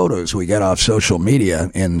are the photos we get off social media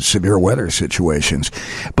in severe weather situations.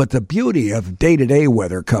 But the beauty of day-to-day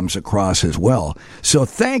weather comes across as well. So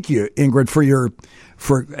thank you, Ingrid, for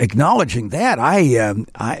acknowledging that.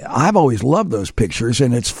 I've always loved those pictures,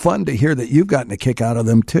 and it's fun to hear that you've gotten a kick out of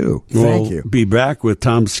them too. Thank you. We'll be back with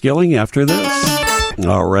Tom Skilling after this.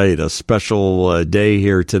 All right, a special day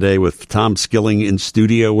here today with Tom Skilling in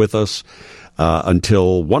studio with us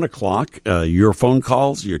until 1 o'clock. Your phone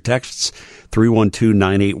calls, your texts,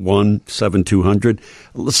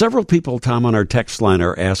 312-981-7200. Several people, Tom, on our text line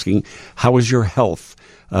are asking, how is your health?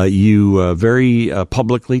 You very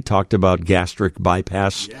publicly talked about gastric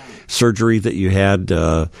bypass surgery that you had,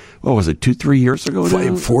 2-3 years ago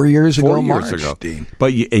now? 4 years ago, 4 years ago. Dean.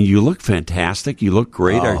 But you look fantastic. You look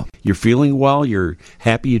great. You're feeling well. You're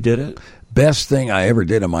happy you did it? Best thing I ever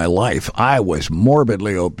did in my life. I was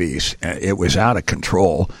morbidly obese. It was out of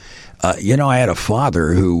control. I had a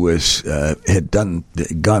father who had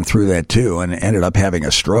gone through that too, and ended up having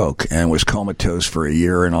a stroke and was comatose for a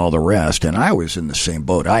year and all the rest. And I was in the same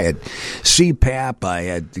boat. I had CPAP. I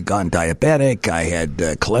had gone diabetic. I had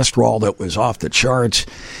cholesterol that was off the charts,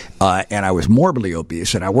 and I was morbidly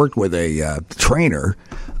obese. And I worked with a trainer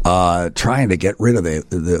trying to get rid of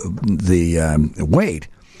the weight.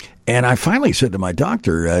 And I finally said to my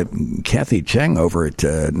doctor, Kathy Cheng over at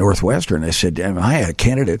Northwestern, I said, am I a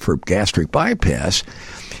candidate for gastric bypass?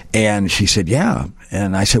 And she said, yeah.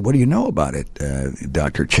 And I said, what do you know about it,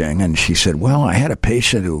 Dr. Cheng? And she said, well, I had a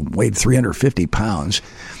patient who weighed 350 pounds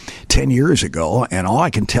 10 years ago, and all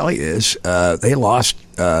I can tell you is they lost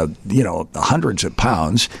hundreds of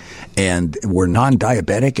pounds, and were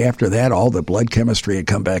non-diabetic after that. All the blood chemistry had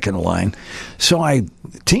come back in line. So I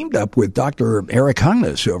teamed up with Dr. Eric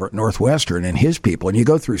Hungness over at Northwestern and his people, and you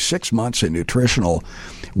go through 6 months of nutritional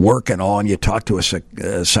work and all, and you talk to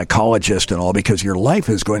a psychologist and all, because your life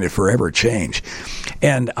is going to forever change.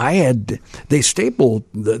 And they stapled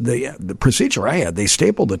the procedure I had. They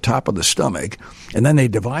stapled the top of the stomach, and then they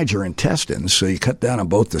divide your intestines, so you cut down on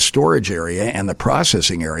both the storage area and the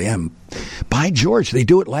processing area. And by George, they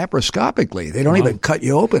do it laparoscopically. They don't even cut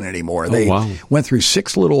you open anymore. They went through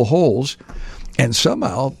 6 little holes and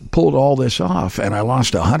somehow pulled all this off. And I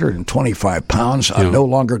lost 125 pounds. I'm no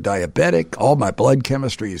longer diabetic. All my blood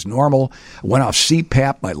chemistry is normal. I went off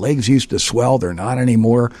CPAP. My legs used to swell. They're not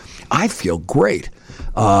anymore. I feel great.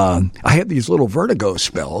 I had these little vertigo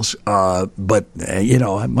spells, but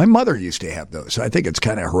my mother used to have those. I think it's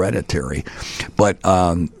kind of hereditary, but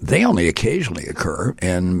they only occasionally occur,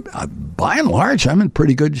 and by and large, I'm in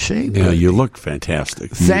pretty good shape. Yeah, you look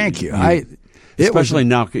fantastic. Thank you. Especially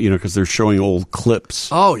now, because they're showing old clips.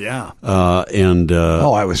 Oh, yeah.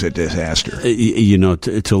 I was a disaster.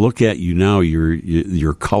 To look at you now,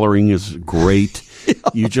 your coloring is great.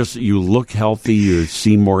 You look healthy. You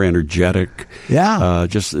seem more energetic. Yeah.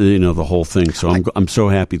 The whole thing. So I'm so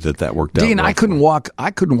happy that worked out. Dean, well. I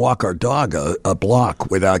couldn't walk our dog a block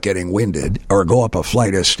without getting winded, or go up a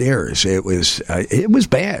flight of stairs. It was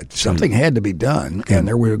bad. Something had to be done, and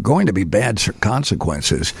there were going to be bad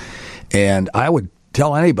consequences. And I would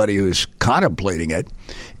tell anybody who's contemplating it,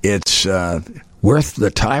 it's worth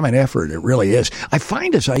the time and effort. It really is. I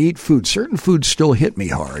find as I eat food, certain foods still hit me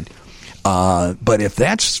hard. But if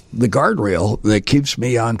that's the guardrail that keeps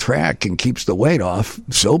me on track and keeps the weight off,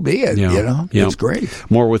 so be it. It's great.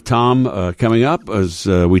 More with Tom coming up as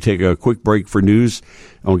we take a quick break for news,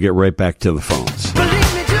 and we'll get right back to the phones.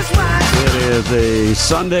 It is a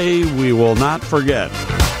Sunday we will not forget.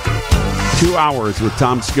 2 hours with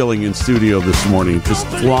Tom Skilling in studio this morning, just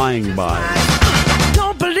flying by.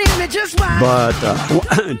 Don't believe me, just But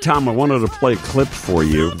Tom, I wanted to play a clip for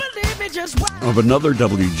you of another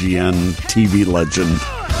WGN TV legend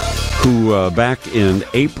who back in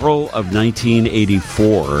April of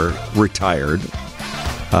 1984 retired.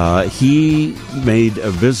 He made a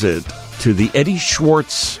visit to the Eddie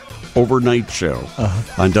Schwartz overnight show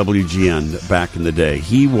on WGN back in the day.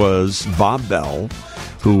 He was Bob Bell,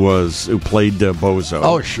 who played Bozo.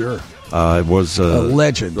 Oh, sure. Was a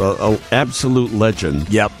legend. An absolute legend.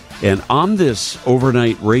 Yep. And on this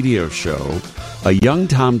overnight radio show, a young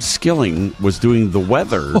Tom Skilling was doing the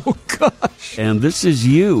weather. Oh, gosh. And this is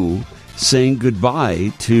you saying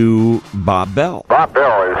goodbye to Bob Bell. Bob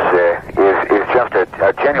Bell is just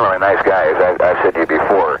a genuinely nice guy, as I've said to you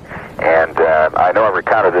before. And I know I've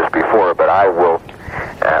recounted this before, but I will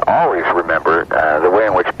always remember the way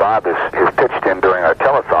in which Bob has pitched in during our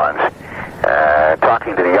telethons,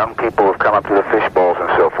 talking to the young people who've come up to the fish bowls and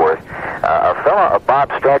so forth. A fellow of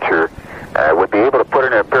Bob's stature would be able to put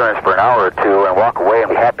in an appearance for an hour or two and walk away and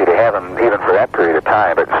be happy to have him even for that period of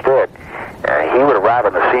time. But instead, he would arrive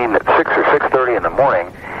on the scene at 6 or 6:30 in the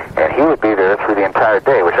morning, and he would be there through the entire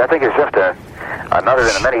day, which I think is just another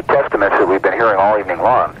in the many testaments that we've been hearing all evening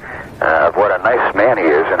long of what a nice man he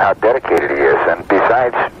is and how dedicated he is. And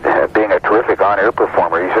besides being a terrific on-air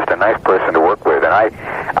performer, he's just a nice person to work with. And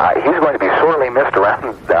he's going to be sorely missed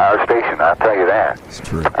around our station, I'll tell you that. It's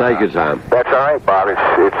true. Thank you, Tom. That's all right, Bob.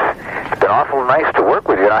 It's been awful nice to work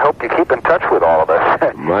with you, and I hope you keep in touch with all of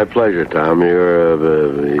us. My pleasure, Tom.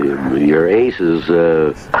 You're aces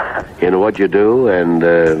in what you do, and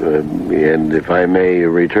if I may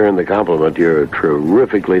return the compliment, you're a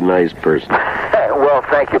terrifically nice person. Well,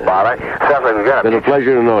 thank you, Bob. Sounds like we've got been a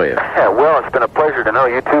pleasure to know you. Yeah, well, it's been a pleasure to know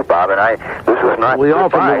you too, Bob. And this was not. We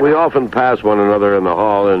often pass one another in the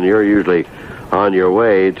hall, and you're usually on your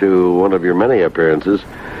way to one of your many appearances.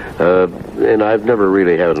 And I've never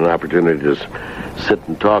really had an opportunity to sit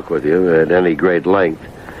and talk with you at any great length.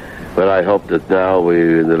 But I hope that now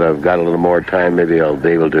that I've got a little more time, maybe I'll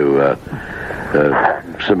be able to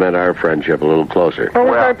cement our friendship a little closer. Well,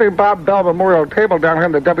 we got the Bob Bell Memorial Table down here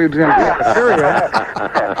in the WGN cafeteria.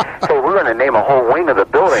 Hey, we're going to name a whole wing of the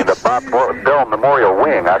building the Bob Bell Memorial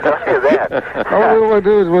Wing. I'll tell you that. All we'll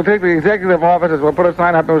do is we'll take the executive offices, we'll put a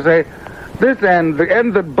sign up and we'll say, "This end, the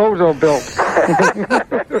end that Bozo built."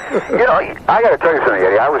 I got to tell you something,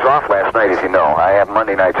 Eddie. I was off last night, as you know. I have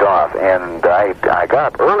Monday nights off, and I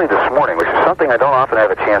got up early this morning, which is something I don't often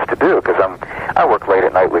have a chance to do because I work late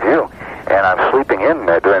at night with you, and I'm sleeping in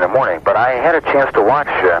during the morning. But I had a chance to watch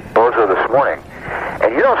Bozo this morning,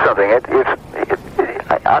 and you know something?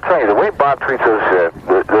 I'll tell you, the way Bob treats those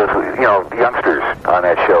youngsters on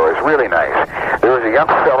that show is really nice. There was a young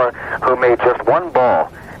fella who made just one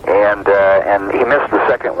ball, and he missed the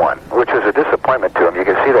second one, which was a disappointment to him. You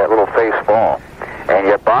could see that little face fall. And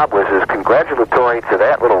yet Bob was as congratulatory to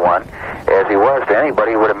that little one as he was to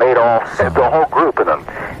anybody who would have made the whole group of them.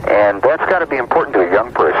 And that's got to be important to a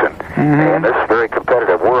young person. In this very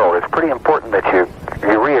competitive world, it's pretty important that you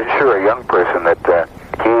reassure a young person that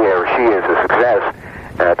he or she is a success,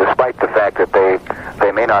 despite the fact that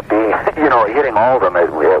they may not be, hitting all of them at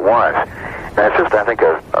once. And it's just, I think,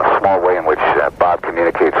 a small way in which Bob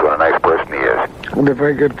communicates what a nice person he is. Well, a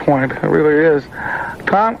very good point. It really is.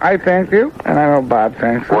 Tom, I thank you, and I know Bob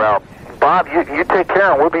thanks you. Well, Bob, you take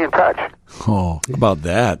care, and we'll be in touch. Oh, how about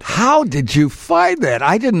that? How did you find that?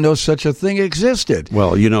 I didn't know such a thing existed.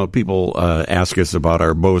 Well, people ask us about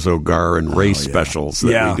our Bozo Gar and race specials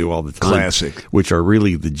that we do all the time. Classic. Which are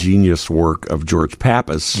really the genius work of George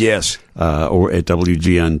Pappas. Yes. Or at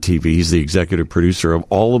WGN TV. He's the executive producer of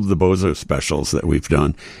all of the Bozo specials that we've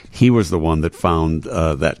done. He was the one that found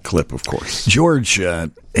that clip, of course. George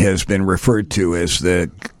has been referred to as the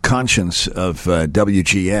conscience of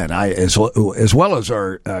WGN, as well as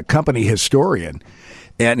our company historian.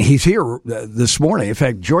 And he's here this morning. In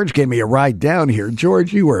fact, George gave me a ride down here.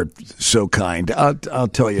 George, you were so kind. I'll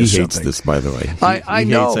tell you something. He hates this, by the way. I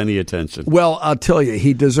know. He hates any attention. Well, I'll tell you,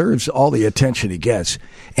 he deserves all the attention he gets.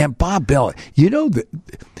 And Bob Bell,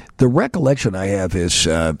 the recollection I have is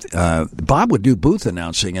Bob would do booth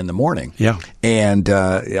announcing in the morning. Yeah. And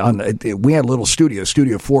we had a little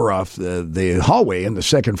Studio 4 off the hallway in the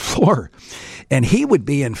second floor. And he would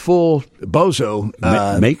be in full Bozo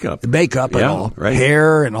makeup and all, right.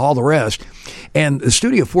 Hair and all the rest. And the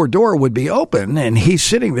Studio 4 door would be open, and he's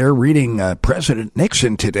sitting there reading President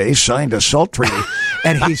Nixon today signed a SALT treaty,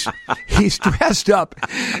 and he's dressed up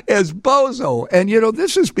as Bozo. And,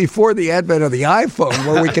 this is before the advent of the iPhone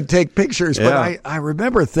where we could take pictures. But I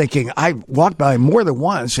remember thinking, I walked by more than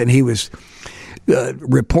once, and he was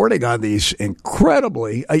reporting on these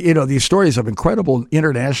incredibly, these stories of incredible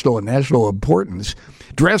international and national importance,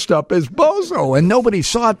 dressed up as Bozo, and nobody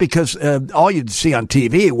saw it because all you'd see on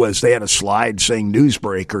TV was they had a slide saying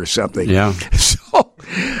Newsbreak or something. Yeah. So,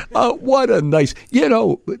 what a nice,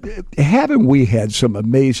 haven't we had some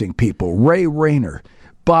amazing people? Ray Rayner,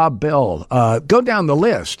 Bob Bell, go down the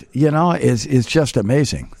list, is just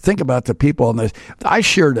amazing. Think about the people on this. I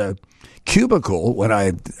shared a cubicle when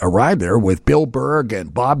I arrived there with Bill Berg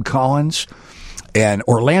and Bob Collins and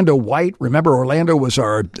Orlando White. Remember, Orlando was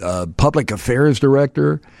our public affairs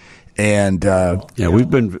director, and we've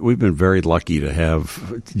been very lucky to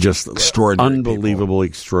have just unbelievable,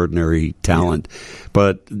 extraordinary talent. Yeah.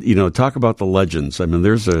 But talk about the legends. I mean,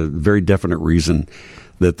 there's a very definite reason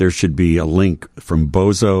that there should be a link from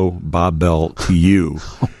Bozo, Bob Bell to you.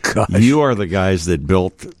 Oh, gosh. You are the guys that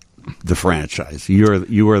built the franchise.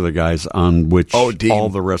 You are the guys on which all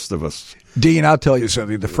the rest of us. Dean, I'll tell you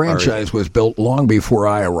something. The franchise was built long before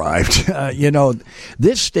I arrived.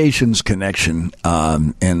 This station's connection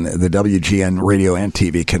and the WGN radio and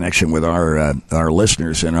TV connection with our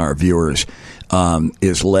listeners and our viewers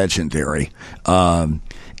is legendary. And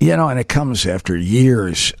it comes after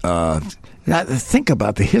years. Think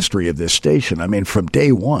about the history of this station. I mean, from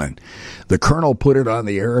day one, the Colonel put it on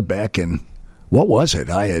the air back in, what was it?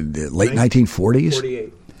 I had late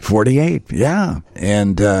 1940s? 48, yeah.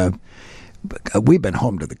 And we've been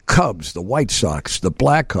home to the Cubs, the White Sox, the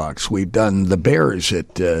Blackhawks. We've done the Bears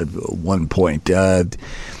at one point. The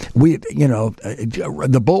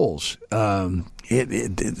Bulls.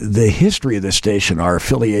 The history of the station, our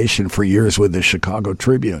affiliation for years with the Chicago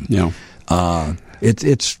Tribune. Yeah.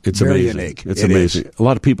 It's very amazing. Unique. It's amazing. A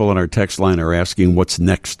lot of people on our text line are asking what's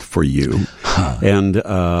next for you. And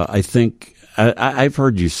I think I've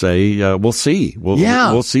heard you say we'll see.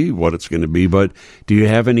 We'll see what it's going to be. But do you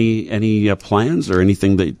have any plans or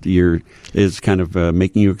anything that is kind of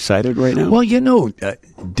making you excited right now? Well,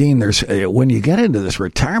 Dean, there's when you get into this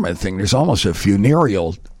retirement thing, there's almost a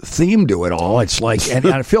funereal theme to it all. It's like, and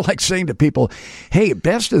I feel like saying to people, "Hey,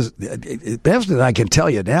 best as I can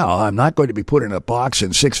tell you now, I'm not going to be put in a box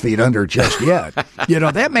and 6 feet under just yet.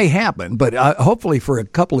 That may happen, but hopefully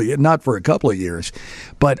not for a couple of years.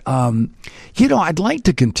 But I'd like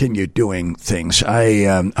to continue doing things.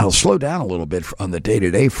 I'll slow down a little bit on the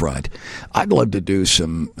day-to-day front. I'd love to do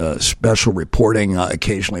some special reporting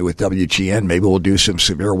occasionally with WGN. Maybe we'll do some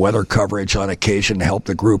severe weather coverage on occasion to help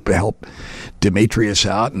the group, help Demetrius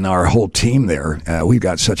out and our whole team there. We've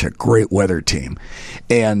got such a great weather team.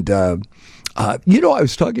 And I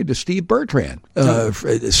was talking to Steve Bertrand.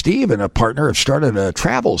 Steve and a partner have started a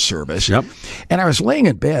travel service. Yep. And I was laying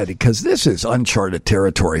in bed because this is uncharted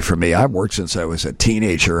territory for me. I've worked since I was a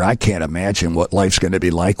teenager. I can't imagine what life's going to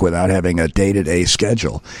be like without having a day-to-day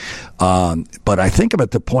schedule. But I think I'm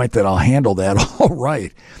at the point that I'll handle that all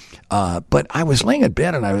right. But I was laying in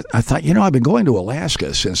bed and I thought, I've been going to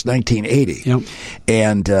Alaska since 1980. Yep.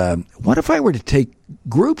 And what if I were to take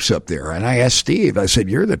groups up there? And I asked Steve, I said,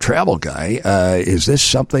 you're the travel guy. Is this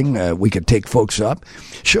something we could take folks up,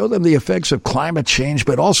 show them the effects of climate change,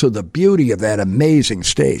 but also the beauty of that amazing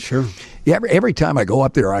state? Sure. Yeah, every time I go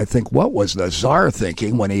up there, I think, what was the Tsar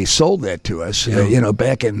thinking when he sold that to us,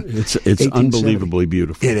 back in It's unbelievably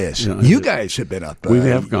beautiful. It is. You guys have been up. We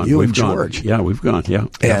have gone. You we've and gone. George. Yeah, we've gone. Yeah.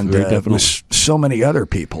 And definitely. so many other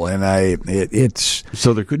people. And it's...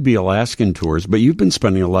 So there could be Alaskan tours, but you've been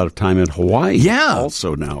spending a lot of time in Hawaii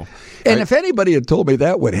also now. And if anybody had told me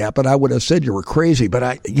that would happen, I would have said you were crazy. But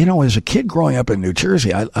as a kid growing up in New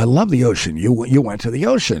Jersey, I love the ocean. You went to the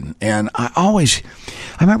ocean, and I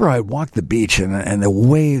remember I'd walk the beach and the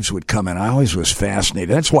waves would come in. I always was fascinated.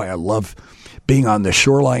 That's why I love being on the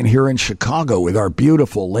shoreline here in Chicago with our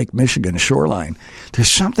beautiful Lake Michigan shoreline.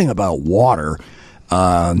 There's something about water.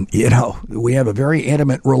 We have a very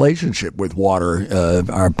intimate relationship with water.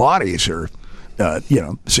 Our bodies are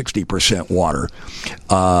 60% water.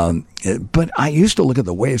 But I used to look at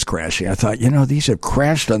the waves crashing. I thought, these have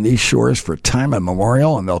crashed on these shores for time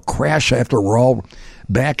immemorial, and they'll crash after we're all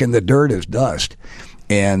back in the dirt as dust.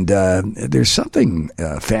 And there's something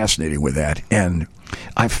fascinating with that. And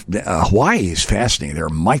Hawaii is fascinating. There are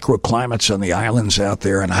microclimates on the islands out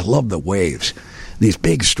there, and I love the waves. These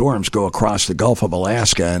big storms go across the Gulf of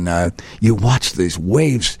Alaska, and you watch these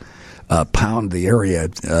waves pound the area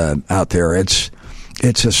out there. It's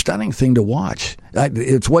a stunning thing to watch.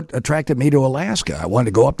 It's what attracted me to Alaska. I wanted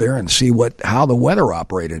to go up there and see how the weather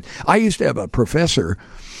operated. I used to have a professor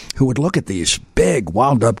who would look at these big,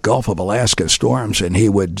 wound-up Gulf of Alaska storms, and he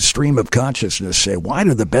would stream of consciousness say, why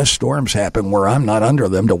do the best storms happen where I'm not under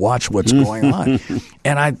them to watch what's going on?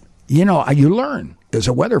 And you learn as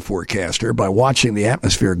a weather forecaster by watching the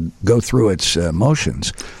atmosphere go through its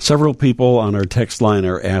motions. Several people on our text line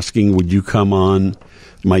are asking, would you come on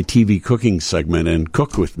my TV cooking segment and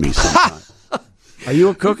cook with me sometime? Are you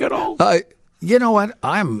a cook at all? You know what?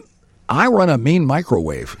 I run a mean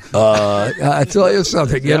microwave. I tell you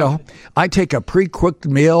something, I take a pre-cooked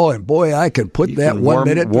meal, and boy, I can put that 1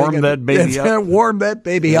 minute. Warm that baby up. Warm that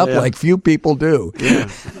baby up like few people do.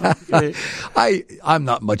 Yeah. Okay. I'm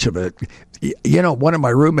not much of a... one of my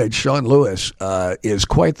roommates, Sean Lewis, is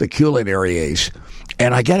quite the culinary ace.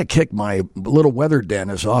 And I got to kick my little weather den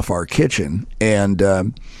is off our kitchen, and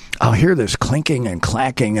I'll hear this clinking and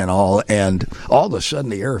clacking and all of a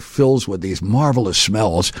sudden the air fills with these marvelous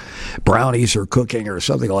smells. Brownies are cooking or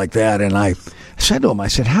something like that. And I said to him,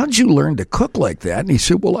 how'd you learn to cook like that? And he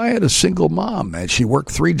said, well, I had a single mom, and she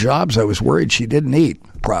worked 3 jobs. I was worried she didn't eat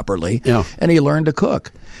properly, and he learned to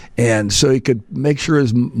cook. And so he could make sure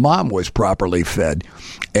his mom was properly fed.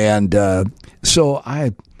 And so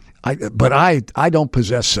I don't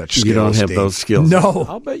possess such skills. You don't have those skills. No.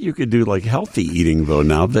 I'll bet you could do like healthy eating though.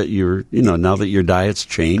 Now that your diet's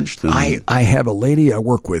changed. I have a lady I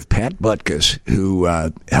work with, Pat Butkus, who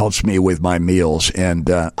helps me with my meals, and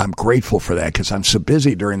I'm grateful for that because I'm so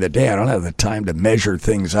busy during the day. I don't have the time to measure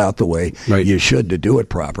things out the way you should to do it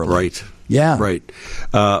properly. Right. Yeah. Right.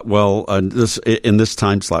 In this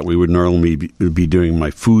time slot, we would normally be doing my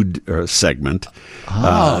food segment,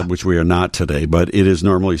 which we are not today, but it is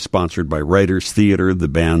normally sponsored by Writers Theater, the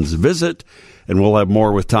band's Visit, and we'll have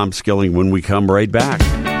more with Tom Skilling when we come right back.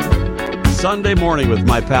 Sunday morning with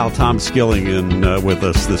my pal Tom Skilling with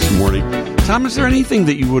us this morning. Tom, is there anything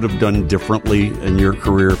that you would have done differently in your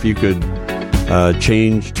career if you could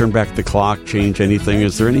turn back the clock, change anything?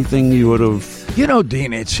 Is there anything you would have...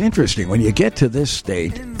 Dean, it's interesting. When you get to this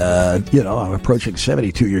state, I'm approaching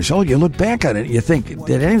 72 years old, you look back on it and you think,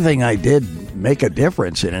 did anything I did make a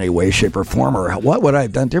difference in any way, shape, or form, or what would I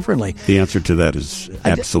have done differently? The answer to that is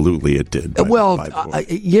absolutely it did. I'll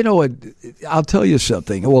tell you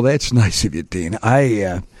something. Well, that's nice of you, Dean.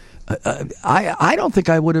 I don't think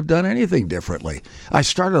I would have done anything differently. I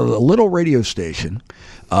started a little radio station,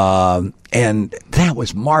 and that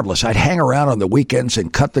was marvelous. I'd hang around on the weekends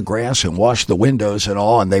and cut the grass and wash the windows and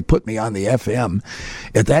all, and they put me on the FM.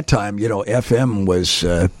 At that time, FM was,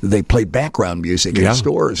 they played background music in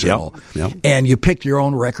stores and all. Yeah. And you picked your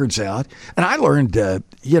own records out. And I learned,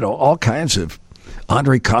 all kinds of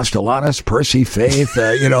Andre Castellanos, Percy Faith,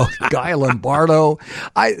 Guy Lombardo.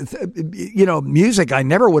 Music I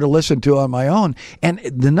never would have listened to on my own. And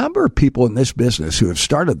the number of people in this business who have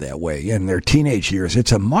started that way in their teenage years,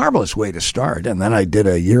 it's a marvelous way to start. And then I did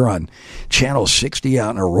a year on Channel 60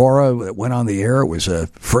 out in Aurora that went on the air. It was a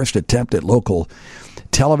first attempt at local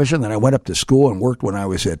television. Then I went up to school and worked when I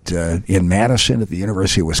was in Madison at the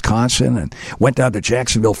University of Wisconsin, and went down to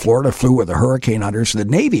Jacksonville, Florida, flew with the Hurricane Hunters. The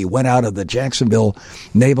Navy went out of the Jacksonville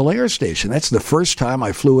Naval Air Station. That's the first time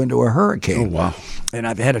I flew into a hurricane. Oh, wow. And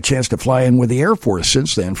I've had a chance to fly in with the Air Force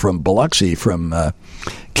since then from Biloxi, from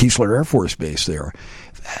Keesler Air Force Base there.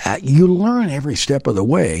 You learn every step of the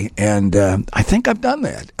way, and I think I've done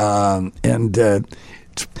that.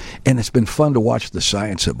 And it's been fun to watch the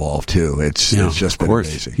science evolve, too. It's just been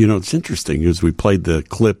amazing. It's interesting, as we played the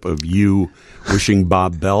clip of you wishing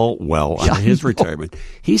Bob Bell well on his retirement.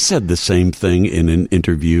 He said the same thing in an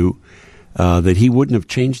interview, that he wouldn't have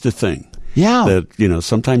changed a thing. Yeah. That,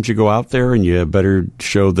 sometimes you go out there and you have a better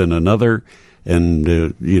show than another. And,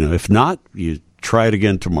 if not, you try it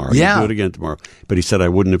again tomorrow. Yeah. You do it again tomorrow. But he said, I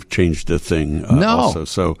wouldn't have changed a thing also.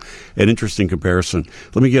 So an interesting comparison.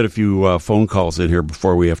 Let me get a few phone calls in here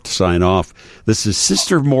before we have to sign off. This is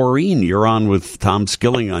Sister Maureen. You're on with Tom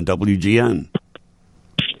Skilling on WGN.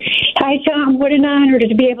 Hi, Tom. What an honor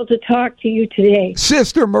to be able to talk to you today.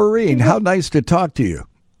 Sister Maureen, how nice to talk to you.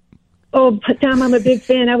 Oh, Tom, I'm a big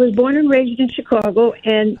fan. I was born and raised in Chicago,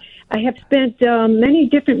 and I have spent many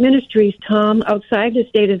different ministries, Tom, outside the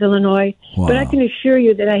state of Illinois. Wow. But I can assure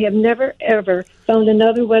you that I have never, ever found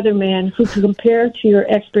another weatherman who can compare to your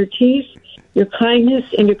expertise, your kindness,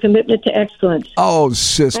 and your commitment to excellence. Oh,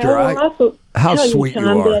 sister, I will also how tell sweet you,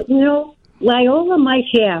 Tom, you are. That, Loyola might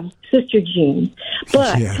have Sister Jean,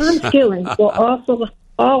 but Yes. Tom Skilling will also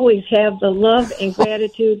always have the love and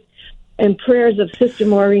gratitude and prayers of Sister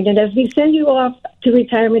Maureen. And as we send you off to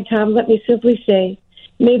retirement, Tom, let me simply say,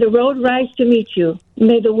 may the road rise to meet you.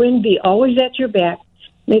 May the wind be always at your back.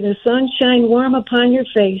 May the sun shine warm upon your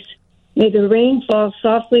face. May the rain fall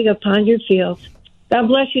softly upon your fields. God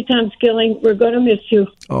bless you, Tom Skilling. We're going to miss you.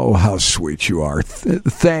 Oh, how sweet you are.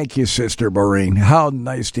 Thank you, Sister Maureen. How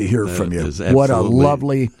nice to hear from you. What a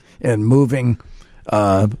lovely and moving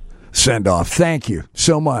send-off. Thank you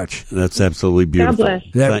so much. That's absolutely beautiful.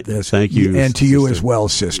 God bless. Thank you. And to you as well,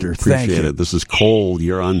 sister. Thank Appreciate you. it. This is Cole.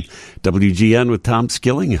 You're on WGN with Tom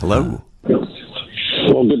Skilling. Hello.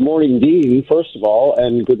 Well, good morning, Dean, first of all,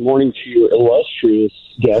 and good morning to your illustrious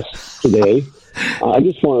guests today. I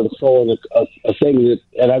just wanted to throw in a thing that,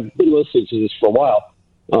 and I've been listening to this for a while.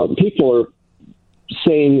 People are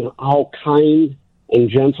saying how kind and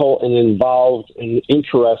gentle and involved and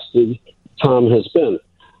interested Tom has been.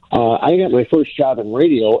 I got my first job in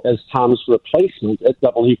radio as Tom's replacement at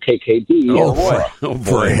WKKD. Oh, boy.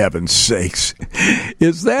 For heaven's sakes.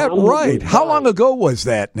 Is that right? How long ago was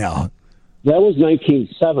that now? That was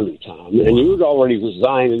 1970, Tom. And you had already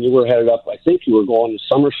resigned and you were headed up, I think you were going to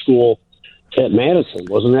summer school at Madison.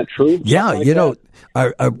 Wasn't that true? Yeah,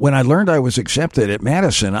 when I learned I was accepted at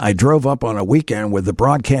Madison, I drove up on a weekend with the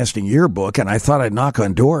broadcasting yearbook, and I thought I'd knock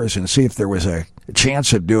on doors and see if there was a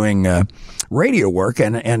chance of doing radio work.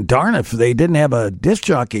 And darn if they didn't have a disc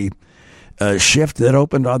jockey shift that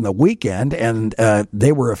opened on the weekend, and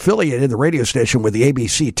they were affiliated, the radio station, with the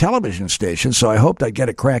ABC television station, so I hoped I'd get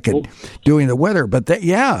a crack at doing the weather. But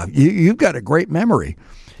you've got a great memory.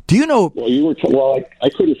 Do you know? Well, you were. I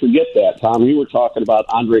couldn't forget that, Tom. You were talking about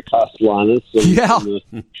Andre Castellanos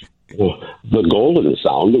and the golden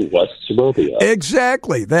sound of West Suburbia.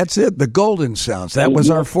 Exactly, that's it. The golden sounds. That was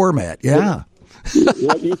our format. Yeah.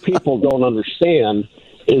 What you people don't understand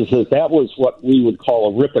is that was what we would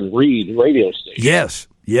call a rip and read radio station.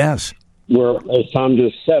 Yes. Where, as Tom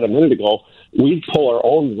just said a minute ago, we'd pull our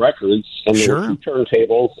own records, and there were 2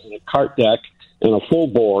 turntables and a cart deck and a full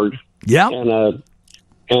board. Yeah. And a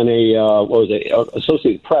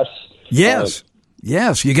Associated Press. Yes.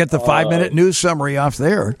 You get the 5-minute news summary off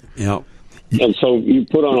there. Yeah. And so you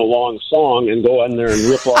put on a long song and go in there and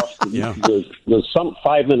rip off the some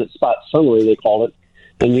 5-minute spot summary, they call it,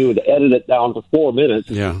 and you would edit it down to 4 minutes.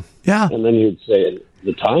 Yeah. And then you'd say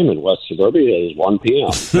the time in West Suburbia is 1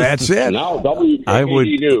 p.m. That's it. Now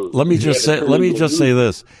WKKD News. Let me just say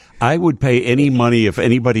this. I would pay any money if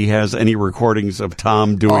anybody has any recordings of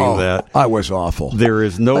Tom doing that. I was awful. There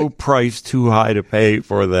is no price too high to pay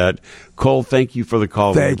for that. Cole, thank you for the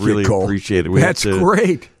call. Thank we really you, Cole. appreciate it. We That's have to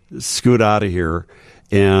great. Scoot out of here.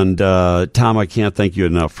 And Tom, I can't thank you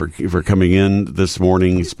enough for coming in this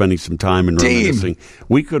morning, spending some time and reminiscing.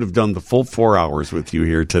 We could have done the full 4 hours with you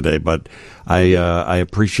here today, but I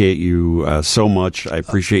appreciate you so much. I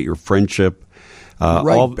appreciate your friendship.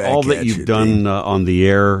 all that you've done on the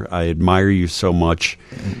air. I admire you so much,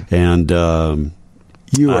 and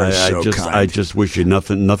you are so kind. I just wish you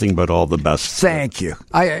nothing but all the best. Thank you.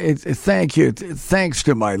 Thank you. Thanks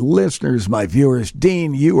to my listeners, my viewers.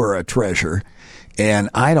 Dean, you are a treasure. And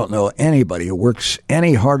I don't know anybody who works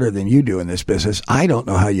any harder than you do in this business. I don't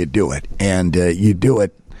know how you do it. And you do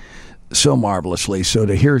it so marvelously. So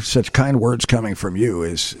to hear such kind words coming from you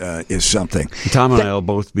is something. Tom and I will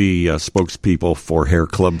both be spokespeople for Hair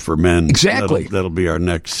Club for Men. Exactly. That'll be our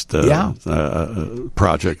next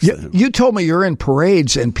project. You told me you're in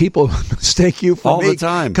parades and people mistake you for all me the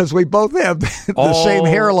time because we both have the same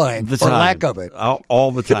hairline or lack of it.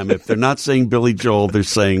 All the time. If they're not saying Billy Joel, they're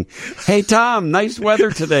saying, "Hey Tom, nice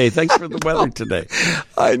weather today. Thanks for the weather today."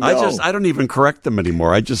 I know. I don't even correct them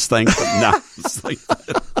anymore. I just thank them now.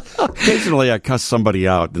 Occasionally, I cuss somebody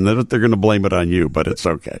out, and they're going to blame it on you, but it's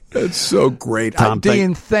okay. It's so great. Tom,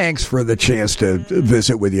 Dean, thanks for the chance to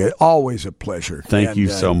visit with you. Always a pleasure. Thank you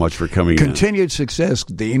so much for coming in. Continued success,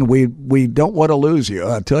 Dean. We don't want to lose you,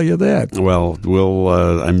 I'll tell you that. Well, we'll.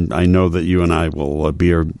 I know that you and I will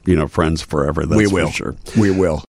be friends forever. That's we will. For sure. We will.